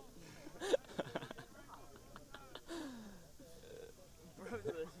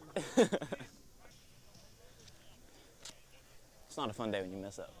 It's not a fun day when you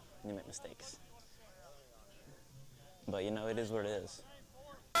mess up, when you make mistakes. But you know, it is what it is.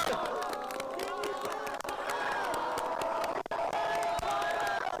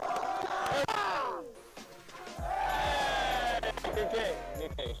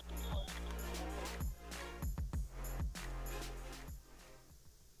 Okay.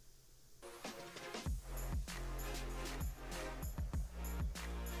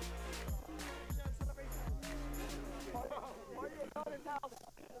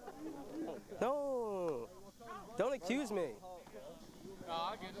 No. Don't accuse me. No,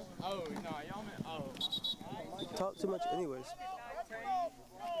 I get it. Oh, no, y'all meant, oh. Talk too much anyways.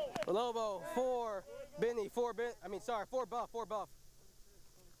 Lobo, 4. Benny, 4. 4 buff, 4 buff.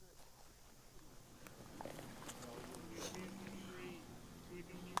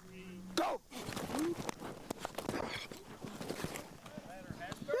 Go!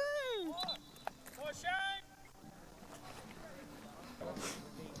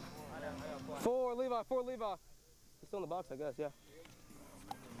 Four Levi. He's still in the box, I guess, yeah.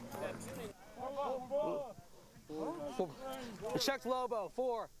 Check Lobo,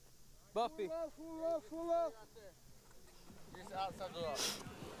 4. Buffy. Just outside the lock.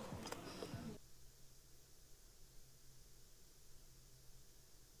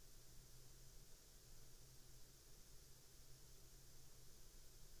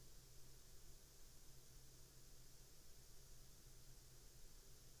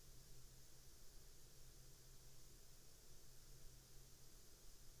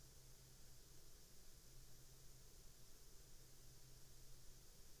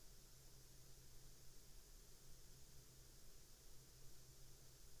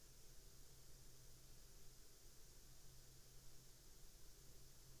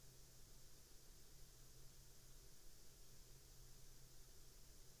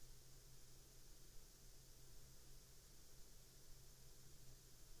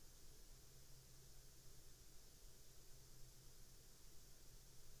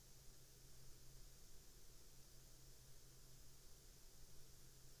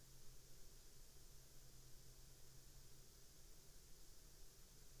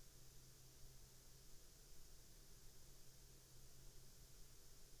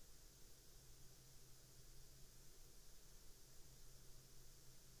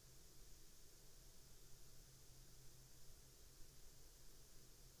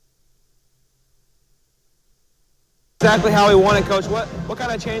 Exactly how we wanted, Coach. What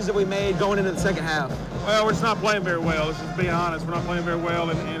kind of change that we made going into the second half? Well, we're just not playing very well. Let's just be honest. We're not playing very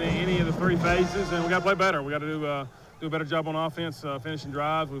well in any of the 3 phases, and we got to play better. We got to do a better job on offense, finishing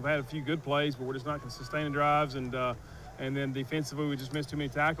drives. We've had a few good plays, but we're just not sustaining drives, and then defensively we just missed too many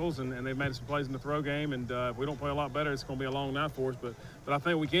tackles, and they've made some plays in the throw game. And if we don't play a lot better, it's going to be a long night for us. But I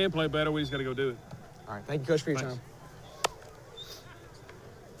think we can play better. We just got to go do it. All right, thank you, Coach, for your time.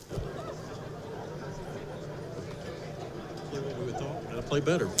 Play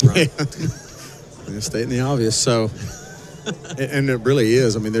better, right? Stating the obvious. So, and it really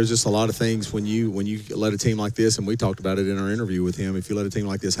is. I mean, there's just a lot of things when you let a team like this, and we talked about it in our interview with him. If you let a team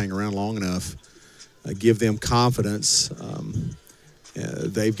like this hang around long enough, give them confidence.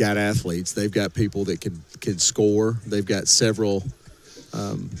 They've got athletes. They've got people that can score. They've got several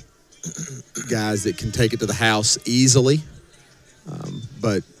guys that can take it to the house easily.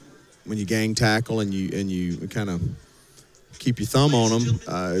 But when you gang tackle and you kind of keep your thumb on them,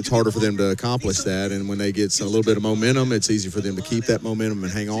 it's harder for them to accomplish that. And when they get a little bit of momentum, it's easy for them to keep that momentum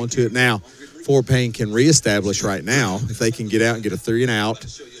and hang on to it. Now, Fort Payne can reestablish right now. If they can get out and get a 3-and-out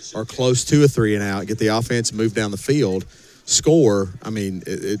or close to a 3-and-out, get the offense, move down the field, score, I mean,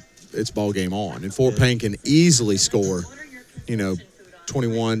 it's ball game on. And Fort Payne can easily score,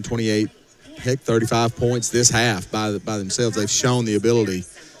 21, 28, heck, 35 points this half by themselves. They've shown the ability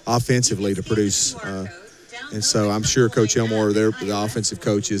offensively to produce and so I'm sure Coach Elmore, the offensive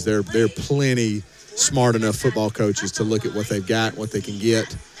coaches, they're plenty smart enough football coaches to look at what they've got, what they can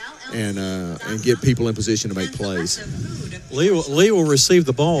get, and get people in position to make plays. Lee will receive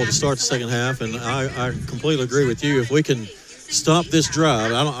the ball to start the second half, and I completely agree with you. If we can stop this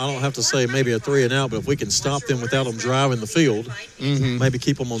drive, I don't have to say maybe a 3-and-out, but if we can stop them without them driving the field, maybe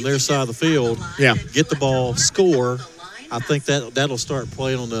keep them on their side of the field, get the ball, score, I think that'll start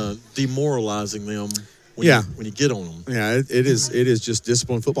playing on the demoralizing them. When you get on them. Yeah, it is just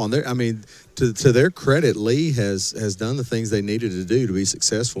disciplined football. And I mean, to their credit, Lee has done the things they needed to do to be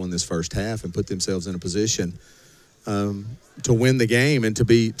successful in this first half and put themselves in a position to win the game and to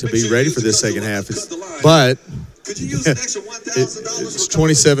be ready for this second half. But it's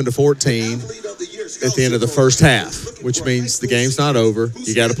 27-14 at the end of the first half, which means the game's not over.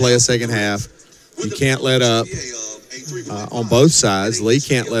 You got to play a second half. You can't let up. On both sides, Lee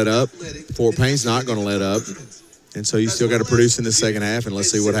can't let up. Fort Payne's not going to let up. And so you still got to produce in the second half, and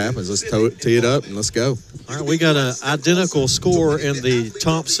let's see what happens. Let's tee it up, and let's go. All right, we got an identical score in the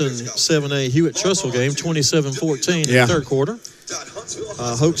Thompson 7A Hewitt-Trussville game, 27-14 in the third quarter.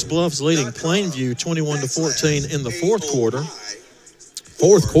 Hoax Bluffs leading Plainview 21-14 in the fourth quarter.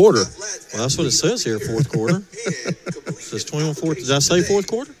 Fourth quarter? Well, that's what it says here, fourth quarter. It says 21-14. Did I say fourth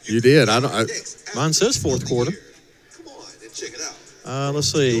quarter? You did. Mine says fourth quarter.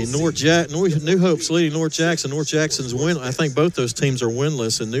 Let's see. New Hope's leading North Jackson. North Jackson's win. I think both those teams are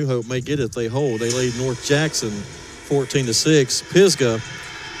winless, and New Hope may get it if they hold. They lead North Jackson 14-6. Pisgah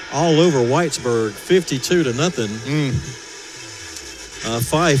all over Whitesburg, 52-0.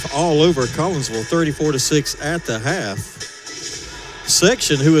 Fife all over Collinsville, 34-6 at the half.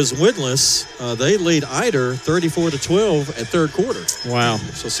 Section, who is winless, they lead Ider 34-12 at third quarter. Wow.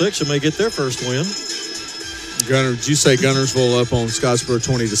 So Section may get their first win. Did you say Gunnersville up on Scottsboro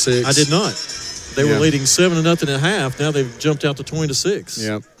 20-6? I did not. They were leading 7-0 at half. Now they've jumped out to 20-6.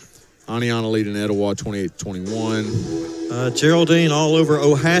 Yep. Aniana leading Etowah 28-21. Geraldine all over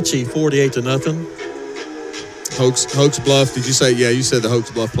Ohatchee 48-0. Hoax Bluff. Did you say? Yeah, you said the Hoax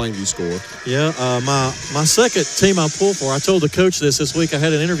Bluff Plainview score. Yeah. My second team I pulled for. I told the coach this week. I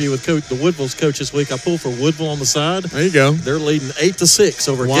had an interview with the Woodville's coach this week. I pulled for Woodville on the side. There you go. They're leading 8-6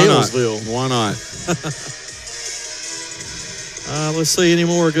 over Galesville. Why not? Let's see any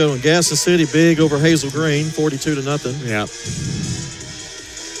more going. Gaston City big over Hazel Green, 42-0. Yeah.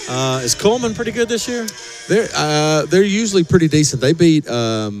 Is Coleman pretty good this year? They're usually pretty decent. They beat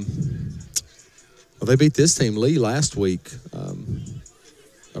they beat this team Lee last week. A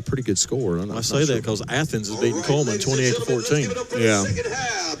pretty good score. I say that because Athens is beating Coleman 28-14. Yeah.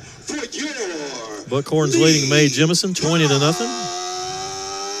 Buckhorn's leading May Jemison 20-0.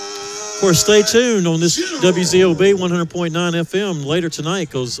 Of course, stay tuned on this WZOB 100.9 FM later tonight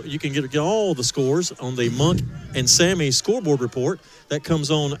because you can get all the scores on the Monk and Sammy scoreboard report. That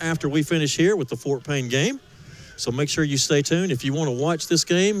comes on after we finish here with the Fort Payne game. So make sure you stay tuned. If you want to watch this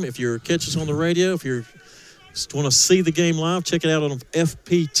game, if you're catch us on the radio, if you want to see the game live, check it out on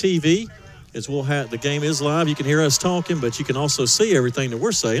FPTV. The game is live. You can hear us talking, but you can also see everything that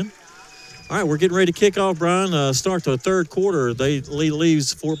we're saying. All right, we're getting ready to kick off, Brian. Start the third quarter. Lee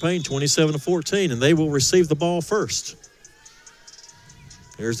leaves Fort Payne 27-14, and they will receive the ball first.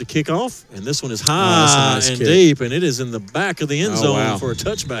 Here's the kickoff, and this one is high and deep, and it is in the back of the end zone for a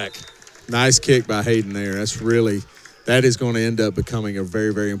touchback. Nice kick by Hayden there. That is going to end up becoming a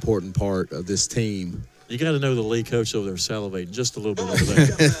very, very important part of this team. You got to know the Lee coach over there salivating just a little bit over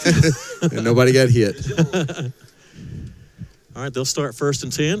there. And nobody got hit. All right, they'll start 1st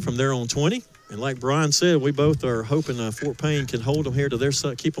and 10 from their own 20. And like Brian said, we both are hoping Fort Payne can hold them here to their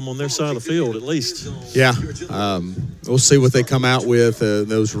side, keep them on their side of the field at least. Yeah, we'll see what they come out with,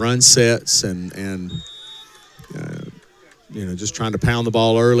 those run sets and just trying to pound the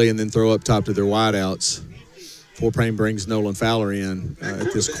ball early and then throw up top to their wideouts. Fort Payne brings Nolan Fowler in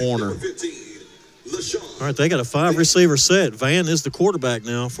at this corner. All right, they got a 5-receiver set. Van is the quarterback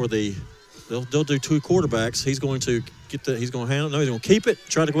now for the. They'll do 2 quarterbacks. He's going to get the. He's going to handle. No, he's going to keep it.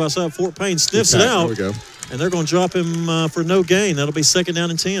 Try to go outside. Fort Payne sniffs it out. There we go. And they're going to drop him for no gain. That'll be 2nd down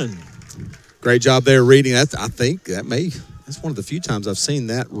and 10. Great job there reading that. I think that's one of the few times I've seen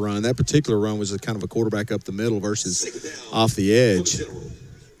that run. That particular run was a kind of a quarterback up the middle versus off the edge.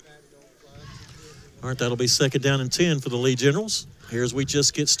 All right, that'll be 2nd down and 10 for the Lee Generals. Here as we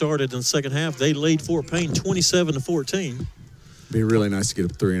just get started in the second half, they lead Fort Payne 27-14. Be really nice to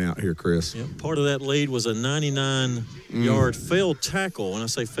get a 3 and out here, Chris. Yep, part of that lead was a 99-yard failed tackle. When I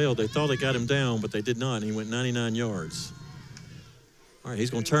say failed, they thought they got him down, but they did not, and he went 99 yards. All right,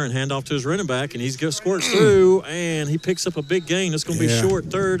 he's going to turn, hand off to his running back, and he's going to squirt through, and he picks up a big gain. It's going to be short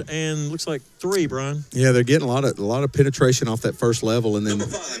 3rd and looks like 3, Brian. Yeah, they're getting a lot of penetration off that first level, and then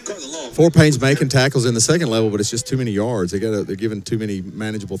Fort Payne's making tackles in the second level, but it's just too many yards. They're giving too many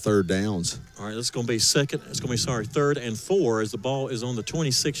manageable 3rd downs. All right, it's going to be 3rd and 4 as the ball is on the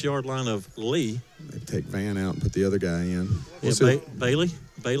 26-yard line of Lee. They take Van out and put the other guy in.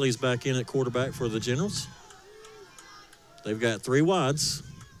 Bailey's back in at quarterback for the Generals. They've got 3 wides.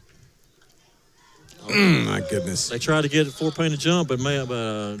 My goodness. They tried to get Fort Payne to jump, but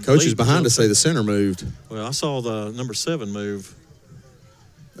Coach is behind to say the center moved. Well, I saw the number 7 move.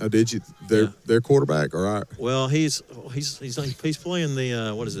 Oh, did you? Their quarterback or our? Well, he's playing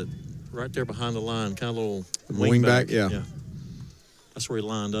the what is it? Right there behind the line, kind of little wing back. Yeah. That's where he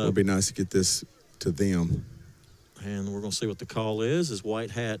lined up. It'd be nice to get this to them. And we're going to see what the call is. His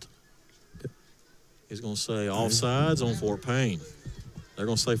white hat is going to say offsides on Fort Payne. They're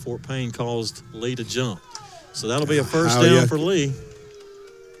going to say Fort Payne caused Lee to jump. So that'll be a first down for Lee.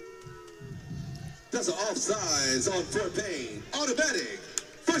 That's an offsides on Fort Payne. Automatic.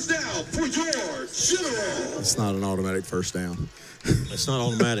 First down for your General. It's not an automatic first down. It's not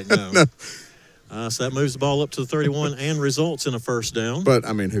automatic, no. No. So that moves the ball up to the 31 and results in a first down. But,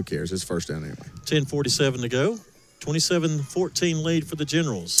 I mean, who cares? It's first down anyway. 10:47 to go. 27-14 lead for the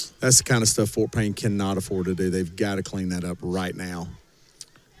Generals. That's the kind of stuff Fort Payne cannot afford to do. They've got to clean that up right now.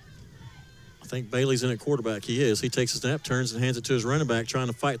 think Bailey's in at quarterback. He is. He takes a snap, turns and hands it to his running back, trying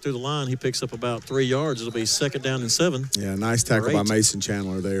to fight through the line. He picks up about 3 yards. It'll be 2nd down and 7. Yeah, nice tackle by Mason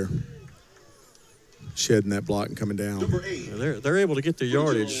Chandler there. Shedding that block and coming down. Yeah, they're able to get their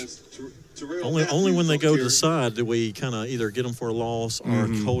yardage. Only when they go to the side do we kind of either get them for a loss or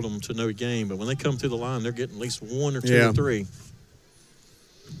hold them to no gain. But when they come through the line, they're getting at least 1 or 2 or 3.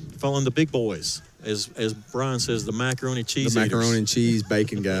 Following the big boys, as Brian says, the macaroni cheese. The macaroni and cheese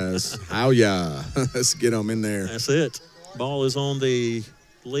bacon guys. How ya? Let's get them in there. That's it. Ball is on the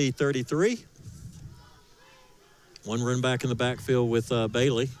Lee 33. 1 run back in the backfield with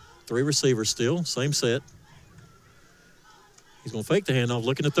Bailey. 3 receivers still, same set. He's going to fake the handoff,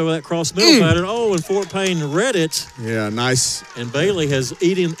 looking to throw that cross middle pattern. Oh, and Fort Payne read it. Yeah, nice. And Bailey has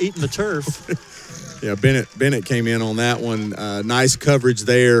eaten the turf. Yeah, Bennett came in on that one. Nice coverage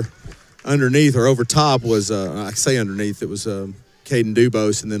there. Underneath or over top was, I say underneath, it was Caden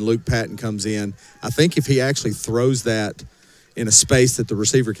Dubose, and then Luke Patton comes in. I think if he actually throws that in a space that the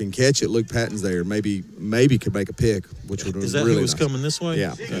receiver can catch it, Luke Patton's there. Maybe could make a pick, which would Is that really who was nice. coming this way?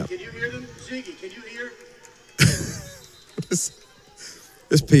 Yeah. Ziggy, can you hear them? Ziggy, can you hear?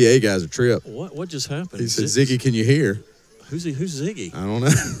 This PA guy's a trip. What just happened? He said, Ziggy, can you hear? Who's Ziggy? I don't know.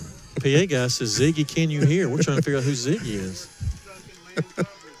 PA guy says, Ziggy, can you hear? We're trying to figure out who Ziggy is.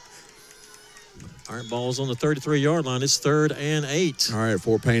 All right, ball's on the 33-yard line. It's 3rd and 8. All right,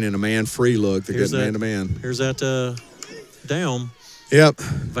 Fort Payne in a man-free look. They're getting man-to-man. Here's that down. Yep.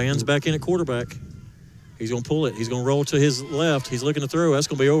 Van's back in at quarterback. He's going to pull it. He's going to roll to his left. He's looking to throw. That's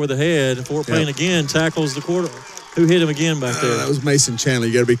going to be over the head. Fort Payne again tackles the quarter. Who hit him again back there? That was Mason Chandler.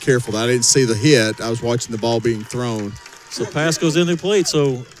 You got to be careful. I didn't see the hit. I was watching the ball being thrown. So pass goes in the plate.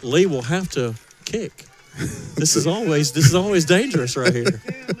 So Lee will have to kick. This is always dangerous right here.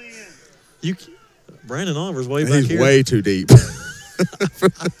 Brandon Oliver's way back He's here. way too deep.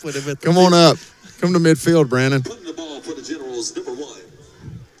 Put him at the Come on up. Come to midfield, Brandon. Putting the ball for the Generals, number 1.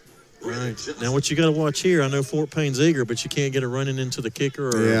 All right. Now, what you got to watch here, I know Fort Payne's eager, but you can't get it running into the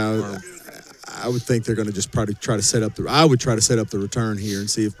kicker. I would think they're going to just probably try to set up I would try to set up the return here and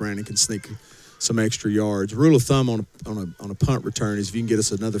see if Brandon can sneak some extra yards. Rule of thumb on a punt return is if you can get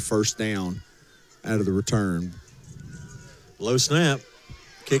us another 1st down out of the return. Low snap,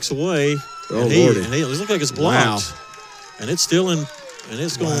 kicks away. Oh, and Lordy. it looks like it's blocked. Wow. And it's still in, and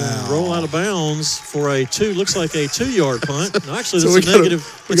it's going to roll out of bounds for looks like a 2-yard punt. No, actually, So it's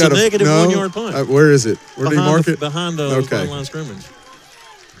a negative 1-yard punt. Where is it? Where did he mark it? Behind the line of scrimmage.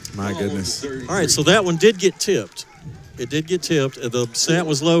 My goodness. All right, so that one did get tipped. It did get tipped. The snap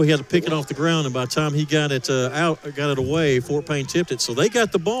was low. He had to pick it off the ground, and by the time he got it away, Fort Payne tipped it. So they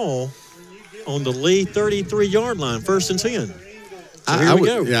got the ball on the Lee 33-yard line, 1st and 10. So here we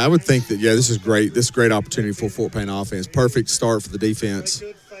go. Yeah, I would think that, this is great. This is a great opportunity for Fort Payne offense. Perfect start for the defense.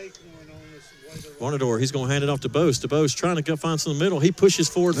 Varnador, he's going to hand it off to Bose. Bose trying to find some in the middle. He pushes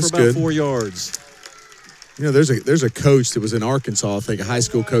forward That's for about good. 4 yards. You know, there's a coach that was in Arkansas, I think a high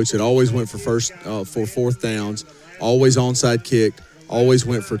school coach that always went for 4th downs, always onside kicked, always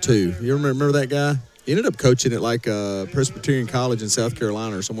went for 2. You remember that guy? He ended up coaching at like Presbyterian College in South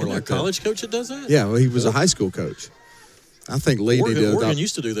Carolina or somewhere like that. A college coach that does that? Yeah, well, he was a high school coach. I think Lee Oregon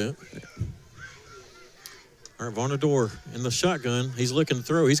used to do that. All right, Varnador in the shotgun. He's looking to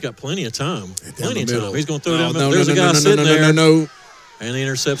throw. He's got plenty of time. Plenty of time. He's going to throw down the middle. There's a guy sitting there. No. And he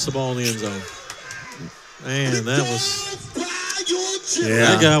intercepts the ball in the end zone. Man, that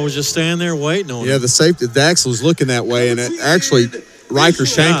guy was just standing there waiting on Yeah, him. the safety, Dax was looking that way, and actually Riker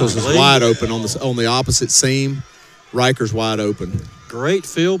Shankles was wide open on the opposite seam. Riker's wide open. Great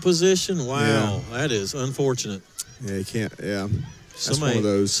field position. Wow, that is unfortunate. Yeah, you can't. Yeah, that's one of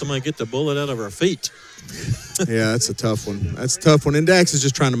those. Somebody get the bullet out of our feet. Yeah, that's a tough one. That's a tough one. And Dax is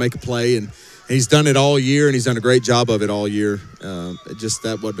just trying to make a play, and he's done it all year, and he's done a great job of it all year.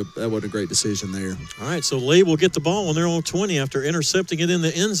 That wasn't a great decision there. All right, so Lee will get the ball when they're on 20 after intercepting it in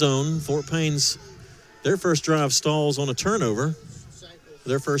the end zone. Fort Payne's, their first drive stalls on a turnover.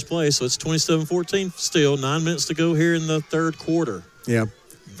 Their first play, so it's 27-14 still. 9 minutes to go here in the 3rd quarter. Yeah.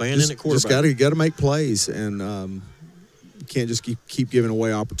 Van in at quarterback. Just got to make plays, and you can't just keep giving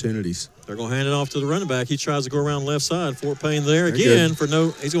away opportunities. They're going to hand it off to the running back. He tries to go around left side. Fort Payne there They're again good. for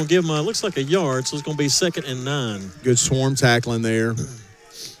no. He's going to give him looks like a yard, so it's going to be 2nd and 9. Good swarm tackling there.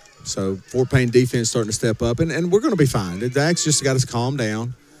 So Fort Payne defense starting to step up, and we're going to be fine. Dax just got us to calm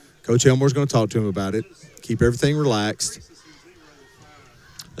down. Coach Elmore's going to talk to him about it. Keep everything relaxed.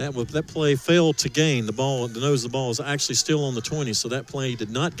 That play failed to gain. The nose of the ball is actually still on the 20, so that play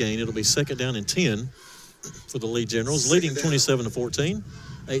did not gain. It'll be 2nd down and 10 for the Lee Generals, leading 27-14.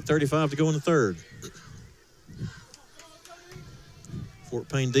 8:35 to go in the 3rd. Fort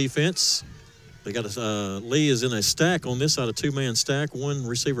Payne defense They got Lee is in a stack on this side, a two-man stack, one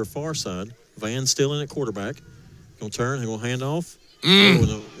receiver far side. Van still in at quarterback. Gonna turn, he's gonna hand off. And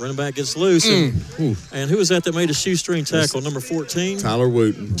the running back gets loose. And who was that made a shoestring tackle? Number 14? Tyler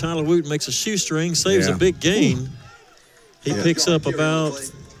Wooten. Tyler Wooten makes a shoestring, saves a big gain. He picks up 5.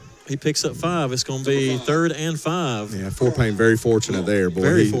 It's going to be 3rd and 5. Yeah, Fort Payne very fortunate there, boy.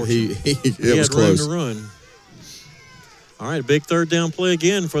 Very fortunate. It was close. Room to run. All right, a big 3rd down play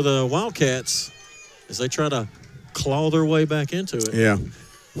again for the Wildcats as they try to claw their way back into it. Yeah.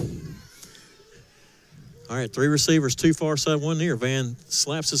 All right, 3 receivers, 2 far side, 1 near. Van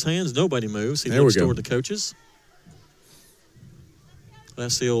slaps his hands. Nobody moves. He looks toward the coaches.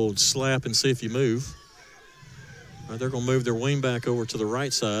 That's the old slap and see if you move. All right, they're going to move their wing back over to the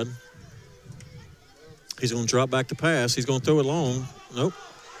right side. He's going to drop back to pass. He's going to throw it long. Nope.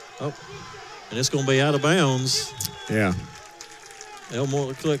 Oh. And it's going to be out of bounds. Yeah.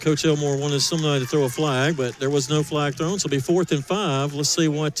 Coach Elmore wanted somebody to throw a flag, but there was no flag thrown, so it'll be 4th and 5. Let's see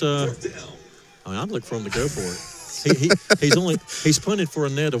what I'd look for him to go for it. He's punted for a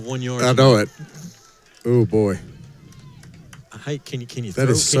net of 1 yard. I know it. Oh boy. Hey, can you throw?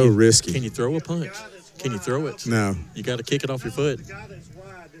 That is so risky. Can you throw a punch? Can you throw it? No. You got to kick it off your foot.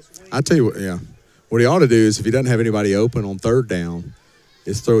 I tell you what, yeah. What he ought to do is if he doesn't have anybody open on 3rd down,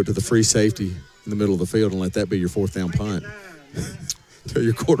 is throw it to the free safety in the middle of the field and let that be your 4th down punt. Tell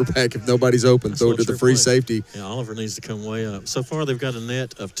your quarterback if nobody's open, throw it to the free safety. Yeah, Oliver needs to come way up. So far, they've got a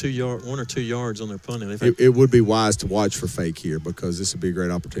net of 1 or 2 yards on their punting. It would be wise to watch for fake here because this would be a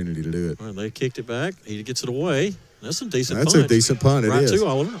great opportunity to do it. All right, they kicked it back. He gets it away. That's a decent punt. That's a decent punt. Right it is. to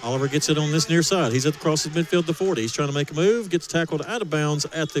Oliver. Oliver gets it on this near side. He's across his midfield to 40. He's trying to make a move. Gets tackled out of bounds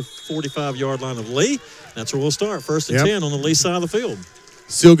at the 45-yard line of Lee. That's where we'll start. 1st and 10 on the Lee side of the field.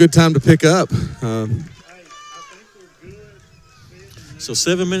 Still good time to pick up. So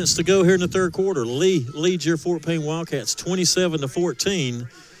 7 minutes to go here in the 3rd quarter. Lee leads your Fort Payne Wildcats 27-14.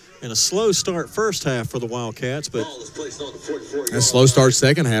 And a slow start first half for the Wildcats, but a slow start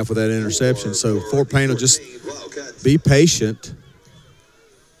second half with that interception. So Fort Payne will just be patient.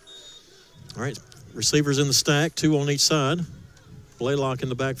 All right, receivers in the stack, 2 on each side. Blaylock in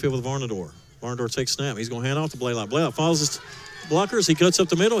the backfield with Varnador. Varnador takes snap. He's going to hand off to Blaylock. Blaylock follows his blockers. He cuts up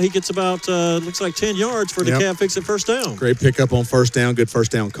the middle. He gets about, looks like 10 yards for the DeKalb Fix-It first down. Great pickup on 1st down. Good 1st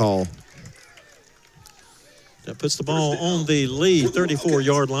down call. That puts the ball on the Lee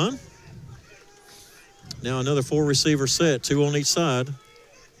 34-yard line. Now another 4 receiver set, 2 on each side.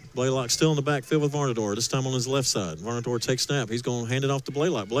 Blaylock still in the backfield with Varnador, this time on his left side. Varnador takes snap. He's going to hand it off to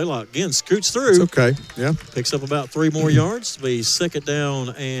Blaylock. Blaylock, again, scoots through. It's okay, yeah. Picks up about 3 more yards. It'll be 2nd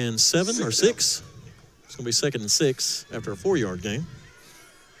down and 7 or 6. It's going to be 2nd and 6 after a 4-yard gain.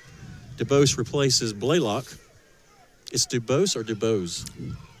 DuBose replaces Blaylock. It's DuBose or DuBose?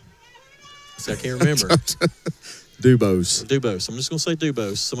 I can't remember. DuBose. DuBose. I'm just going to say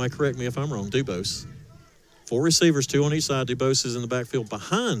DuBose. Somebody correct me if I'm wrong. DuBose. 4 receivers, 2 on each side. DuBose is in the backfield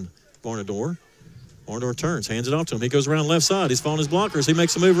behind Varnador. Varnador turns, hands it off to him. He goes around left side. He's following his blockers. He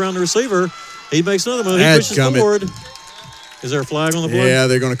makes a move around the receiver. He makes another move. He pushes forward. Is there a flag on the play? Yeah,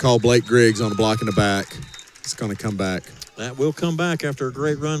 they're going to call Blake Griggs on the block in the back. It's going to come back. That will come back after a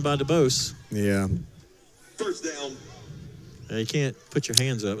great run by DuBose. Yeah. 1st down. You can't put your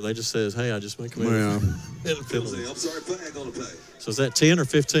hands up. They just says, hey, I just make a move. Yeah. I'm sorry, flag on the play. So is that 10 or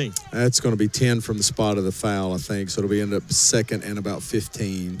 15? That's going to be 10 from the spot of the foul, I think. So it'll be end up 2nd and about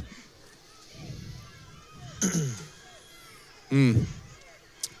 15.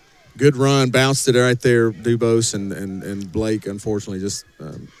 Good run. Bounced it right there, DuBose, and Blake, unfortunately, just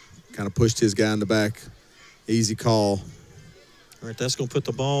kind of pushed his guy in the back. Easy call. All right, that's going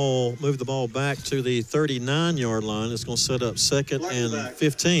to move the ball back to the 39-yard line. It's going to set up 2nd and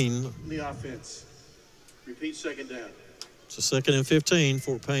 15. The offense. Repeat 2nd down. So 2nd and 15,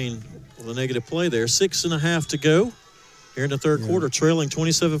 Fort Payne with a negative play there. 6.5 to go here in the 3rd quarter, trailing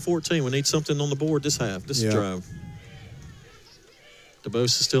 27-14. We need something on the board this half, this drive. DuBose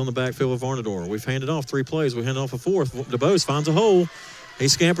is still in the backfield with Varnador. We've handed off 3 plays. We handed off a 4th. DuBose finds a hole. He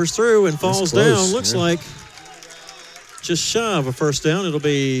scampers through and falls down. Looks like just shy of a 1st down. It'll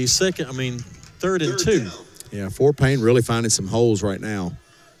be 3rd and 2. Yeah, Fort Payne really finding some holes right now.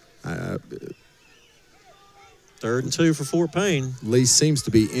 3rd and 2 for Fort Payne. Lee seems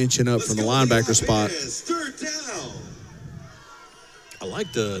to be inching up from the linebacker spot. 3rd down. I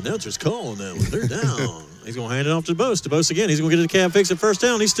like the announcer's call on that one. They're down. He's going to hand it off to DuBose. DuBose again. He's going to get to the DeKalb Fix-It 1st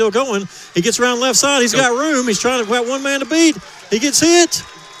down. He's still going. He gets around left side. He's got room. He's trying to got 1 man to beat. He gets hit.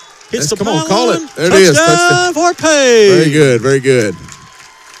 Hits the pylon. Come on, call it. There it is. Touchdown, Fort Payne. Very good, very good.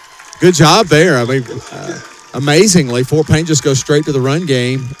 Good job there. I mean, amazingly, Fort Payne just goes straight to the run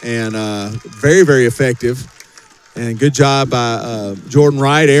game and very, very effective. And good job by Jordan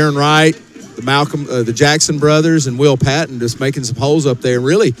Wright, Aaron Wright, the Jackson brothers, and Will Patton just making some holes up there and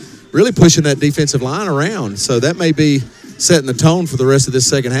really pushing that defensive line around. So that may be setting the tone for the rest of this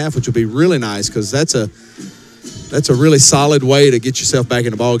second half, which will be really nice because that's a really solid way to get yourself back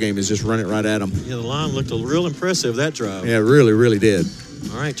in the ball game is just run it right at them. Yeah, the line looked real impressive that drive. Yeah, it really, really did.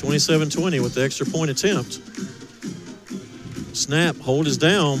 All right, 27-20 with the extra point attempt. Snap, hold is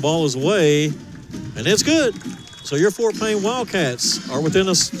down, ball is away, and it's good. So your Fort Payne Wildcats are within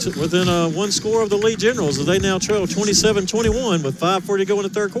one score of the Lee Generals as they now trail 27-21 with 5:40 to go in the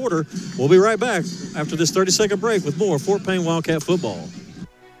third quarter. We'll be right back after this 30-second break with more Fort Payne Wildcat football.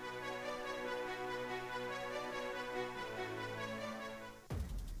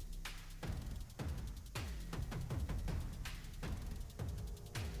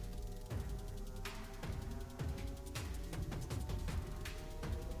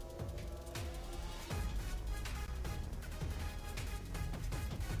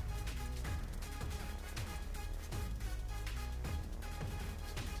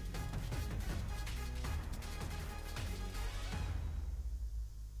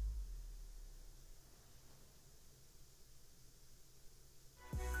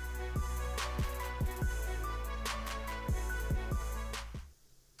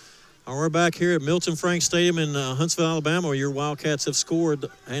 We're back here at Milton Frank Stadium in Huntsville, Alabama, where your Wildcats have scored,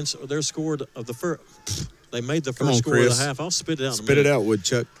 and they're scored of the first. They made the first score of the half. I'll spit it out. Spit it out,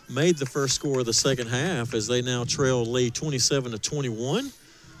 Woodchuck. Made the first score of the second half as they now trail Lee 27-21.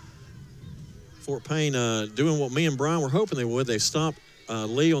 Fort Payne doing what me and Brian were hoping they would. They stopped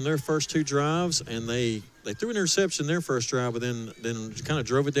Lee on their first two drives, and they threw an interception their first drive, but then kind of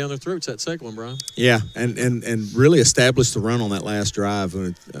drove it down their throats that second one, Brian. Yeah, and really established the run on that last drive,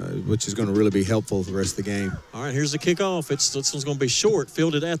 which is going to really be helpful for the rest of the game. All right, here's the kickoff. This one's going to be short,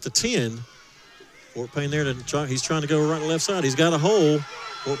 fielded at the 10. Fort Payne there he's trying to go right to left side. He's got a hole.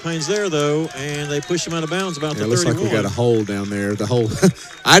 Fort Payne's there though, and they push him out of bounds about the 31. Looks like we got a hole down there. The hole,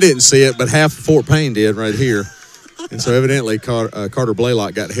 I didn't see it, but half of Fort Payne did right here. And so evidently Carter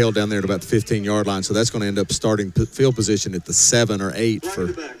Blaylock got held down there at about the 15-yard line. So that's going to end up starting field position at the 7 or 8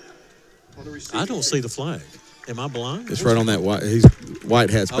 for. I don't see the flag. Am I blind? It's right on that white.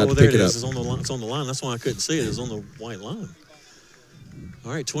 White hat's about to pick it up. It's on the line. That's why I couldn't see it. It's on the white line.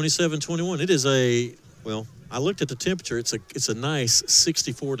 All right, 27-21. It is I looked at the temperature. It's a nice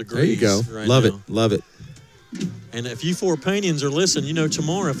 64 degrees. There you go. Right Love now. it. Love it. And if you Fort Paynians are listening,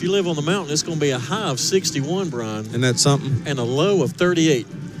 tomorrow, if you live on the mountain, it's going to be a high of 61, Brian. Isn't that something? And a low of 38.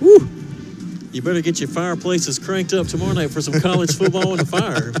 Woo! You better get your fireplaces cranked up tomorrow night for some college football in the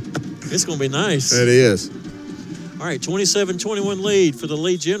fire. It's going to be nice. It is. All right, 27-21 lead for the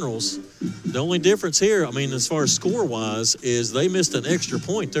Lee Generals. The only difference here, as far as score-wise, is they missed an extra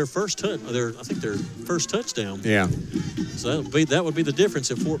point. Their first touchdown. Yeah. So that would be the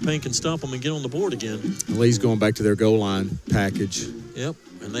difference if Fort Payne can stop them and get on the board again. Lee's going back to their goal line package. Yep,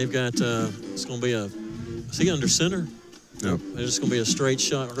 and they've got it's going to be is he under center? No. It's just going to be a straight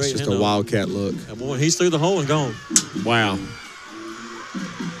shot. It's just a wildcat look. Boy, he's through the hole and gone. Wow.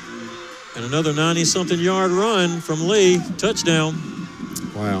 And another 90-something yard run from Lee, touchdown.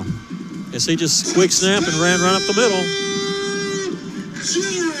 Wow. As he just quick snap and ran right up the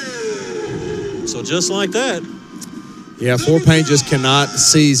middle. So just like that. Yeah, Fort Payne just cannot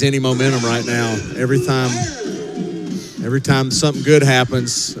seize any momentum right now. Every time something good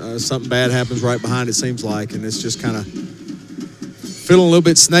happens, something bad happens right behind, it seems like, and it's just kind of feeling a little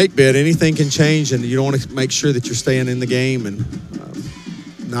bit snake bit. Anything can change, and you don't want to make sure that you're staying in the game and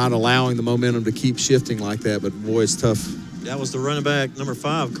not allowing the momentum to keep shifting like that. But boy, it's tough. That was the running back, number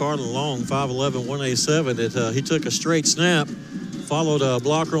 5, Cardinal Long, 5'11", 187. He took a straight snap, followed a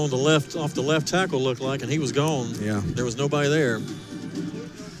blocker on the left, off the left tackle, looked like, and he was gone. Yeah. There was nobody there.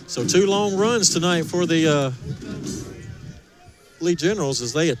 So 2 long runs tonight for the Lee Generals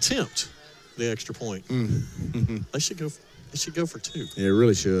as they attempt the extra point. They should go for 2. Yeah, it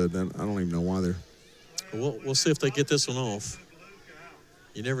really should. I don't even know why they're. We'll see if they get this one off.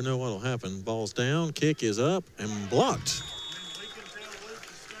 You never know what'll happen. Ball's down, kick is up, and blocked.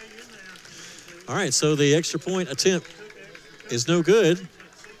 All right, so the extra point attempt is no good.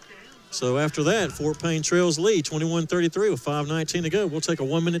 So after that, Fort Payne trails Lee 21-33 with 5:19 to go. We'll take a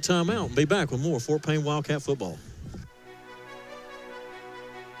 1-minute timeout and be back with more Fort Payne Wildcat football.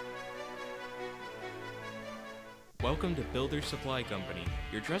 Welcome Welcome to Builders Supply Company,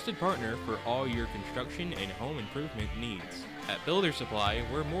 your trusted partner for all your construction and home improvement needs. At Builders Supply,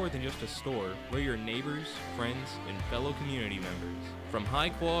 we're more than just a store. We're your neighbors, friends, and fellow community members. From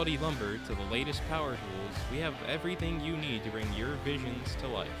high-quality lumber to the latest power tools, we have everything you need to bring your visions to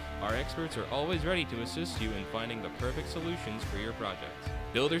life. Our experts are always ready to assist you in finding the perfect solutions for your projects.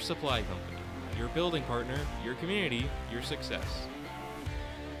 Builders Supply Company, your building partner, your community, your success.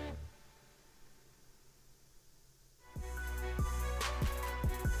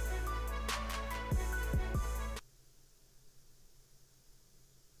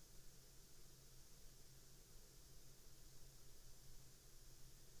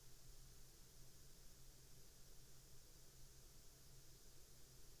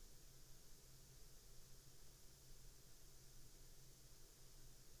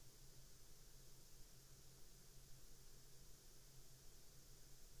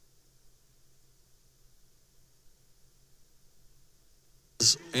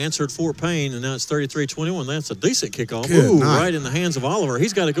 Answered Fort Payne, and now it's 33-21. That's a decent kickoff. Good Ooh, night. right in the hands of Oliver.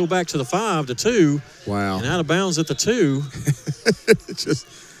 He's got to go back to the 5 to 2. Wow. And out of bounds at the 2. It just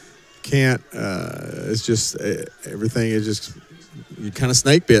can't. It's just everything is just you kind of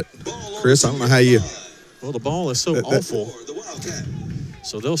snake bit, Chris. I don't know how you. Well, the ball is so awful.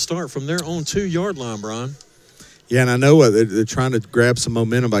 So they'll start from their own 2-yard line, Brian. Yeah, and I know they're trying to grab some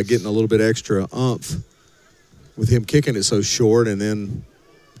momentum by getting a little bit extra oomph with him kicking it so short, and then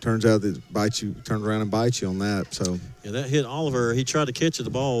turns out that turns around and bites you on that. So yeah, that hit Oliver. He tried to catch it.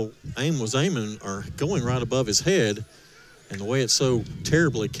 The ball was aiming or going right above his head, and the way it's so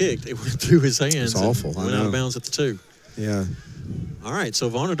terribly kicked, it went through his hands. It's awful. And went out of bounds at the 2. Yeah. All right,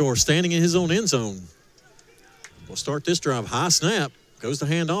 so Varnador standing in his own end zone. We'll start this drive. High snap. Goes the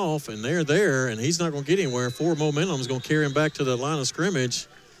handoff, and they're there, and he's not going to get anywhere. Forward momentum is going to carry him back to the line of scrimmage,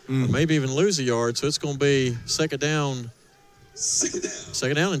 or maybe even lose a yard. So it's going to be second down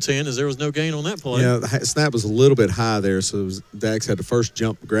and 10, as there was no gain on that play. Yeah, the snap was a little bit high there, so Dax had to first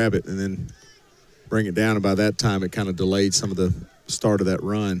jump, grab it, and then bring it down. And by that time, it kind of delayed some of the start of that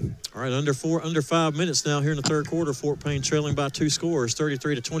run. All right, under 5 minutes now here in the third quarter. Fort Payne trailing by 2 scores,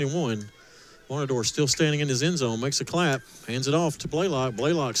 33-21. Varnador still standing in his end zone, makes a clap, hands it off to Blaylock.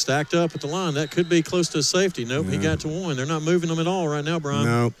 Blaylock stacked up at the line. That could be close to a safety. Nope, He got to 1. They're not moving them at all right now,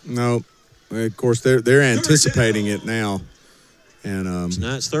 Brian. No. Of course, they're anticipating it now. And so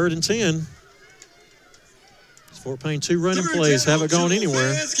now it's 3rd and 10. It's Fort Payne 2 running plays. Haven't gone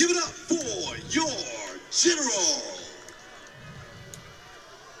anywhere. Fans, give it up for your general.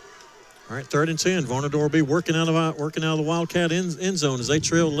 All right, 3rd and 10. Varnador will be working out of the Wildcat end zone as they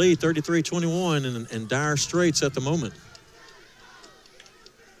trail lead 33-21 in dire straits at the moment.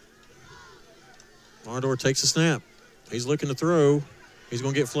 Varnador takes a snap. He's looking to throw. He's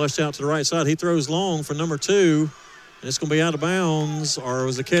going to get flushed out to the right side. He throws long for number 2, and it's going to be out of bounds. Or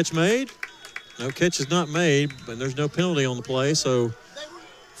was the catch made? No, catch is not made, but there's no penalty on the play. So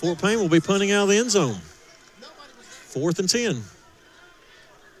Fort Payne will be punting out of the end zone. 4th and 10.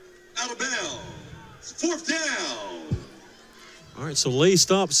 Out of bounds. 4th down. All right, so Lee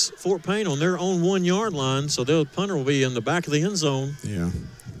stops Fort Payne on their own 1-yard line, so the punter will be in the back of the end zone. Yeah.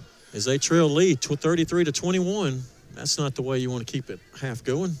 As they trail Lee 33-21. That's not the way you want to keep it half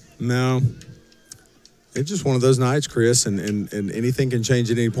going. No. It's just one of those nights, Chris, and anything can change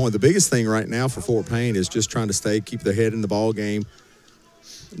at any point. The biggest thing right now for Fort Payne is just trying to keep their head in the ball game,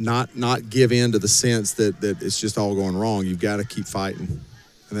 not give in to the sense that it's just all going wrong. You've got to keep fighting,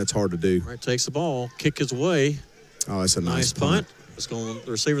 and that's hard to do. All right, takes the ball, kick his way. Oh, that's a nice punt. The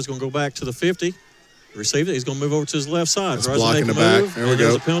receiver's going to go back to the 50. Received it. He's going to move over to his left side. That's blocking the back. There we go.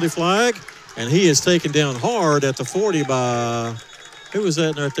 There's a penalty flag, and he is taken down hard at the 40 by – who was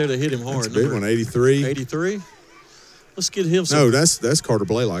that right there that hit him hard? That's a big one, 83. 83. Let's get him some. No, that's Carter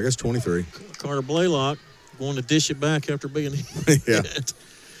Blaylock. That's 23. Carter Blaylock going to dish it back after being hit. Yeah.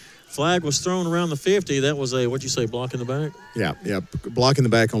 Flag was thrown around the 50. That was what'd you say, block in the back? Yeah. Blocking the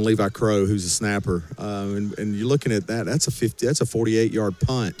back on Levi Crow, who's a snapper. And you're looking at that. That's a 48-yard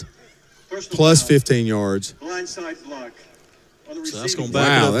punt. Plus 15 yards. Blindside block. So that's going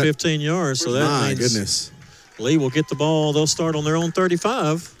back up 15 yards. So that means goodness. Lee will get the ball. They'll start on their own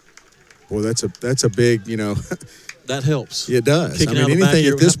 35. Boy, that's a big, That helps. It does. Kicking out anything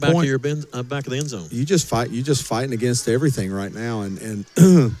at this point, back of the end zone. You just fighting against everything right now, and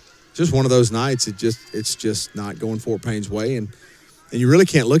just one of those nights. It's just not going Fort Payne's way, and you really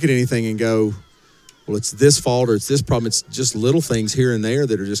can't look at anything and go, well, it's this fault or it's this problem. It's just little things here and there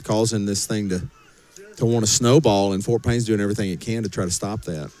that are just causing this thing to want to snowball, and Fort Payne's doing everything it can to try to stop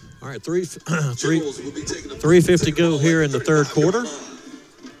that. All right, 3:50 go here in the third quarter.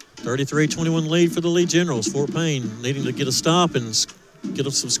 33-21 lead for the Lee Generals. Fort Payne needing to get a stop and get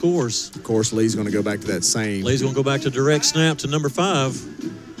up some scores. Of course, Lee's going to go back to that same. Lee's going to go back to direct snap to number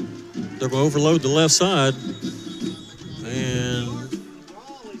 5. They're going to overload the left side. And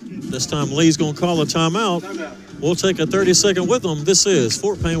this time Lee's going to call a timeout. We'll take a 30-second with them. This is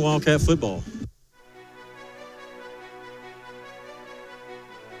Fort Payne Wildcat football.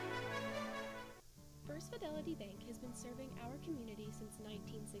 First Fidelity Bank has been serving our community since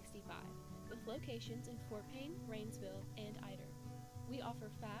 1965, with locations in Fort Payne, Rainsville, and Ider. We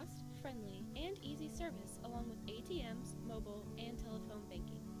offer fast, friendly, and easy service along with ATMs, mobile, and telephone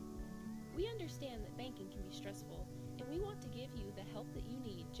banking. We understand that banking can be stressful, and we want to give you the help that you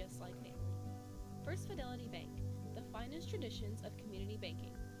need just like family. First Fidelity Bank, the finest traditions of community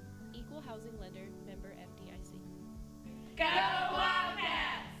banking. Equal housing lender, member FDIC. Go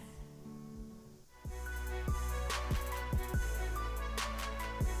Wildcats!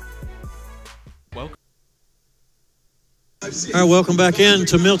 Welcome. All right, welcome back in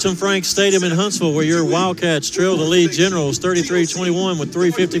to Milton Frank Stadium in Huntsville, where your Wildcats trail the Lee Generals 33-21 with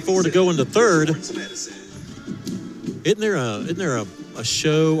 3:54 to go into third. Isn't there a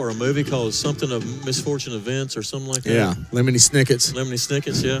show or a movie called something of Misfortune Events or something like that? Yeah, Lemony Snicket's. Lemony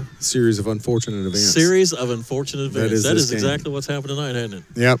Snicket's, yeah. Series of unfortunate events. Series of unfortunate events. That is game. exactly what's happened tonight, hasn't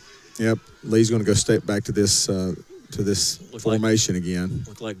it? Yep. Lee's going to go step back to this formation again.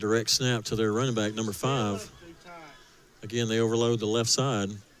 Look like direct snap to their running back, number 5. Again, they overload the left side,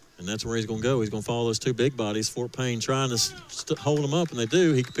 and that's where he's going to go. He's going to follow those two big bodies. Fort Payne trying to hold him up, and they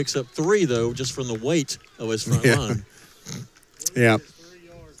do. He picks up 3, though, just from the weight of his front line. Yeah.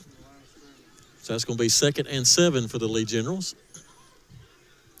 So that's going to be 2nd and 7 for the Lee Generals.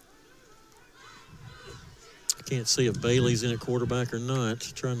 I can't see if Bailey's in at quarterback or not.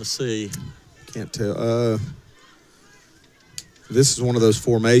 Trying to see. Can't tell. This is one of those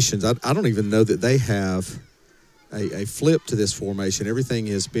formations. I don't even know that they have a flip to this formation. Everything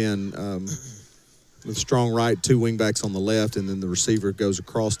has been with strong right, 2 wingbacks on the left, and then the receiver goes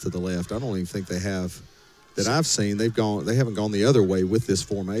across to the left. I don't even think they have. That I've seen, they haven't gone the other way with this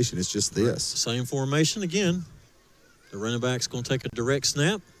formation. It's just this. Right. Same formation again. The running back's going to take a direct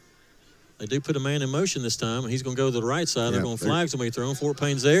snap. They do put a man in motion this time, and he's going to go to the right side. Yeah, they're going to flags going to be thrown. Fort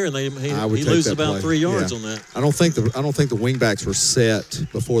Payne's there, and he loses about 3 yards on that. I don't think the wingbacks were set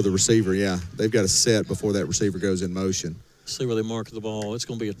before the receiver. Yeah, they've got to set before that receiver goes in motion. See where they mark the ball. It's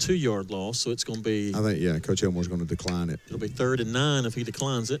going to be a 2-yard loss, so it's going to be. I think Coach Elmore's going to decline it. It'll be 3rd and 9 if he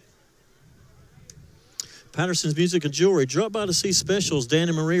declines it. Patterson's Music and Jewelry. Drop by to see specials Dan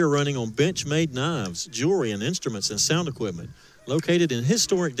and Marie are running on bench-made knives, jewelry, and instruments and sound equipment. Located in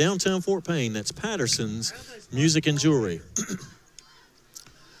historic downtown Fort Payne, that's Patterson's Music and Jewelry.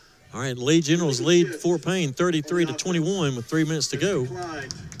 All right, Lee Generals lead Fort Payne 33-21 with 3 minutes to go.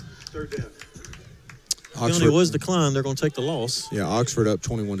 Penalty was declined. They're going to take the loss. Yeah, Oxford up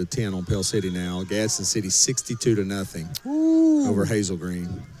 21-10 on Pell City now. Gadsden City 62-0 over Hazel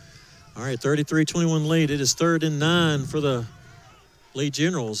Green. All right, 33-21 lead. It is 3rd and 9 for the Lee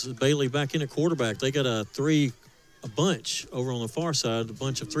Generals. Bailey back in at quarterback. They got a bunch over on the far side, a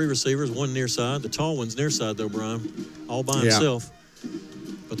bunch of 3 receivers, 1 near side. The tall one's near side, though, Brian, all by himself.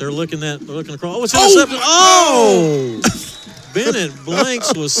 But they're looking across. Oh, it's intercepted. Oh! Bennett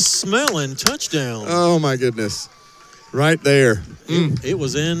Blanks was smelling touchdown. Oh, my goodness. Right there. It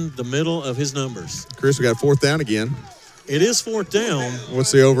was in the middle of his numbers. Chris, we got 4th down again. It is 4th down.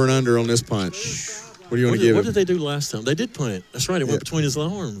 What's the over and under on this punt? What do you want to give What did they do last time? They did punt it. That's right. It went between his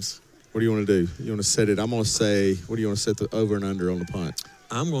arms. What do you want to do? You want to set it? I'm going to say, what do you want to set the over and under on the punt?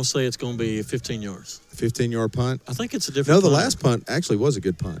 I'm going to say it's going to be 15 yards. 15-yard punt? I think it's a different punter. punter. Last punt actually was a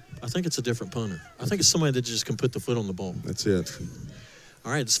good punt. I think it's a different punter. I think it's somebody that just can put the foot on the ball. That's it.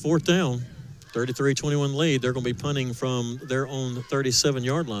 All right, it's 4th down. 33-21 lead. They're going to be punting from their own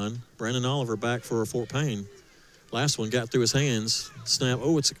 37-yard line. Brandon Oliver back for Fort Payne. Last one got through his hands. Snap.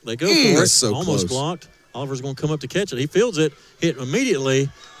 Oh, they go for it. So almost close. Blocked. Oliver's going to come up to catch it. He fields it, hit immediately,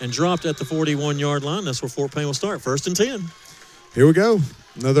 and dropped at the 41-yard line. That's where Fort Payne will start. 1st and 10. Here we go.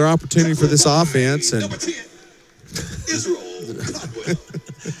 Another opportunity for this offense. And Number 10, Israel Codwell.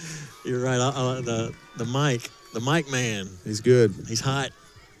 You're right. The mic man. He's good. He's hot.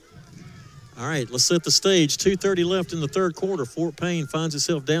 All right, let's set the stage. 2:30 left in the 3rd quarter. Fort Payne finds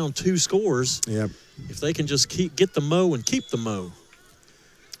itself down 2 scores. Yep. If they can just get the mo and keep the mo.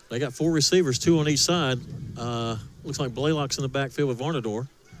 They got 4 receivers, 2 on each side. Looks like Blaylock's in the backfield with Varnador.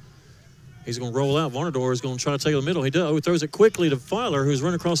 He's going to roll out. Varnador is going to try to take the middle. He does. He throws it quickly to Filer, who's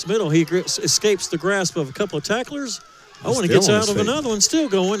running across the middle. He escapes the grasp of a couple of tacklers. Oh, and he gets out of another one, still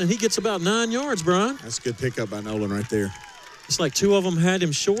going, and he gets about 9 yards, Brian. That's a good pickup by Nolan right there. It's like two of them had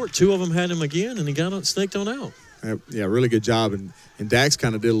him short, two of them had him again, and he snaked on out. Yeah, really good job. And Dax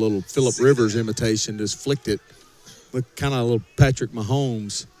kind of did a little Phillip Rivers imitation, just flicked it. Looked kind of a little Patrick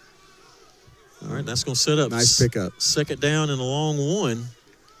Mahomes. All right, that's going to set up. Nice pickup. Second down and a long one.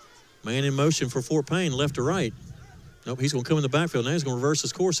 Man in motion for Fort Payne, left to right. Nope, he's going to come in the backfield. Now he's going to reverse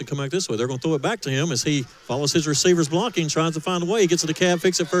his course and come back this way. They're going to throw it back to him as he follows his receivers blocking, tries to find a way. He gets to the cab,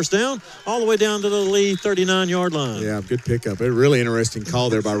 fix it first down, all the way down to the Lee 39-yard line. Yeah, good pickup. A really interesting call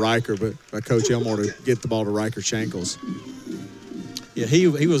there by Riker, but by Coach Elmore to get the ball to Riker Shankles. Yeah, he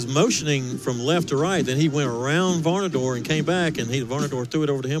was motioning from left to right. Then he went around Varnador and came back, and Varnador threw it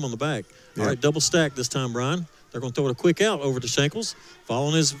over to him on the back. All right, double stack this time, Brian. They're going to throw it a quick out over to Shankles.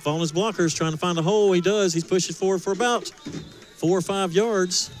 Following his blockers, trying to find a hole. He does. He's pushing forward for about 4 or 5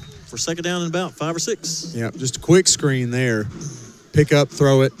 yards for second down and about 5 or 6. Yeah, just a quick screen there. Pick up,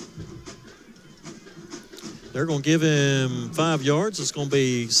 throw it. They're going to give him 5 yards. It's going to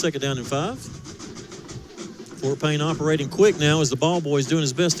be second down and 5. Fort Payne operating quick now as the ball boy's doing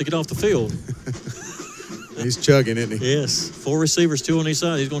his best to get off the field. He's chugging, isn't he? Yes. 4 receivers, 2 on each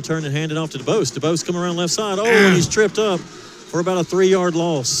side. He's going to turn and hand it off to DeBose. DeBose coming around left side. Oh, and he's tripped up for about a 3-yard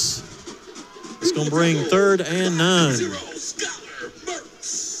loss. It's going to bring 3rd and 9.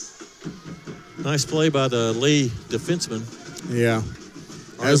 Nice play by the Lee defenseman. Yeah.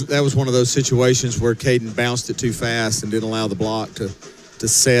 That was one of those situations where Caden bounced it too fast and didn't allow the block to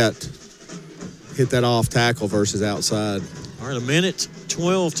set. Hit that off tackle versus outside. All right,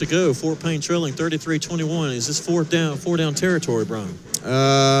 1:12 to go. Fort Payne trailing 33-21. Is this four down territory, Brian?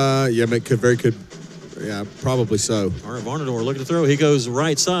 Yeah, could. Yeah, probably so. All right, Varnador looking to throw. He goes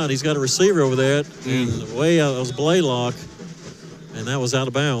right side. He's got a receiver over there. And way out, it was Blaylock. And that was out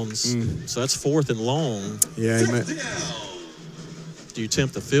of bounds. So that's 4th and long. Yeah, do you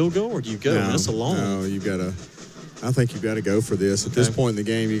attempt the field goal or do you go? No, that's a long. No, I think you've got to go for this. At this point in the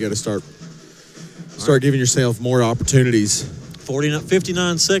game, you got to start giving yourself more opportunities.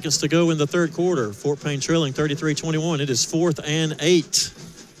 59 seconds to go in the third quarter. Fort Payne trailing 33-21. It is 4th and 8.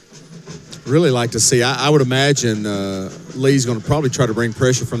 Really like to see. I would imagine Lee's going to probably try to bring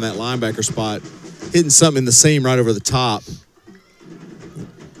pressure from that linebacker spot, hitting something in the seam right over the top.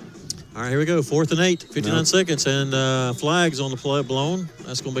 All right, here we go. 4th and 8, 59 seconds, and flags on the play blown.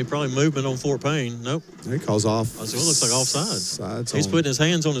 That's going to be probably movement on Fort Payne. Nope. He calls off. So it looks like offsides. He's on. Putting his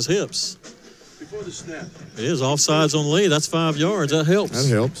hands on his hips. Before the snap. It is offsides on Lee. That's 5 yards. That helps.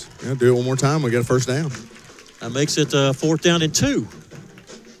 That helps. Yeah, do it one more time. We get a first down. That makes it 4th down and 2.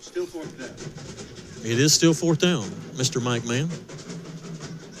 Still 4th down. It is still 4th down, Mr. Mike Mann.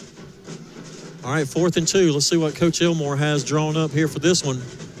 All right, 4th and 2. Let's see what Coach Elmore has drawn up here for this one.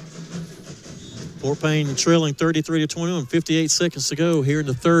 Fort Payne trailing 33-21, 58 seconds to go here in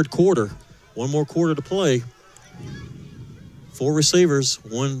the third quarter. One more quarter to play. 4 receivers,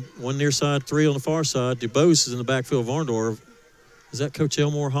 one near side, 3 on the far side. DuBose is in the backfield. Varnador. Is that Coach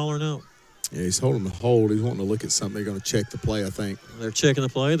Elmore hollering out? Yeah, he's holding the hold. He's wanting to look at something. They're going to check the play, I think. They're checking the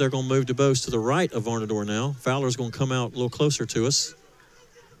play. They're going to move DuBose to the right of Varnador now. Fowler's going to come out a little closer to us.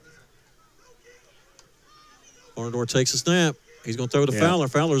 Varnador takes a snap. He's going to throw to Fowler.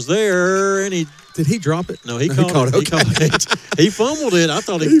 Fowler's there, and Did he drop it? No, he caught it. Okay. He caught it. He fumbled it. I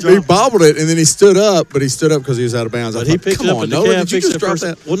thought he dropped bobbled it, and then he stood up, but he stood up because he was out of bounds. But he picked it up, and the Noah, cab did you fixed just it drop first.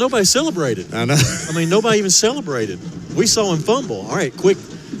 that? Well, nobody celebrated. I know. I mean, nobody even celebrated. We saw him fumble. All right, quick.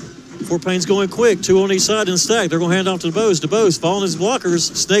 Fort Payne's going quick. 2 on each side in the stack. They're going to hand off to DuBose. DuBose following his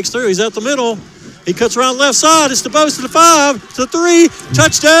blockers, snakes through. He's out the middle. He cuts around left side. It's DuBose to the 5, to the 3.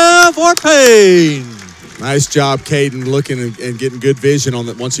 Touchdown, Fort Payne. Nice job, Caden, looking and getting good vision on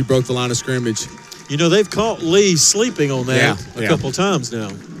that once he broke the line of scrimmage. You know, they've caught Lee sleeping on that a couple of times now.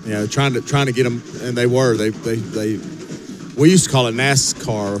 Yeah, trying to get him, and they were. We used to call it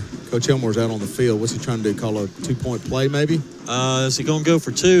NASCAR. Coach Elmore's out on the field. What's he trying to do? Call a 2-point play, maybe? Is he going to go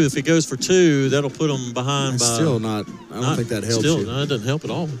for 2? If he goes for 2, that'll put him behind by. Still not. I don't think that helps you. No, it doesn't help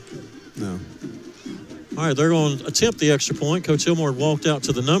at all. No. All right, they're going to attempt the extra point. Coach Elmore walked out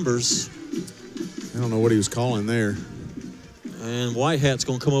to the numbers. I don't know what he was calling there. And Whitehat's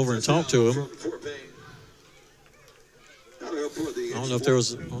going to come over and talk to him. I don't know if there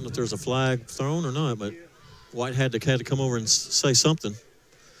was a flag thrown or not, but Whitehat had to come over and say something.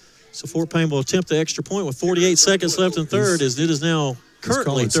 So Fort Payne will attempt the extra point with 48 seconds left in third. It is now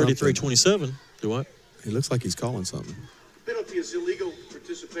currently 33-27. Do what? He looks like he's calling something. Penalty is illegal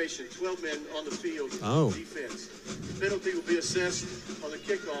participation. 12 men on the field. Defense. Penalty will be assessed on the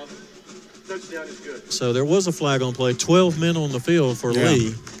kickoff. Touchdown is good. So there was a flag on play. 12 men on the field for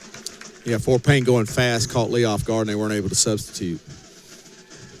Lee. Yeah, Fort Payne going fast caught Lee off guard, and they weren't able to substitute.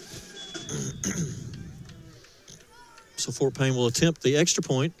 So Fort Payne will attempt the extra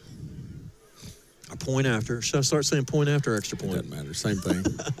point. A point after. Should I start saying point after extra point? Doesn't matter. Same thing.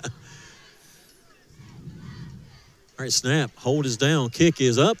 All right, snap. Hold is down. Kick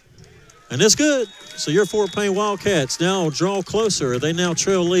is up. And it's good. So your Fort Payne Wildcats now draw closer. They now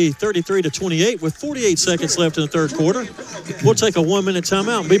trail Lee 33-28 with 48 seconds left in the third quarter. We'll take a 1-minute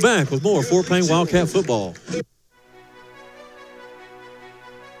timeout and be back with more Fort Payne Wildcat football.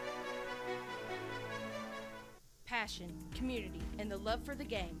 Passion, community, and the love for the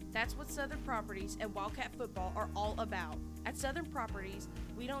game. That's what Southern Properties and Wildcat football are all about. At Southern Properties,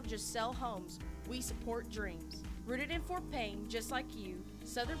 we don't just sell homes, we support dreams. Rooted in Fort Payne, just like you,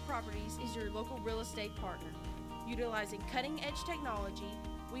 Southern Properties is your local real estate partner. Utilizing cutting-edge technology,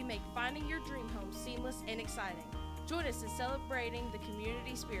 we make finding your dream home seamless and exciting. Join us in celebrating the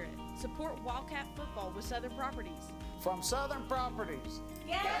community spirit. Support Wildcat football with Southern Properties. From Southern Properties.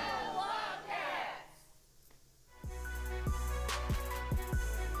 Go Wildcats!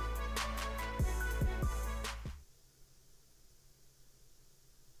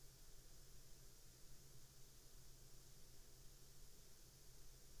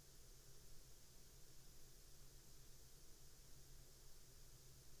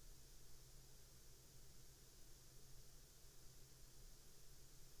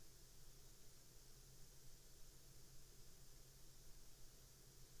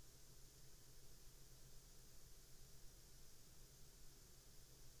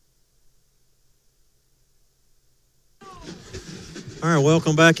 All right,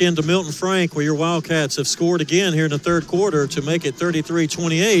 welcome back into Milton Frank, where your Wildcats have scored again here in the third quarter to make it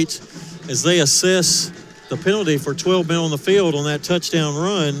 33-28 as they assess the penalty for 12 men on the field on that touchdown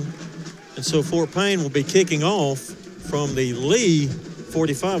run. And so Fort Payne will be kicking off from the Lee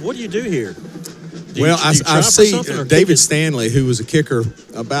 45. What do you do here? I see David Stanley, who was a kicker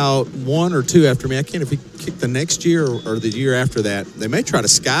about 1 or 2 after me. I can't if he kicked the next year or the year after that. They may try to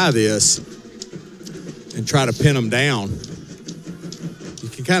sky this and try to pin them down. You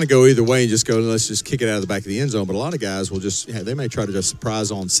can kind of go either way and just go, let's just kick it out of the back of the end zone. But a lot of guys will just, they may try to just surprise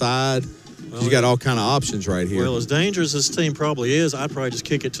onside. Well, you got all kind of options right here. Well, as dangerous as this team probably is, I'd probably just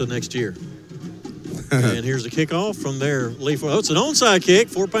kick it to next year. And here's the kickoff from there. Oh, it's an onside kick.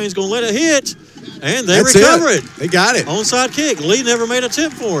 Fort Payne's going to let it hit, and they recover it. They got it. Onside kick. Lee never made a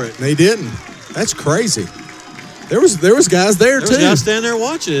tip for it. They didn't. That's crazy. There was guys there, too. There was guys standing there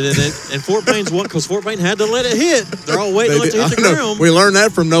watching it, and Fort Payne's one because Fort Payne had to let it hit. They're all waiting to hit the ground. We learned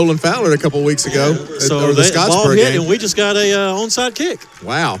that from Nolan Fowler a couple of weeks ago. So the ball hit, and we just got a onside kick.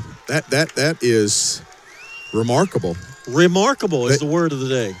 Wow, that is remarkable. Remarkable is the word of the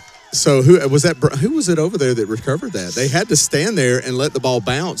day. So who was it over there that recovered that? They had to stand there and let the ball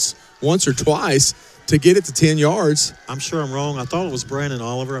bounce once or twice to get it to 10 yards. I'm sure I'm wrong. I thought it was Brandon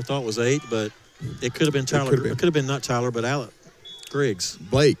Oliver. I thought it was 8, but it could have been Tyler. It could have been not Tyler, but Alec Griggs.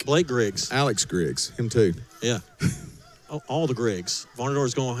 Blake Griggs. Alex Griggs. Him too. Yeah. All the Griggs.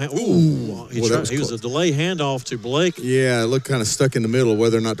 Varnador's going. He was a delay handoff to Blake. Yeah, it looked kind of stuck in the middle,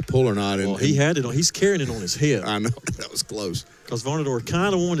 whether or not to pull or not. Well, he had it on. He's carrying it on his hip. I know that was close. Because Varnador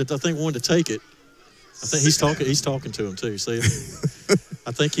kind of wanted to take it. I think he's talking. He's talking to him too. See,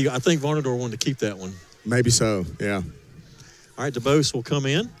 I think Varnador wanted to keep that one. Maybe so. Yeah. All right, DeBose will come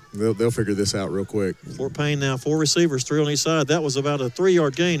in. They'll figure this out real quick. Fort Payne now 4 receivers, 3 on each side. That was about a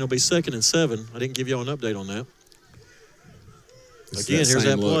 3-yard gain. It'll be 2nd and 7. I didn't give y'all an update on that. Again, here's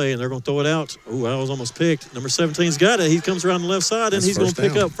that play, and they're going to throw it out. Ooh, that was almost picked. Number 17's got it. He comes around the left side, and he's going to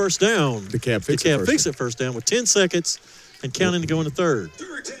pick up first down. DeKalb fix it first down with 10 seconds and counting to go into third.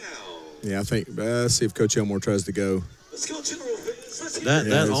 Yeah, I think let's see if Coach Elmore tries to go.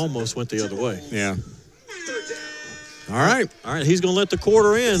 That almost went the other way. Yeah. All right, he's going to let the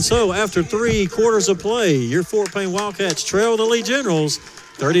quarter in. So after 3 quarters of play, your Fort Payne Wildcats trail the Lee Generals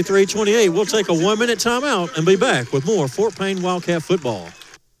 33-28. We'll take a 1-minute timeout and be back with more Fort Payne Wildcat football.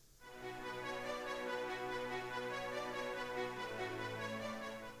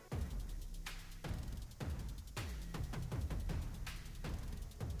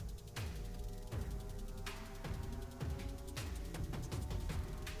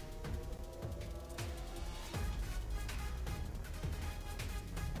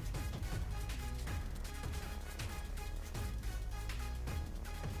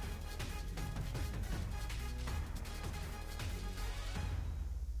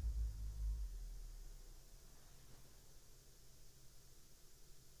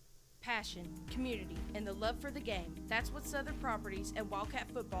 Passion, community, and the love for the game. That's what Southern Properties and Wildcat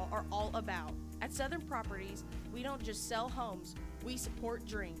football are all about. At Southern Properties, we don't just sell homes, we support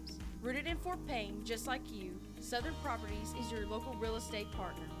dreams. Rooted in Fort Payne, just like you, Southern Properties is your local real estate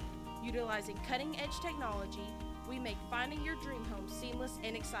partner. Utilizing cutting-edge technology, we make finding your dream home seamless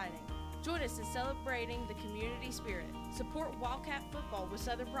and exciting. Join us in celebrating the community spirit. Support Wildcat football with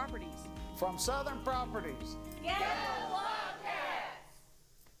Southern Properties. From Southern Properties. Go Wildcats!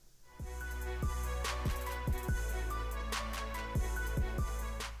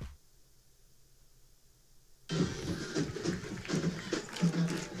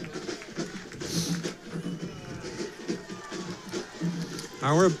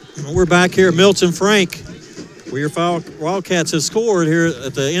 All right, we're back here at Milton Frank, where your Wildcats have scored here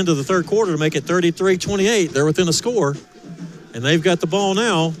at the end of the third quarter to make it 33-28. They're within a score, and they've got the ball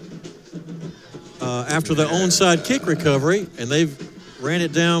now after the onside kick recovery, and they've ran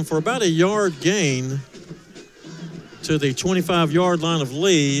it down for about a yard gain to the 25-yard line of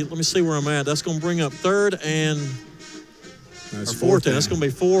Lee. Let me see where I'm at. That's going to bring up third and fourth. That's going to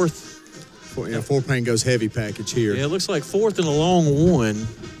be fourth. Fort Payne goes heavy package here. Yeah, it looks like fourth and a long one.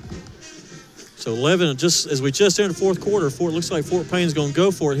 So 11, just as we just entered fourth quarter, looks like Fort Payne's going to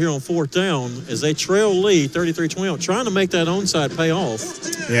go for it here on fourth down as they trail Lee 33-28, trying to make that onside pay off.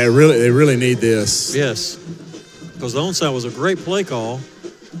 Yeah, they really need this. Yes, because the onside was a great play call.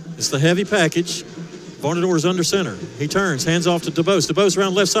 It's the heavy package. Varnador is under center. He turns, hands off to DeBose. DeBose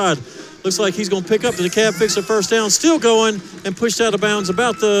around left side. Looks like he's going to pick up the cab fixer first down. Still going and pushed out of bounds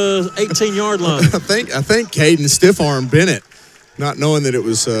about the 18-yard line. I think Caden stiff-armed Bennett, not knowing that it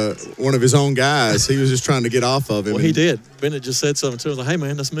was one of his own guys. He was just trying to get off of him. Well, he did. Bennett just said something to him. Like, hey,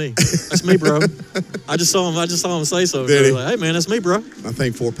 man, that's me. That's me, bro. I just saw him say so. Like, hey, man, that's me, bro. I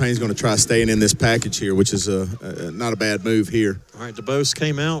think Fort Payne's going to try staying in this package here, which is not a bad move here. All right, DeBose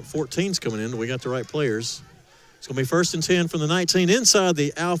came out. 14's coming in. We got the right players. It's going to be first and 10 from the 19 inside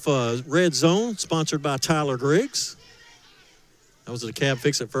the Alpha Red Zone, sponsored by Tyler Griggs. That was the cab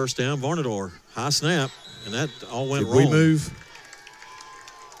fix at first down. Varnador, high snap, and that all went wrong. Did we move?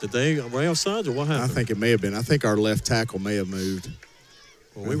 Did they way offsides or what happened? I think it may have been. I think our left tackle may have moved.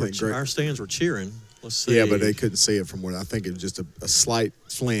 Well, our stands were cheering. Let's see. Yeah, but they couldn't see it from where. I think it was just a slight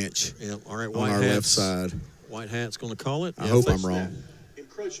flinch. Yeah, all right, on our left side. White Hat's going to call it. I hope I'm wrong.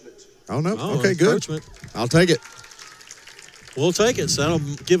 Encroachment. Oh, no. Okay, good. I'll take it. We'll take it. So that'll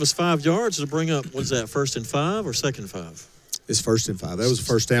give us 5 yards to bring up, what's that, first and 5 or second 5? It's first and 5. That was a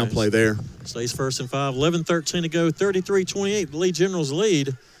first down play there. Stays first and 5. 11-13 to go. 33-28. The Lee Generals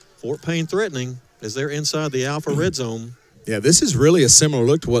lead. Fort Payne threatening as they're inside the Alpha Red Zone. Yeah, this is really a similar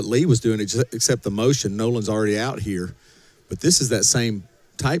look to what Lee was doing, except the motion. Nolan's already out here. But this is that same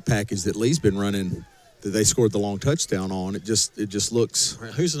type package that Lee's been running that they scored the long touchdown on. It just looks.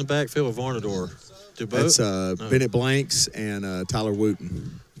 Right, who's in the backfield with Varnador? That's Bennett Blanks and Tyler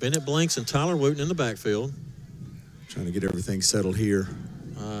Wooten. Bennett Blanks and Tyler Wooten in the backfield. Trying to get everything settled here.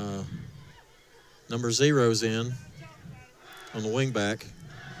 Number 0's in on the wing back.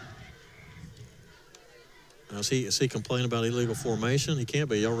 Now, is he complaining about illegal formation? He can't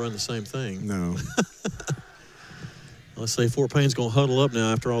be. Y'all run the same thing. No. Let's say Fort Payne's going to huddle up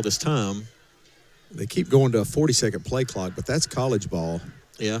now after all this time. They keep going to a 40-second play clock, but that's college ball.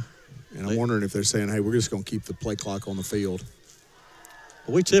 Yeah. And I'm wondering if they're saying, hey, we're just going to keep the play clock on the field.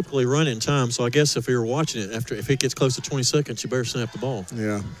 Well, we typically run in time, so I guess if we were watching it, if it gets close to 20 seconds, you better snap the ball.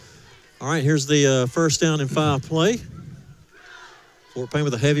 Yeah. All right, here's the first down and 5 play. Fort Payne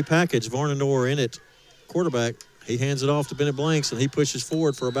with a heavy package. Varnador in it. Quarterback, he hands it off to Bennett Blanks, and he pushes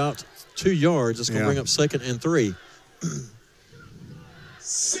forward for about 2 yards. It's going to bring up second and 3.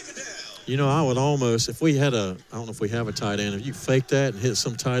 You know, I would almost, if we had I don't know if we have a tight end, if you fake that and hit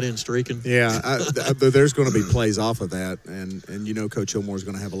some tight end streaking. Yeah, there's going to be plays off of that, and you know Coach Elmore is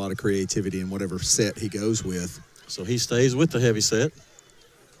going to have a lot of creativity in whatever set he goes with. So he stays with the heavy set.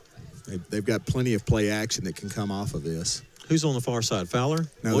 They've got plenty of play action that can come off of this. Who's on the far side? Fowler?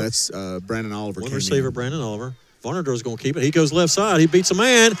 No, that's Brandon Oliver. One receiver, Brandon Oliver. Varnador's going to keep it. He goes left side. He beats a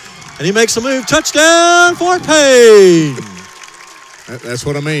man, and he makes a move. Touchdown, Fort Payne! That's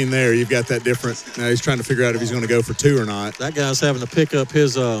what I mean there. You've got that different. Now he's trying to figure out if he's going to go for 2 or not. That guy's having to pick up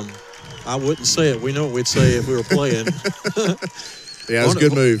his, I wouldn't say it. We know what we'd say if we were playing. Yeah, it was a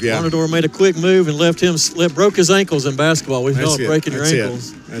good move, yeah. Varnador made a quick move and broke his ankles in basketball. We call it breaking your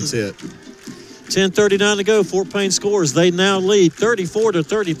ankles. That's it. 10:39 to go. Fort Payne scores. They now lead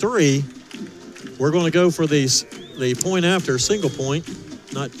 34-33. We're going to go for the point after, single point,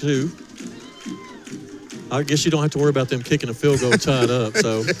 not 2. I guess you don't have to worry about them kicking a field goal tied up.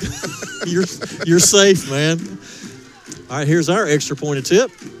 So you're safe, man. All right, here's our extra point of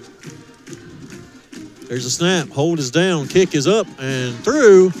tip. There's a snap. Hold is down. Kick is up and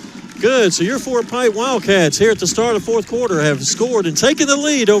through. Good. So your Fort Payne Wildcats here at the start of fourth quarter have scored and taken the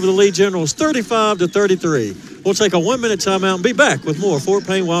lead over the Lee Generals 35-33. We'll take a 1-minute timeout and be back with more Fort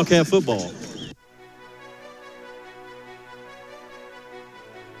Payne Wildcat football.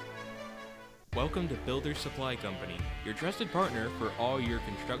 Welcome to Builders Supply Company, your trusted partner for all your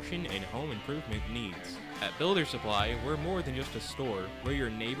construction and home improvement needs. At Builders Supply, we're more than just a store. We're your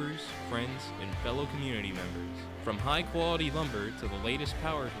neighbors, friends, and fellow community members. From high-quality lumber to the latest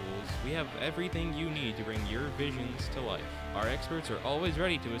power tools, we have everything you need to bring your visions to life. Our experts are always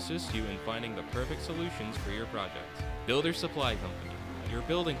ready to assist you in finding the perfect solutions for your project. Builders Supply Company, your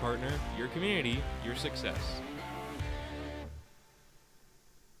building partner, your community, your success.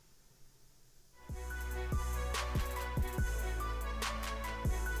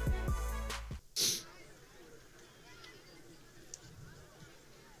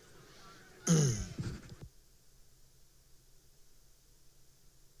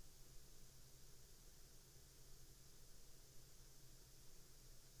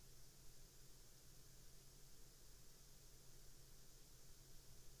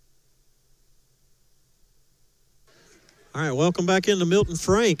 All right, welcome back into Milton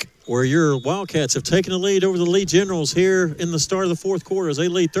Frank, where your Wildcats have taken the lead over the Lee Generals here in the start of the fourth quarter as they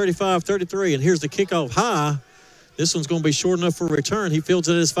lead 35-33. And here's the kickoff high. This one's going to be short enough for a return. He fields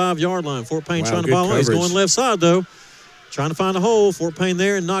it at his 5-yard line. Fort Payne trying to ball on. He's going left side, though. Trying to find a hole. Fort Payne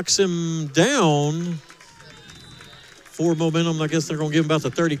there and knocks him down. Forward momentum, I guess they're going to give him about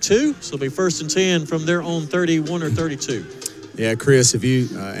the 32. So it'll be 1st and 10 from their own 31 or 32. Yeah, Chris, if you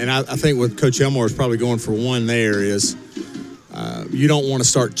and I think what Coach Elmore is probably going for one there is you don't want to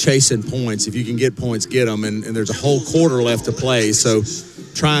start chasing points. If you can get points, get them. And there's a whole quarter left to play. So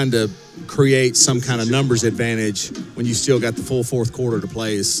trying to create some kind of numbers advantage when you still got the full fourth quarter to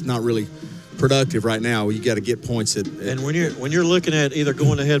play is not really productive right now. You got to get points and when you're looking at either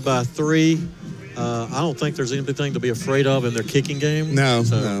going ahead by 3, I don't think there's anything to be afraid of in their kicking game. No.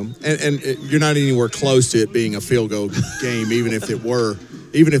 And you're not anywhere close to it being a field goal game, even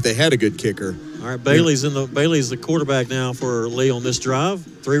if they had a good kicker. All right, Bailey's the quarterback now for Lee on this drive.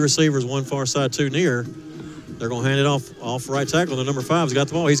 3 receivers, 1 far side, 2 near. They're going to hand it off right tackle. The number 5's got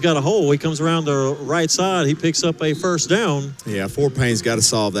the ball. He's got a hole. He comes around the right side. He picks up a first down. Yeah, Fort Payne's got to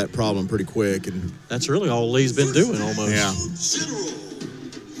solve that problem pretty quick. And that's really all Lee's been doing almost. Yeah.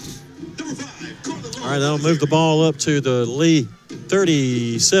 All right, that'll move the ball up to the Lee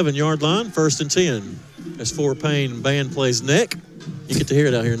 37-yard line. 1st and 10 as Fort Payne band plays neck. You get to hear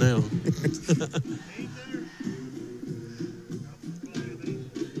it out here now.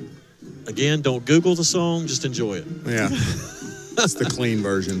 Again, don't Google the song, just enjoy it. Yeah, that's the clean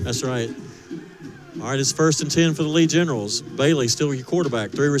version. That's right. All right, it's 1st and 10 for the Lee Generals. Bailey still your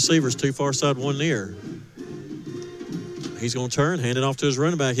quarterback. 3 receivers, 2 far side, 1 near. He's going to turn, hand it off to his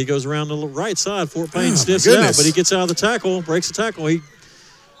running back. He goes around the right side. Fort Payne stiffs it out, but he gets out of the tackle, breaks the tackle. He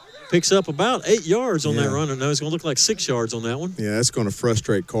picks up about 8 yards on that run. No, it's going to look like 6 yards on that one. Yeah, that's going to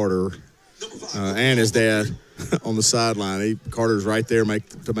frustrate Carter and his dad on the sideline. Carter's right there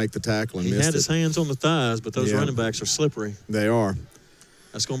to make the tackle and he missed had his hands on the thighs, but those running backs are slippery. They are.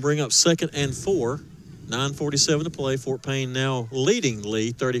 That's going to bring up 2nd and 4. 9:47 to play. Fort Payne now leading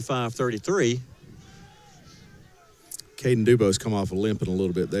Lee 35-33. Caden Dubow's come off a limping a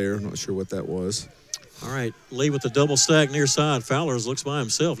little bit there. Not sure what that was. All right, Lee with the double stack near side. Fowler's looks by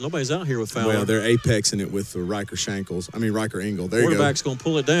himself. Nobody's out here with Fowler. Well, they're apexing it with Riker Engel. There you go. Quarterback's going to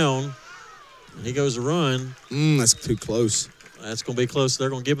pull it down, and he goes to run. That's too close. That's going to be close. They're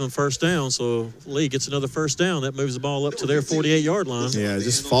going to give him first down, so Lee gets another first down. That moves the ball up to their 48-yard line. Yeah,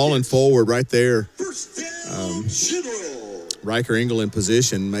 just falling forward right there. Riker Engel in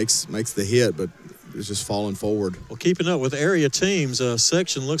position makes the hit, but it's just falling forward. Well, keeping up with area teams,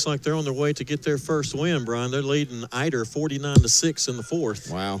 Section looks like they're on their way to get their first win, Brian. They're leading Eider 49-6 in the 4th.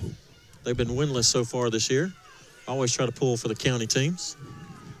 Wow. They've been winless so far this year. Always try to pull for the county teams.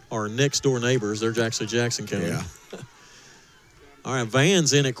 Our next-door neighbors, they're actually Jackson County. Yeah. All right,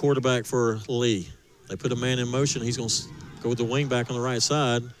 Van's in at quarterback for Lee. They put a man in motion. He's going to go with the wing back on the right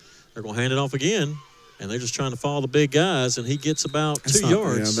side. They're going to hand it off again. And they're just trying to follow the big guys, and he gets about 2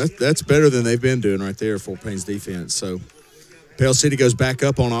 yards. Yeah, that's better than they've been doing right there, Fort Payne's defense. So Pale City goes back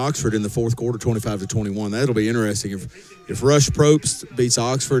up on Oxford in the 4th quarter, 25-21. That'll be interesting. If Rush Probst beats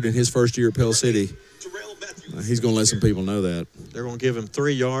Oxford in his first year at Pale City, he's going to let some people know that. They're going to give him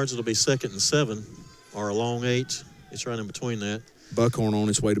 3 yards. It'll be 2nd and 7, or a long 8. It's right in between that. Buckhorn on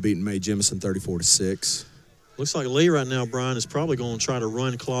its way to beating May Jemison 34-6. Looks like Lee right now, Brian, is probably going to try to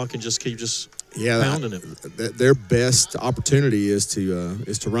run clock and just keep pounding it. Their best opportunity is to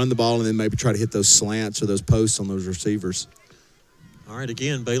run the ball and then maybe try to hit those slants or those posts on those receivers. All right,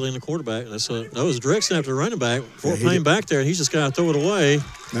 again, Bailey in the quarterback. That was a direct snap to the running back. Fort Payne back there, and he's just got to throw it away.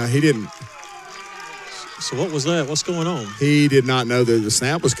 No, he didn't. So what was that? What's going on? He did not know that the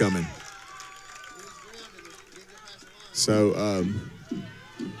snap was coming. So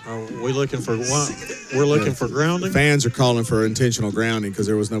Are we looking for what? We're looking for grounding? Fans are calling for intentional grounding because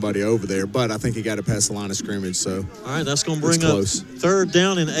there was nobody over there, but I think he got it past the line of scrimmage. So, all right, that's going to bring up close. 3rd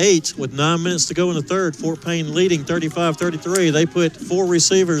down and 8 with 9 minutes to go in the third. Fort Payne leading 35-33. They put 4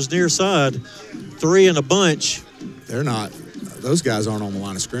 receivers near side, 3 in a bunch. They're not. Those guys aren't on the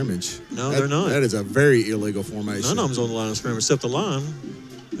line of scrimmage. No, they're not. That is a very illegal formation. None of them's on the line of scrimmage except the line.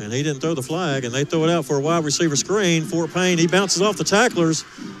 And he didn't throw the flag, and they throw it out for a wide receiver screen. Fort Payne, he bounces off the tacklers.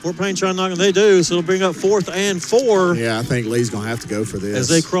 Fort Payne trying to knock him. They do, so it'll bring up 4th and 4. Yeah, I think Lee's going to have to go for this. As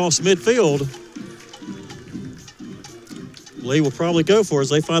they cross midfield. Lee will probably go for it as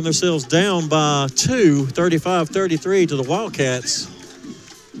they find themselves down by 2, 35-33 to the Wildcats.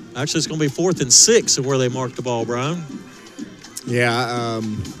 Actually, it's going to be 4th and 6 of where they marked the ball, Brian. Yeah.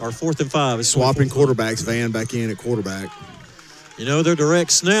 Or 4th and 5. It's swapping quarterbacks, Van back in at quarterback. You know, their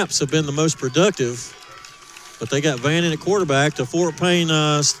direct snaps have been the most productive, but they got Van in at quarterback to Fort Payne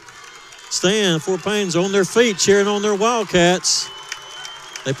stand. Fort Payne's on their feet cheering on their Wildcats.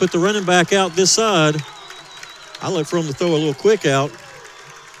 They put the running back out this side. I look for them to throw a little quick out.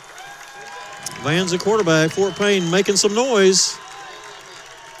 Van's at quarterback. Fort Payne making some noise.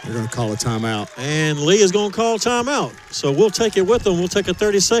 They're going to call a timeout. And Lee is going to call timeout. So we'll take it with them. We'll take a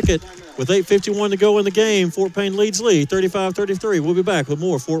 30-second with 8:51 to go in the game. Fort Payne leads Lee 35-33. We'll be back with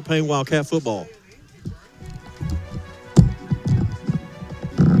more Fort Payne Wildcat football.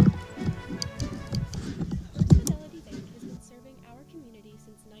 Fidelity Bank has been serving our community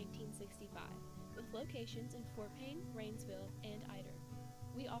since 1965 with locations in Fort Payne, Rainsville, and Ider.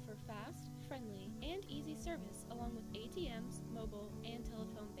 We offer fast, friendly, and easy service along with ATMs, mobile, and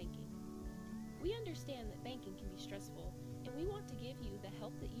telephone banking. We understand that banking can be stressful, and we want to give you the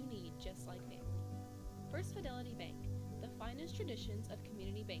help that you need just like family. First Fidelity Bank, the finest traditions of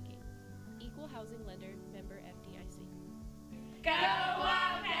community banking. Equal housing lender, member FDIC. Go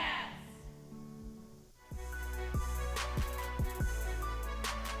Wildcats!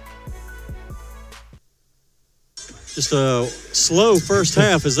 Just a slow first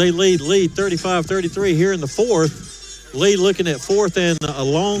half as they lead 35-33 here in the fourth. Lee looking at 4th and a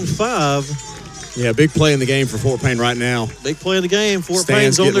long 5. Yeah, big play in the game for Fort Payne right now. Big play in the game. Fort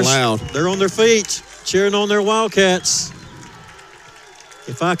Stands Payne's on their loud. They're on their feet, cheering on their Wildcats.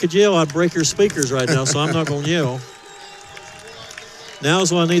 If I could yell, I'd break your speakers right now, so I'm not going to yell.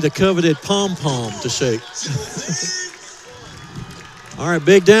 Now's when I need the coveted pom-pom to shake. All right,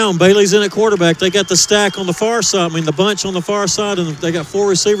 big down. Bailey's in at quarterback. They got the stack on the far side. I mean, the bunch on the far side, and they got 4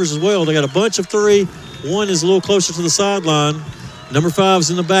 receivers as well. They got a bunch of 3. 1 is a little closer to the sideline. Number 5's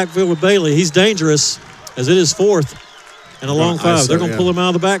in the backfield with Bailey. He's dangerous as it is 4th and a long 5. They're going to pull him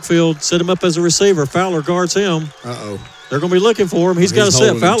out of the backfield, set him up as a receiver. Fowler guards him. Uh-oh. They're going to be looking for him. He's got to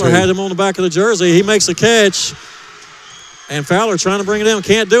set. Fowler had him on the back of the jersey. He makes a catch. And Fowler trying to bring it in.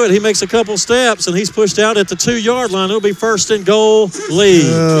 Can't do it. He makes a couple steps, and he's pushed out at the 2-yard line. It'll be 1st and goal, Lee.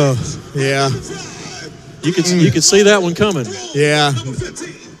 Yeah. You could see that one coming. Yeah.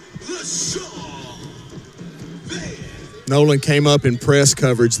 Nolan came up in press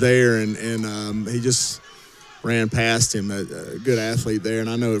coverage there, and he just ran past him. A good athlete there, and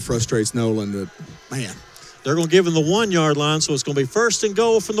I know it frustrates Nolan, but, man. They're going to give him the 1-yard line, so it's going to be 1st and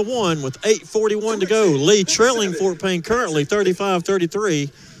goal from the 1 with 8:41 to go. Lee trailing Fort Payne currently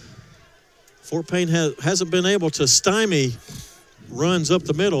 35-33. Fort Payne hasn't been able to stymie runs up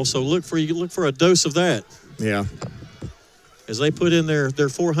the middle, so look for a dose of that. Yeah. As they put in their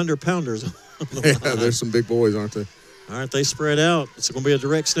 400-pounders. Yeah, there's some big boys, aren't they? All right, they spread out. It's going to be a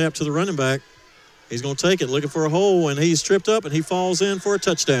direct snap to the running back. He's going to take it, looking for a hole, and he's tripped up, and he falls in for a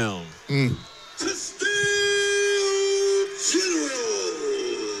touchdown.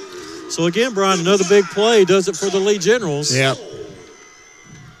 So, again, Brian, another big play does it for the Lee Generals. Yeah.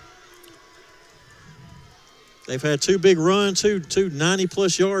 They've had 2 big runs, two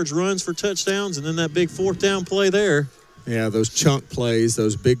 90-plus yards runs for touchdowns, and then that big 4th down play there. Yeah, those chunk plays,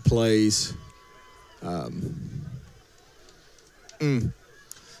 those big plays. All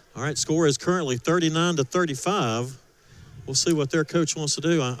right, score is currently 39-35. We'll see what their coach wants to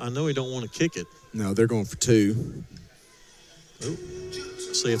do. I know he don't want to kick it. No, they're going for 2. Oh.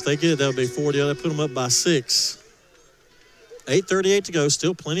 See if they get it, that'll be 40. They put them up by 6. 8:38 to go.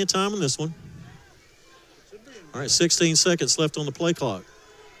 Still plenty of time in this one. All right, 16 seconds left on the play clock.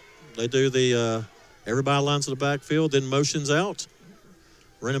 They do the everybody lines to the backfield, then motions out.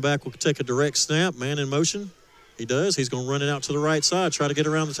 Running back will take a direct snap, man in motion. He does. He's going to run it out to the right side, try to get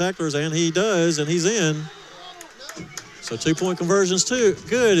around the tacklers, and he does, and he's in. So 2-point conversions too.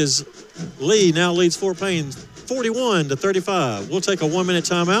 Good as Lee now leads Fort Payne 41-35. We'll take a 1-minute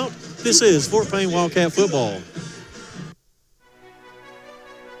timeout. This is Fort Payne Wildcat football.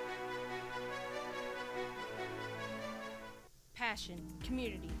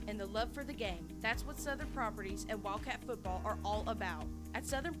 love for the game. That's what Southern Properties and Wildcat Football are all about. At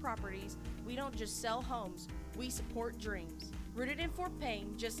Southern Properties, we don't just sell homes, we support dreams. Rooted in Fort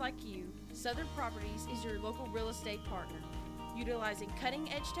Payne, just like you, Southern Properties is your local real estate partner. Utilizing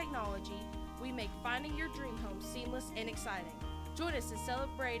cutting-edge technology, we make finding your dream home seamless and exciting. Join us in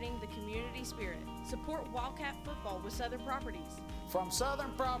celebrating the community spirit. Support Wildcat Football with Southern Properties. From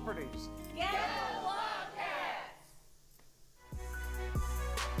Southern Properties. Go Wildcats!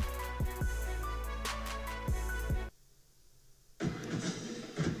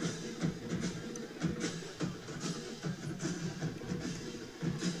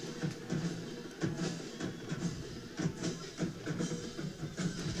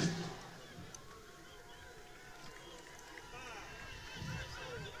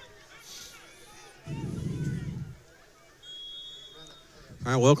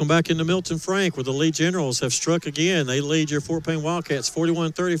 All right, welcome back into Milton Frank, where the Lee Generals have struck again. They lead your Fort Payne Wildcats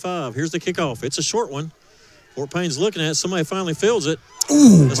 41-35. Here's the kickoff. It's a short one. Fort Payne's looking at it. Somebody finally fields it.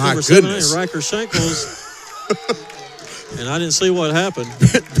 Ooh, that's my number goodness. 7, Riker Shankles. And I didn't see what happened.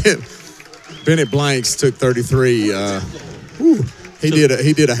 Bennett Blanks took 33. He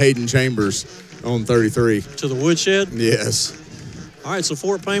did a Hayden Chambers on 33. To the woodshed? Yes. All right, so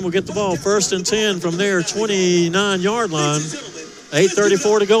Fort Payne will get the ball 1st and 10 from their 29-yard line.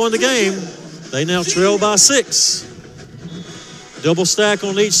 8:34 to go in the game. They now trail by 6. Double stack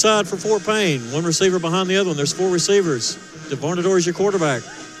on each side for Fort Payne. One receiver behind the other one. There's 4 receivers. DeVarnador is your quarterback.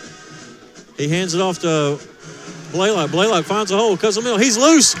 He hands it off to Blaylock. Blaylock finds a hole. Cousin Mill. He's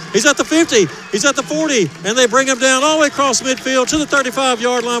loose. He's at the 50. He's at the 40. And they bring him down all the way across midfield to the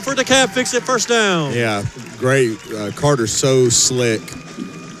 35-yard line for DeKalb. Fix it, first down. Yeah, great. Carter's so slick.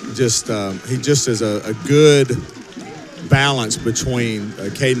 He just has a good balance between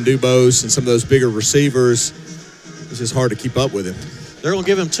Caden Dubose and some of those bigger receivers. It's just hard to keep up with him. They're going to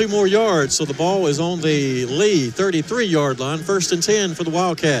give him 2 more yards, so the ball is on the Lee 33-yard line. 1st and 10 for the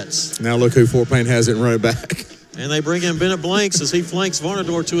Wildcats. Now look who Fort Payne has it running back. And they bring in Bennett Blanks as he flanks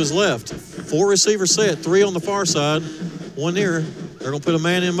Varnador to his left. 4 receiver set, 3 on the far side, 1 near. They're going to put a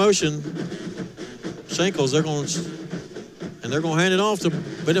man in motion. Shankles, they're going to hand it off to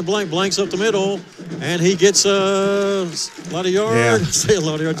Bennett Blanks up the middle. And he gets a lot of yards. Yeah. Say a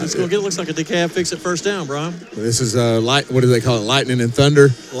lot of yards. It's going to get, it looks like a DeKalb fix it, first down, Brian. This is what do they call it? Lightning and thunder.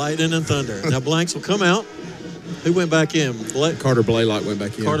 Lightning and thunder. Now Blanks will come out. Who went back in? Carter Blaylock went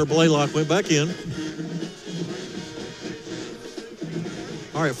back in. Carter Blaylock went back in.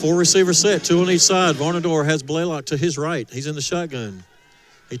 All right, 4 receiver set, 2 on each side. Varnador has Blaylock to his right. He's in the shotgun.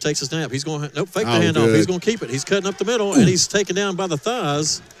 He takes a snap. He's going to fake the handoff. Good. He's going to keep it. He's cutting up the middle, and he's taken down by the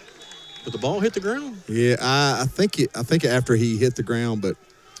thighs. But the ball hit the ground? Yeah, I think after he hit the ground, but.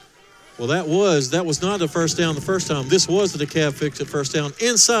 Well, that was not a first down the first time. This was the DeKalb fix it first down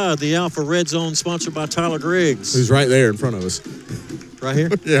inside the Alpha Red Zone, sponsored by Tyler Griggs. Who's right there in front of us. Right here?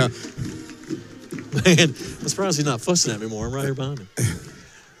 Yeah. Man, I'm surprised he's not fussing at me more. I'm right here behind him.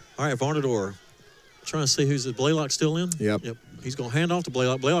 All right, Varnador. Trying to see who's the Blaylock still in? Yep. He's going to hand off to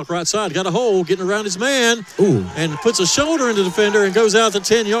Blaylock. Blaylock right side. Got a hole, getting around his man. Ooh. And puts a shoulder in the defender and goes out the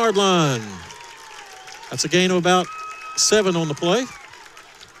 10-yard line. That's a gain of about 7 on the play.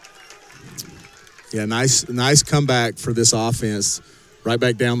 Yeah, nice comeback for this offense. Right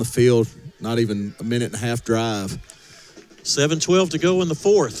back down the field. Not even a minute and a half drive. 7:12 to go in the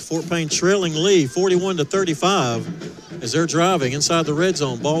 4th. Fort Payne trailing Lee 41-35 as they're driving inside the red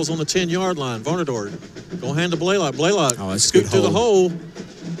zone. Ball's on the 10-yard line. Varnador going to hand to Blaylock. Blaylock scoop through the hole.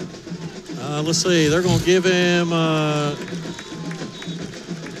 Let's see. They're going to give him a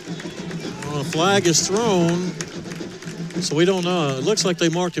flag is thrown. So we don't know. It looks like they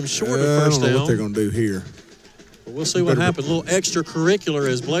marked him short of first down. I don't know what they're going to do here. But we'll see what happens. A little extracurricular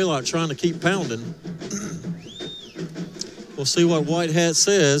as Blaylock trying to keep pounding. We'll see what White Hat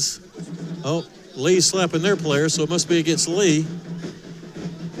says. Oh, Lee's slapping their player, so it must be against Lee.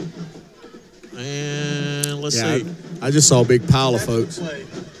 And let's see. I just saw a big pile of folks.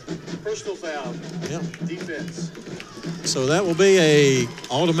 Personal foul. Yep. Defense. So that will be a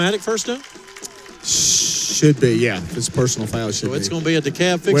automatic first down? Should be, yeah. If it's personal foul, should be. So it's going to be a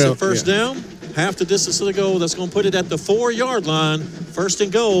DeKalb fix-it first down. Half the distance to the goal. That's going to put it at the 4-yard line. 1st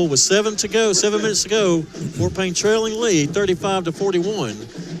and goal with 7 minutes to go. Fort Payne trailing Lee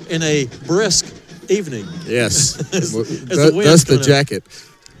 35-41 in a brisk evening. Yes. Thus the jacket.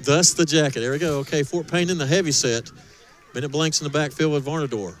 Thus the jacket. There we go. Okay, Fort Payne in the heavy set. Bennett Blanks in the backfield with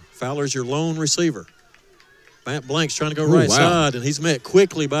Varnador. Fowler's your lone receiver. Matt Blanks trying to go right side, and he's met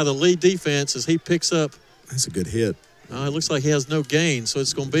quickly by the Lee defense as he picks up. That's a good hit. It looks like he has no gain, so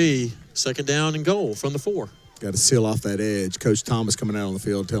it's going to be 2nd down and goal from the 4. Got to seal off that edge. Coach Thomas coming out on the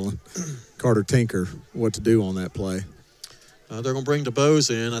field telling Carter Tinker what to do on that play. They're going to bring DeBose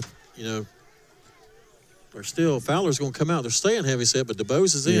in. They're still, Fowler's going to come out. They're staying heavy set, but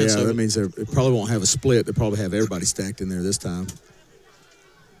DeBose is in. Yeah, so that means they probably won't have a split. They probably have everybody stacked in there this time.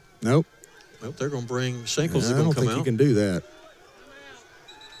 Nope. Nope, they're going to bring Shankles. I don't think you can do that.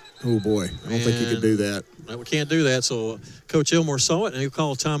 Oh, boy. I don't think you can do that. We can't do that, so Coach Elmore saw it, and he'll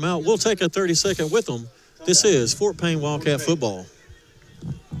call a timeout. We'll take a 30-second with them. This is Fort Payne Wildcat football.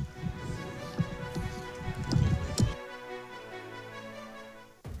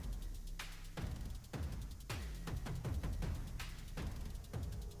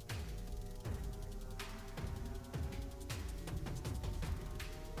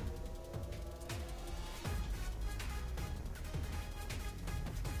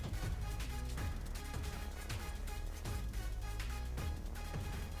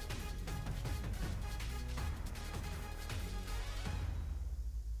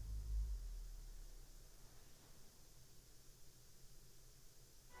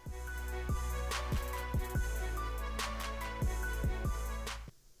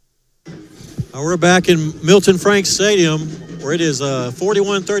 We're back in Milton Franks Stadium, where it is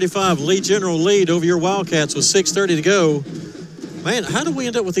 41-35 Lee General lead over your Wildcats with 6:30 to go. Man, how do we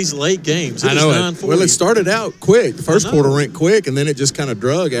end up with these late games? I know it. Well, it started out quick. The first quarter went quick, and then it just kind of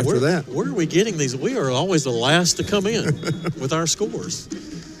drug after that. Where are we getting these? We are always the last to come in with our scores.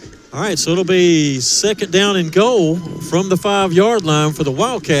 All right, so it'll be 2nd down and goal from the 5-yard line for the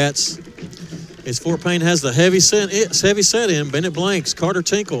Wildcats. As Fort Payne has the heavy set in. Bennett Blanks, Carter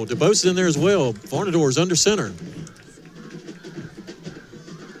Tinkle, DeBose is in there as well. Varnador's under center.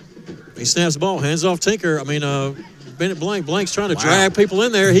 He snaps the ball, hands off Tinker. Bennett Blank's trying to drag people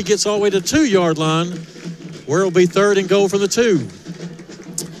in there. He gets all the way to the 2-yard line, where it'll be 3rd and goal from the 2.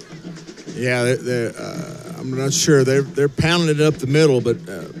 Yeah, I'm not sure. They're pounding it up the middle, but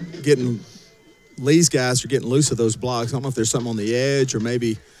Lee's guys are getting loose of those blocks. I don't know if there's something on the edge or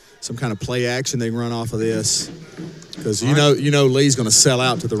maybe some kind of play action they can run off of this, because you know Lee's going to sell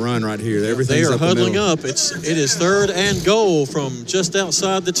out to the run right here. Everything's they are up the huddling middle. up. It is 3rd and goal from just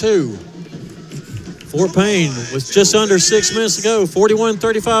outside the 2. Fort Payne with just under 6 minutes to go.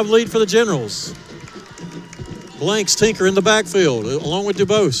 41-35 lead for the Generals. Blanks, Tinker in the backfield along with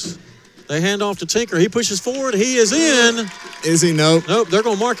DuBose. They hand off to Tinker. He pushes forward. He is in. Is he? Nope. Nope. They're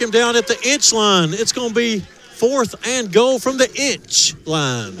going to mark him down at the inch line. It's going to be 4th and goal from the inch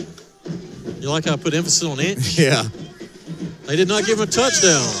line. You like how I put emphasis on inch? Yeah. They did not give him a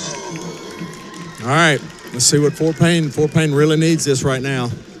touchdown. All right. Let's see what Fort Payne really needs this right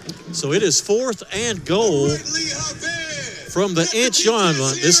now. So it is 4th and goal from the inch line.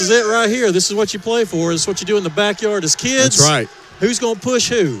 This is it right here. This is what you play for. This is what you do in the backyard as kids. That's right. Who's going to push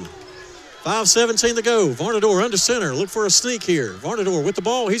who? 5:17 to go. Varnador under center. Look for a sneak here. Varnador with the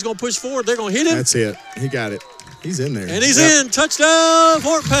ball. He's going to push forward. They're going to hit him. That's it. He got it. He's in there. And he's in. Touchdown,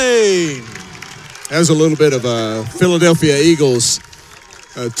 Fort Payne. That was a little bit of a Philadelphia Eagles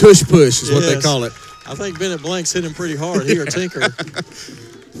tush push is what they call it. I think Bennett Blanks hit him pretty hard. He or Tinker.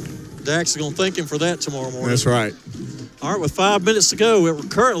 Dax is going to thank him for that tomorrow morning. That's right. All right, with 5 minutes to go,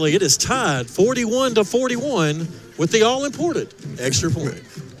 currently it is tied 41-41 with the all-important extra point.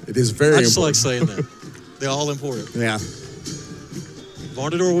 It is very important. I just like saying that. The all-important. Yeah.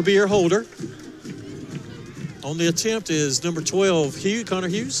 Varnador will be your holder. On the attempt is number 12, Connor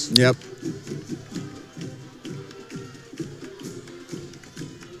Hughes. Yep.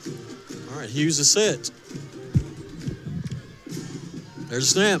 All right, Hughes is set. There's a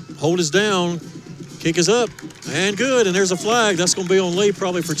snap. Hold is down. Kick is up. And good. And there's a flag. That's going to be on Lee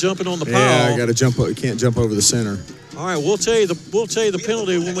probably for jumping on the pile. Yeah, I got to jump. You can't jump over the center. All right, we'll tell you the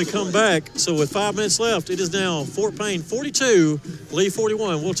penalty when we come back. So with 5 minutes left, it is now Fort Payne 42, Lee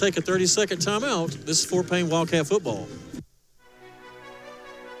 41. We'll take a 30-second timeout. This is Fort Payne Wildcat football.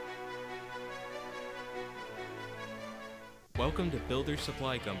 Welcome to Builder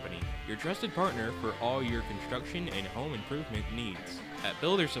Supply Company, your trusted partner for all your construction and home improvement needs. At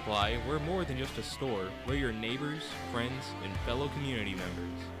Builder Supply, we're more than just a store. We're your neighbors, friends, and fellow community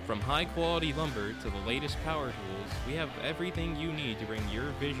members. From high-quality lumber to the latest power tools, we have everything you need to bring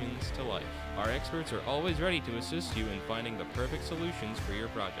your visions to life. Our experts are always ready to assist you in finding the perfect solutions for your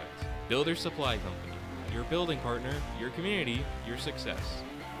projects. Builder Supply Company, your building partner, your community, your success.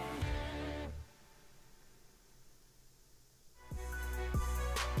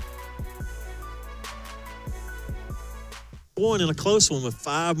 One in a close one with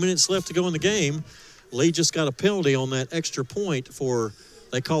 5 minutes left to go in the game. Lee just got a penalty on that extra point for,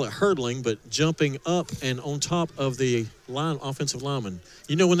 they call it hurdling, but jumping up and on top of the offensive lineman.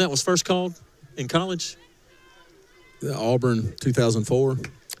 You know when that was first called in college? The Auburn 2004?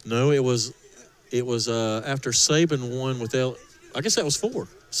 No, it was after Saban won with I guess that was 4.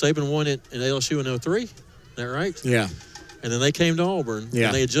 Saban won it in LSU in 03. Is that right? Yeah. And then they came to Auburn, Yeah.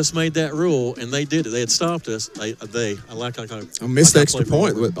 and they had just made that rule, and they did it. They had stopped us. I missed the extra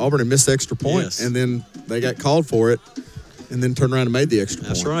point. Auburn had missed the extra point, Yes. and then they got called for it, and then turned around and made the extra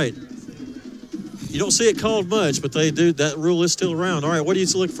That's point. right. You don't see it called much, but they do. That rule is still around. All right, what do you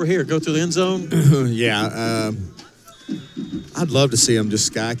look for here? Go through the end zone? Yeah. I'd love to see them just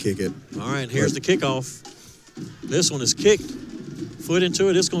sky kick it. All right, here's the kickoff. This one is kicked. Foot into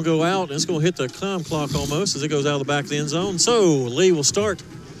it. It's going to go out, and it's going to hit the time clock almost as it goes out of the back of the end zone. So Lee will start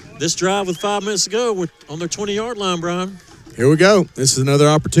this drive with 5 minutes to go on their 20-yard line, Brian. Here we go. This is another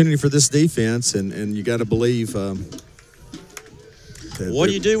opportunity for this defense, and you got to believe. What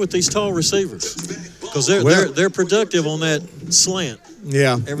do you do with these tall receivers? Because they're productive on that slant.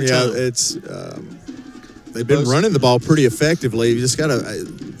 Yeah, every time. It's they've been running the ball pretty effectively. You just got to.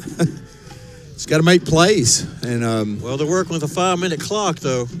 It's got to make plays, and well, they're working with a 5-minute clock,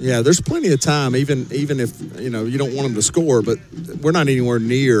 though. Yeah, there's plenty of time, even if you don't want them to score, but we're not anywhere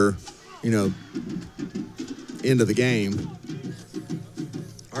near, end of the game.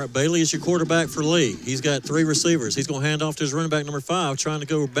 All right, Bailey is your quarterback for Lee. He's got 3 receivers. He's going to hand off to his running back number 5, trying to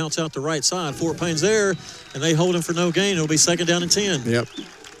go bounce out the right side. Fort Payne's there, and they hold him for no gain. It'll be 2nd down and 10. Yep,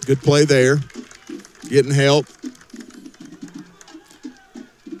 good play there, getting help.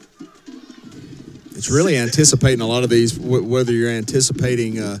 It's really anticipating a lot of these, whether you're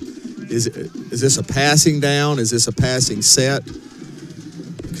anticipating, is this a passing down? Is this a passing set?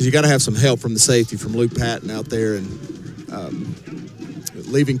 Because you got to have some help from the safety, from Luke Patton out there. And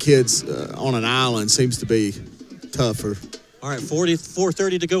leaving kids on an island seems to be tougher. All right,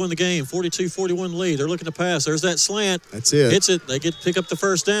 4:30 to go in the game, 42-41 lead. They're looking to pass. There's that slant. That's it. Hits it. They pick up the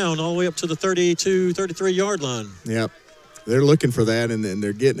first down all the way up to the 32, 33-yard line. Yep. They're looking for that, and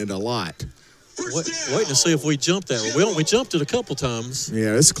they're getting it a lot. Waiting to see if we jump that. We jumped it a couple times.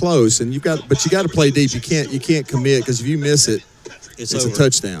 Yeah, it's close, and you got to play deep. You can't commit, because if you miss it, it's a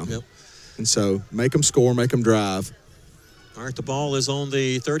touchdown. Yep. And so make them score, make them drive. All right, the ball is on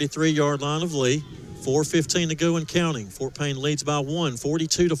the 33-yard line of Lee. 4:15 to go and counting. Fort Payne leads by 1,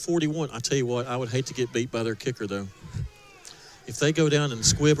 42-41. I tell you what, I would hate to get beat by their kicker, though. If they go down and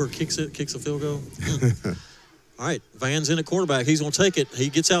Squibber kicks a field goal. All right, Van's in at quarterback. He's going to take it. He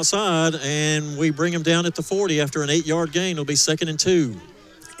gets outside, and we bring him down at the 40 after an 8-yard gain. It'll be 2nd and 2.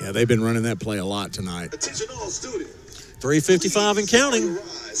 Yeah, they've been running that play a lot tonight. 3:55 and counting.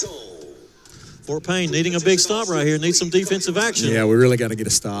 Fort Payne needing a big stop right here. Needs some defensive action. Yeah, we really got to get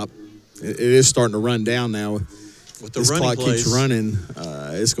a stop. It is starting to run down now. With the this running clock plays. keeps running,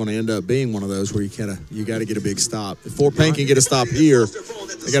 it's going to end up being one of those where you got to get a big stop. If Fort Payne can get a stop here,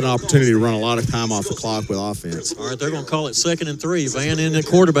 they got an opportunity to run a lot of time off the clock with offense. All right, they're going to call it 2nd and 3. Van in at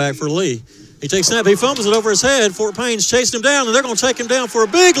quarterback for Lee. He takes snap. He fumbles it over his head. Fort Payne's chasing him down, and they're going to take him down for a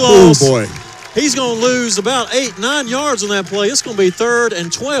big loss. Oh, boy. He's going to lose about 8-9 yards on that play. It's going to be 3rd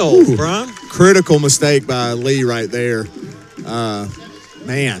and 12, Brian. Critical mistake by Lee right there.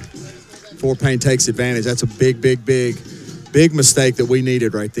 Man, Fort Payne takes advantage. That's a big mistake that we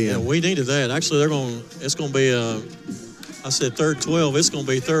needed right then. Yeah, we needed that. Actually, it's going to be I said 3rd 12. It's going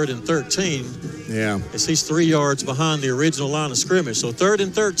to be 3rd and 13. Yeah. As he's 3 yards behind the original line of scrimmage. So 3rd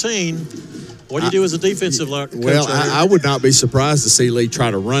and 13. What do you do as a defensive coach? Well, I would not be surprised to see Lee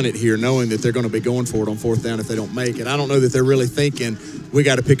try to run it here, knowing that they're going to be going for it on 4th down if they don't make it. I don't know that they're really thinking we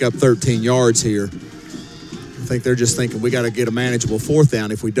got to pick up 13 yards here. I think they're just thinking we got to get a manageable 4th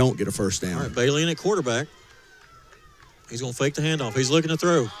down if we don't get a 1st down. All right, Bailey in at quarterback. He's going to fake the handoff. He's looking to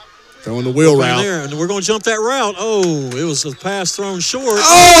throw. Throwing the wheel route. There, and we're going to jump that route. Oh, it was a pass thrown short.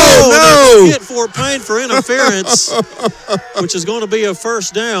 Oh, no! Hit Fort Payne for interference, which is going to be a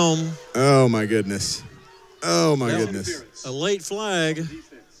 1st down. Oh, my goodness. Oh, my goodness. A late flag.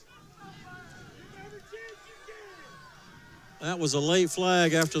 That was a late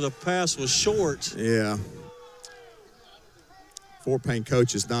flag after the pass was short. Yeah. Fort Payne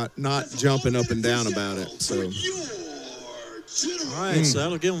coach is not jumping up and down about it. So. All right, so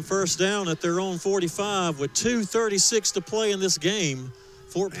that'll give them 1st down at their own 45 with 2:36 to play in this game.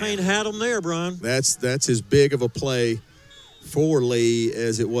 Fort Payne had them there, Brian. That's as big of a play for Lee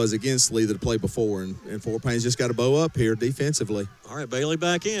as it was against Lee that played before, and Fort Payne's just got to bow up here defensively. All right, Bailey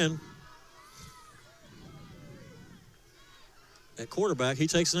back in. At quarterback, he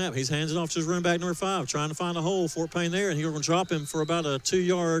takes a snap. He hands it off to his running back number 5, trying to find a hole. Fort Payne there, and he's going to drop him for about a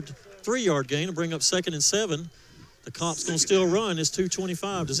 3-yard gain and bring up 2nd and 7. The clock's going to still run. It's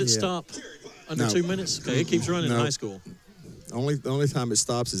 2:25. Does it stop under 2 minutes? Okay, it keeps running in high school. The only time it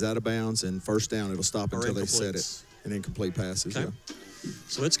stops is out of bounds, and 1st down it'll stop until they set it. and incomplete passes. Okay. Yeah.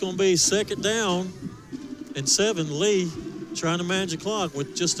 So it's going to be 2nd down and 7. Lee trying to manage the clock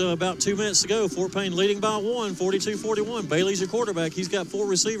with just about 2 minutes to go. Fort Payne leading by 1, 42-41. Bailey's your quarterback. He's got 4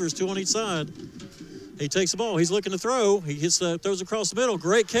 receivers, 2 on each side. He takes the ball. He's looking to throw. He throws across the middle.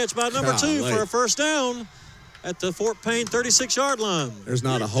 Great catch by number 2 for a first down at the Fort Payne 36-yard line. There's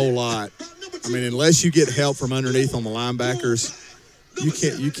not a whole lot. I mean, unless you get help from underneath on the linebackers,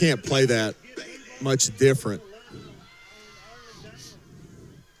 you can't play that much different.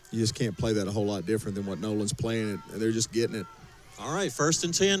 You just can't play that a whole lot different than what Nolan's playing it, and they're just getting it. All right, 1st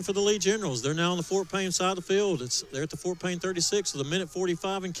and 10 for the Lee Generals. They're now on the Fort Payne side of the field. They're at the Fort Payne 36 with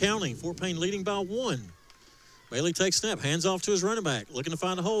 1:45 and counting. Fort Payne leading by 1. Bailey takes snap, hands off to his running back, looking to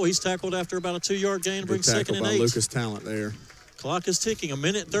find a hole. He's tackled after about a 2-yard gain, brings 2nd and 8. Lucas Talent there. Clock is ticking,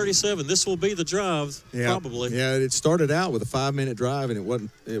 1:37. This will be the drive, probably. Yeah, it started out with a 5-minute drive, and it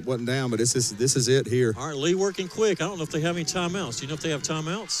wasn't down, but this is it here. All right, Lee working quick. I don't know if they have any timeouts. Do you know if they have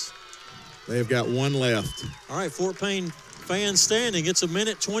timeouts? They have got 1 left. All right, Fort Payne fans standing. It's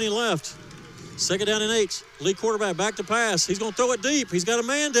 1:20 left. 2nd down and 8. Lee quarterback back to pass. He's going to throw it deep. He's got a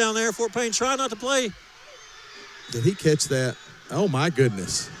man down there. Fort Payne try not to play. Did he catch that? Oh, my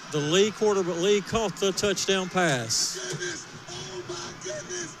goodness. The Lee quarterback, Lee caught the touchdown pass. Oh, my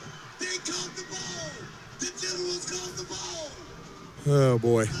goodness. They caught the ball. The Generals caught the ball. Oh,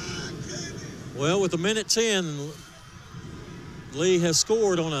 boy. Well, with 1:10, Lee has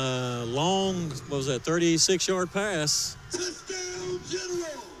scored on a long, 36-yard pass. Touchdown,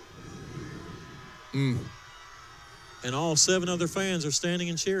 General. And all 7 other fans are standing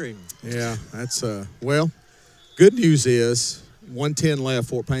and cheering. Yeah, that's, well, good news is 1:10 left.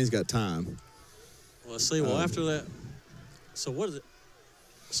 Fort Payne's got time. Well, let's see. Well, after that, so what is it?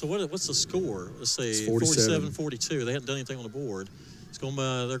 So what's the score? Let's see, 47-42. They haven't done anything on the board. It's going.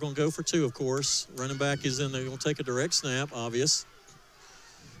 They're going to go for 2, of course. Running back is in. They're going to take a direct snap, obvious.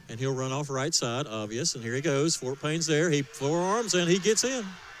 And he'll run off right side, obvious. And here he goes. Fort Payne's there. He forearms and he gets in.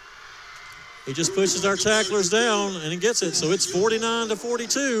 He just pushes our tacklers down and he gets it. So it's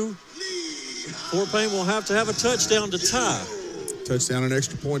 49-42. Fort Payne will have to have a touchdown to tie. Touchdown and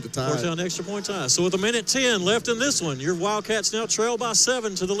extra point to tie. Touchdown and extra point tie. So with 1:10 left in this one, your Wildcats now trail by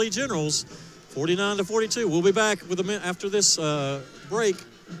 7 to the Lee Generals, 49-42. We'll be back with after this break,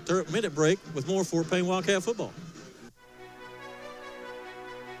 3-minute break, with more Fort Payne Wildcat football.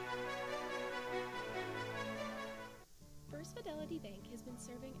 First Fidelity Bank has been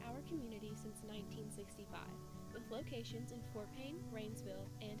serving our community since 1965, with locations in Fort Payne, Rainsville,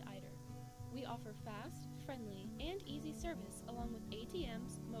 and Ider. We offer fast, friendly, and easy service along with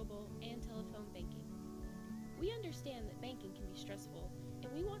ATMs, mobile, and telephone banking. We understand that banking can be stressful,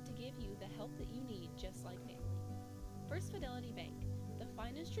 and we want to give you the help that you need just like family. First Fidelity Bank, the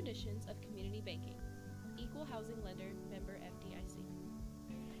finest traditions of community banking. Equal housing lender, member FDIC.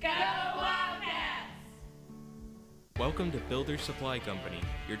 Go Wildcats! Welcome to Builders Supply Company,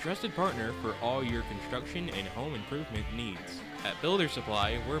 your trusted partner for all your construction and home improvement needs. At Builders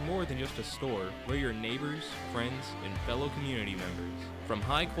Supply, we're more than just a store. We're your neighbors, friends, and fellow community members. From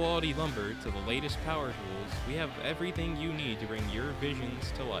high-quality lumber to the latest power tools, we have everything you need to bring your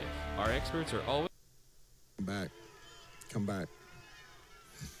visions to life. Our experts are always... Come back.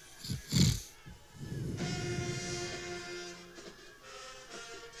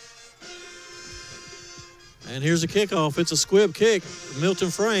 And here's a kickoff. It's a squib kick.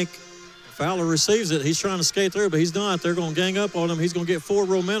 Milton Frank. Fowler receives it. He's trying to skate through, but he's not. They're going to gang up on him. He's going to get forward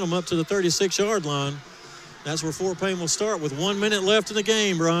momentum up to the 36-yard line. That's where Fort Payne will start with 1 minute left in the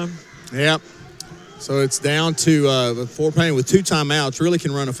game, Brian. Yep. So it's down to Fort Payne with 2 timeouts. Really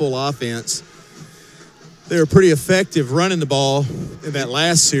can run a full offense. They were pretty effective running the ball in that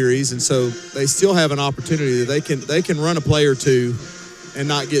last series, and so they still have an opportunity that they can run a play or two and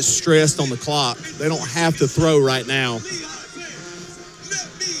not get stressed on the clock. They don't have to throw right now.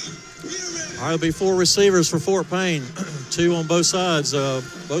 All right, it'll be 4 receivers for Fort Payne, 2 on both sides.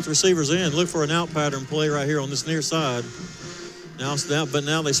 Both receivers in. Look for an out pattern play right here on this near side. But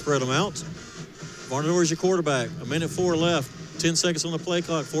now they spread them out. Varnador is your quarterback. 1:04 left. 10 seconds on the play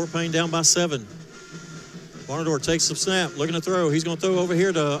clock. Fort Payne down by 7. Varnador takes some snap, looking to throw. He's going to throw over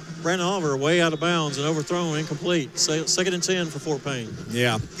here to Brandon Oliver, way out of bounds and overthrown, incomplete. 2nd and 10 for Fort Payne.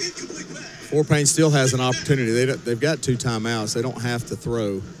 Yeah. Fort Payne still has an opportunity. They've got 2 timeouts. They don't have to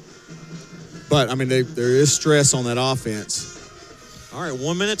throw. But, I mean, there is stress on that offense. All right,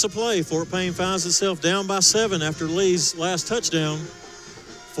 1 minute to play. Fort Payne finds itself down by 7 after Lee's last touchdown.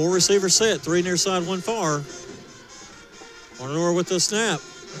 4 receiver set, 3 near side, 1 far. Varnador with the snap.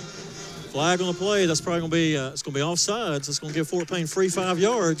 Flag on the play. That's probably going to be offsides. It's going to give Fort Payne free 5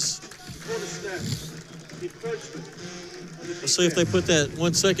 yards. Let's see if they put that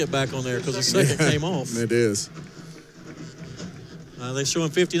 1 second back on there because the second came off. It is. They're showing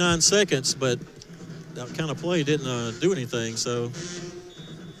 59 seconds, but that kind of play didn't do anything. So,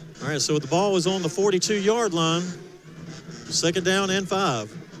 all right, so the ball is on the 42-yard line. 2nd down and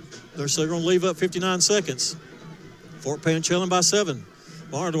 5. They're still going to leave up 59 seconds. Fort Payne trailing by 7.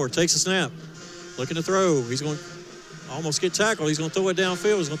 Varnador takes a snap. Looking to throw. He's going to almost get tackled. He's going to throw it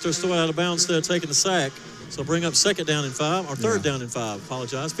downfield. He's going to throw it out of bounds instead of taking the sack. So bring up 2nd down and 5, or 3rd down and 5.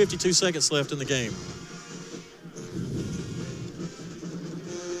 Apologize. 52 seconds left in the game.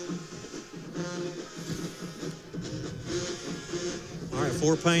 All right,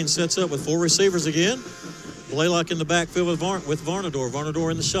 Fort Payne sets up with 4 receivers again. Blaylock in the backfield with Varnador.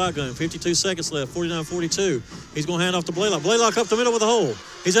 Varnador in the shotgun. 52 seconds left. 49-42. He's going to hand off to Blaylock. Blaylock up the middle with a hole.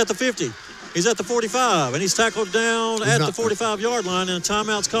 He's at the 50. He's at the 45. And he's tackled down at the 45-yard line. And a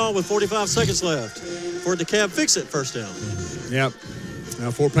timeout's called with 45 seconds left for DeKalb Fix-It first down. Yep.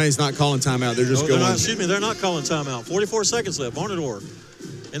 Now, Fort Payne's not calling timeout. They're just going. They're not calling timeout. 44 seconds left. Varnador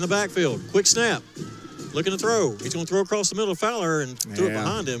in the backfield. Quick snap. Looking to throw. He's going to throw across the middle of Fowler and threw it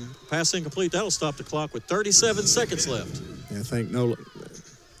behind him. Pass incomplete. That'll stop the clock with 37 seconds left. Yeah, I think Nolan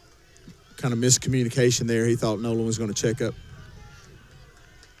kind of miscommunication there. He thought Nolan was going to check up.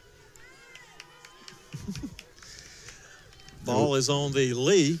 Ball is on the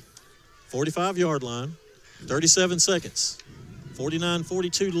Lee 45-yard line. 37 seconds.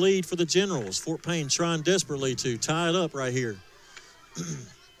 49-42 lead for the Generals. Fort Payne trying desperately to tie it up right here.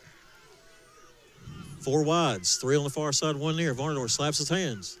 4 wides, 3 on the far side, 1 near. Varnador slaps his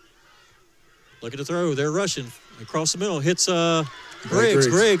hands. Looking to throw. They're rushing across the middle. Hits Griggs.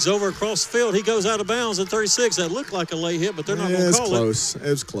 Griggs over across the field. He goes out of bounds at 36. That looked like a late hit, but they're not going to call it. It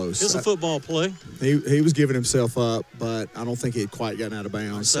was close. It's a football play. He was giving himself up, but I don't think he had quite gotten out of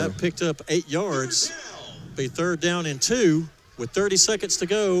bounds. So that picked up 8 yards. Be 3rd down and 2 with 30 seconds to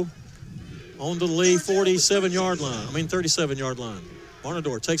go on the Lee 37-yard line. 37-yard line.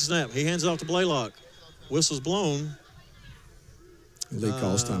 Varnador takes a snap. He hands it off to Blaylock. Whistle's blown. Lee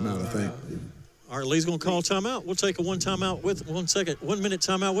calls timeout, I think. All right, Lee's going to call timeout. We'll take a 1 minute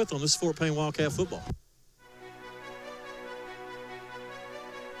timeout with them. This is Fort Payne Wildcat football.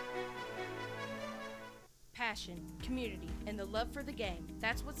 Passion, community, and the love for the game.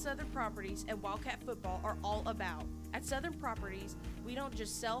 That's what Southern Properties and Wildcat football are all about. At Southern Properties, we don't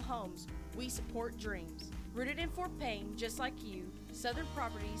just sell homes, we support dreams. Rooted in Fort Payne, just like you, Southern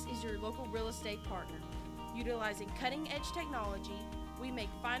Properties is your local real estate partner. Utilizing cutting-edge technology, we make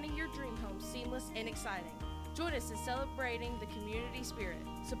finding your dream home seamless and exciting. Join us in celebrating the community spirit.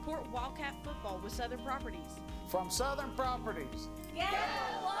 Support Wildcat football with Southern Properties. From Southern Properties. Go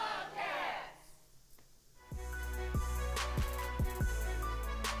Wildcats!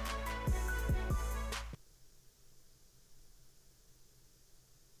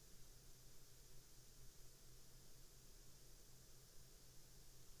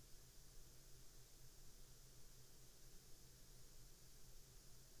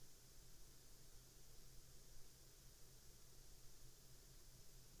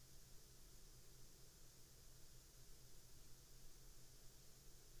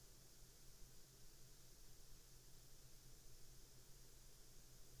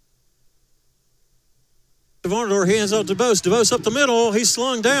 Varnador hands out to DeVos. DeVos up the middle. He's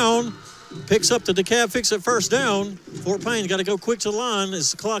slung down. Picks up the DeKalb Fix-It first down. Fort Payne got to go quick to the line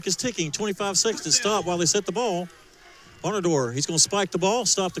as the clock is ticking. 25 seconds to stop while they set the ball. Varnador, he's going to spike the ball,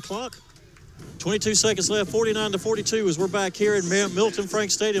 stop the clock. 22 seconds left, 49-42 as we're back here in Milton Frank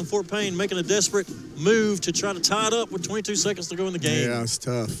Stadium. Fort Payne making a desperate move to try to tie it up with 22 seconds to go in the game. Yeah, it's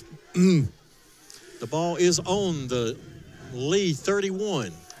tough. The ball is on the Lee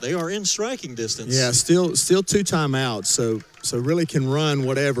 31. They are in striking distance. Yeah, still 2 timeouts, so really can run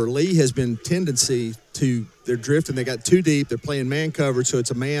whatever. Lee has been tendency to, they're drifting. They got too deep. They're playing man coverage, so it's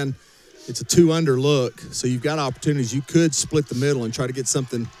a 2-under look. So you've got opportunities. You could split the middle and try to get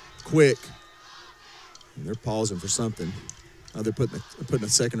something quick. And they're pausing for something. They're putting a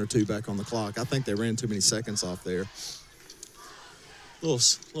second or 2 back on the clock. I think they ran too many seconds off there. A little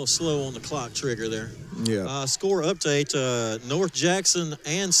slow on the clock trigger there. Yeah. Score update, North Jackson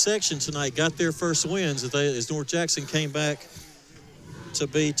and Section tonight got their first wins as North Jackson came back to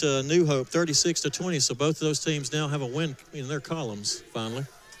beat New Hope 36-20. So both of those teams now have a win in their columns finally.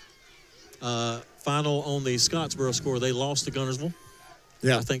 Final on the Scottsboro score, they lost to Guntersville.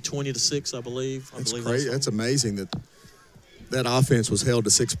 Yeah. I think 20-6, I believe. That's crazy. That's amazing that offense was held to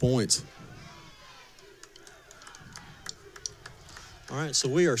 6 points. All right, so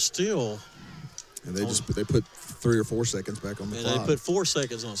we are still And they put 3 or 4 seconds back on the clock. And they put 4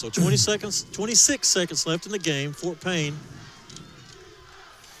 seconds on. So 26 seconds left in the game. Fort Payne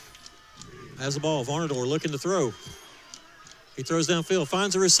has the ball. Varnador looking to throw. He throws downfield,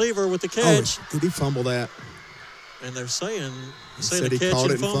 finds a receiver with the catch. Oh, did he fumble that? And they're saying said the he catch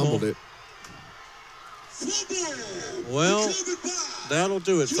caught and it and fumbled it. Well, that'll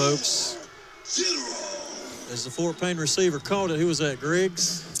do it, folks. As the Fort Payne receiver caught it, who was that,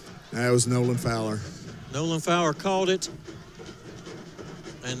 Griggs? That was Nolan Fowler. Nolan Fowler caught it,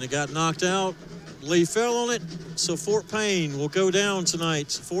 and they got knocked out. Lee fell on it, so Fort Payne will go down tonight,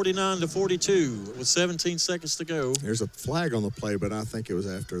 49-42, with 17 seconds to go. There's a flag on the play, but I think it was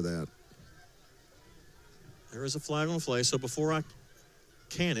after that. There is a flag on the play, so before I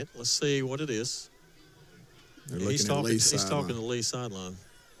can it, let's see what it is. He's talking to Lee's sideline.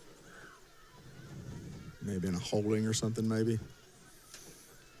 Maybe in a holding or something, maybe.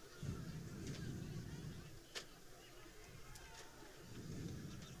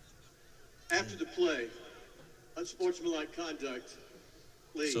 After the play, unsportsmanlike conduct.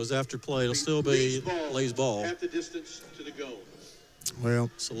 Lee. So it's after play. It'll still be Lee's ball. Half the distance to the goal. Well,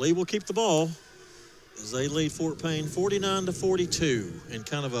 so Lee will keep the ball as they lead Fort Payne 49-42, and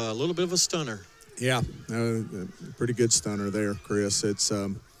kind of a little bit of a stunner. Yeah, pretty good stunner there, Chris. It's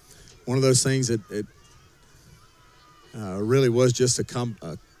one of those things that it really was just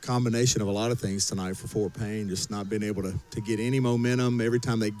a combination of a lot of things tonight for Fort Payne, just not being able to get any momentum. Every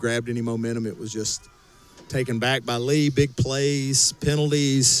time they grabbed any momentum, it was just taken back by Lee. Big plays,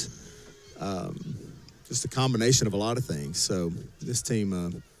 penalties, just a combination of a lot of things. So this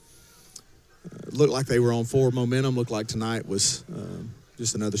team looked like they were on forward momentum, looked like tonight was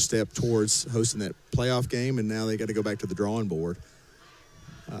just another step towards hosting that playoff game, and now they got to go back to the drawing board.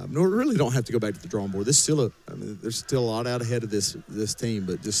 No, really don't have to go back to the drawing board. There's still a lot out ahead of this team,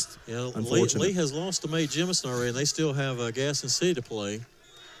 but just unfortunate. Lee has lost to May Jemison already, and they still have Gaston City to play.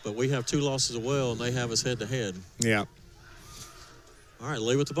 But we have 2 losses as well, and they have us head-to-head. Yeah. All right,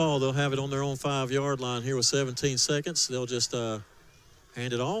 Lee with the ball. They'll have it on their own 5-yard line here with 17 seconds. They'll just hand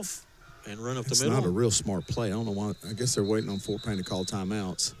it off and run up the middle. It's not a real smart play. I don't know why. I guess they're waiting on Fort Payne to call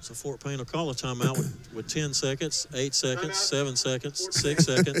timeouts. So Fort Payne will call a timeout with 10 seconds, 8 seconds, 7 seconds, 6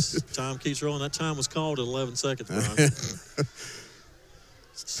 seconds. Time keeps rolling. That time was called at 11 seconds, Brian.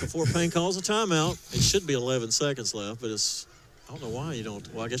 So Fort Payne calls a timeout. It should be 11 seconds left, but it's – I don't know why you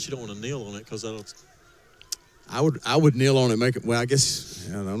don't. Well, I guess you don't want to kneel on it because that'll. I would kneel on it. Make it. Well, I guess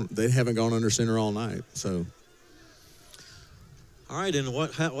they haven't gone under center all night. So. All right, and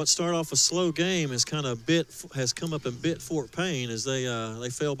what started off a slow game has come up and bit Fort Payne as they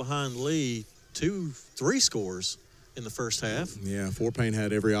fell behind Lee 2-3 scores in the first half. Yeah, Fort Payne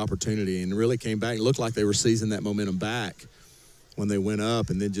had every opportunity and really came back. It looked like they were seizing that momentum back when they went up,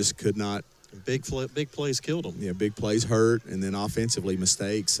 and then just could not. Big plays killed them. Yeah, big plays hurt, and then offensively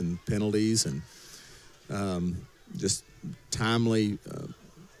mistakes and penalties and just timely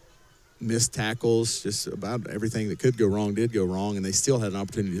missed tackles. Just about everything that could go wrong did go wrong, and they still had an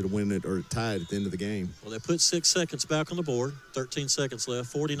opportunity to win it or tie it at the end of the game. Well, they put 6 seconds back on the board, 13 seconds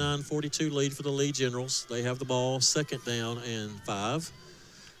left, 49-42 lead for the Lee Generals. They have the ball, 2nd down and 5.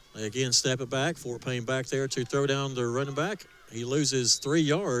 They again step it back. Fort Payne back there to throw down their running back. He loses 3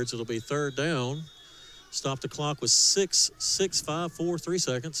 yards. It'll be 3rd down. Stop the clock with 6, 5, 4, 3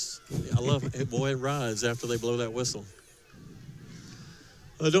 seconds. I love it. Boy, it rides after they blow that whistle.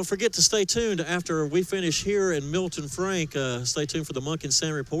 Don't forget to stay tuned after we finish here in Milton Frank. Stay tuned for the Monk and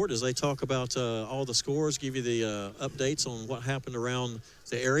Sam Report as they talk about all the scores, give you the updates on what happened around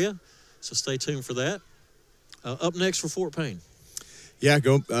the area. So stay tuned for that. Up next for Fort Payne. Yeah,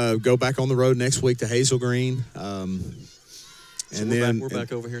 go back on the road next week to Hazel Green. So we're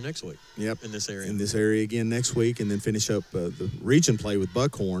back over here next week. Yep. In this area. In this area again next week, and then finish up the region play with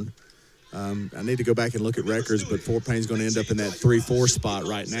Buckhorn. I need to go back and look at records, but Fort Payne's going to end up in that 3-4 spot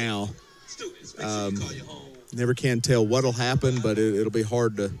right now. Never can tell what'll happen, but it'll be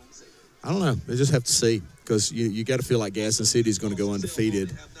hard to. I don't know. We'll just have to see, because you got to feel like Gaston City is going to go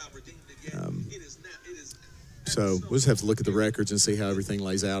undefeated. So we'll just have to look at the records and see how everything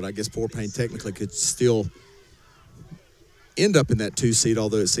lays out. I guess Fort Payne technically could still end up in that 2 seed,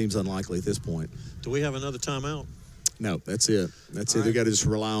 although it seems unlikely at this point. Do we have another timeout? No, that's it. That's it. They got to just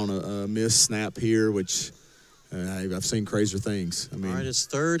rely on a missed snap here, which I've seen crazier things. I mean, all right, it's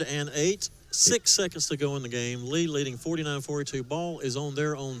 3rd and 8. 6 seconds to go in the game. Lee leading 49-42. Ball is on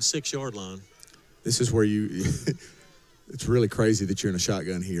their own 6-yard line. This is where it's really crazy that you're in a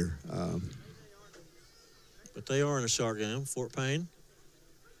shotgun here. But they are in a shotgun. Fort Payne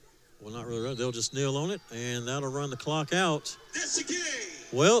will not really run. They'll just kneel on it, and that'll run the clock out.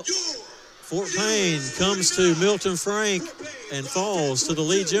 Well, Fort Payne comes to Milton Frank and falls to the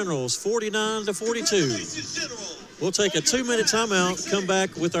Lee Generals 49-42. We'll take a 2-minute timeout, come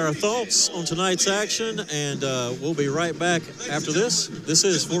back with our thoughts on tonight's action, and we'll be right back after this. This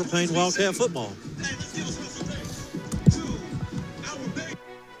is Fort Payne Wildcat football.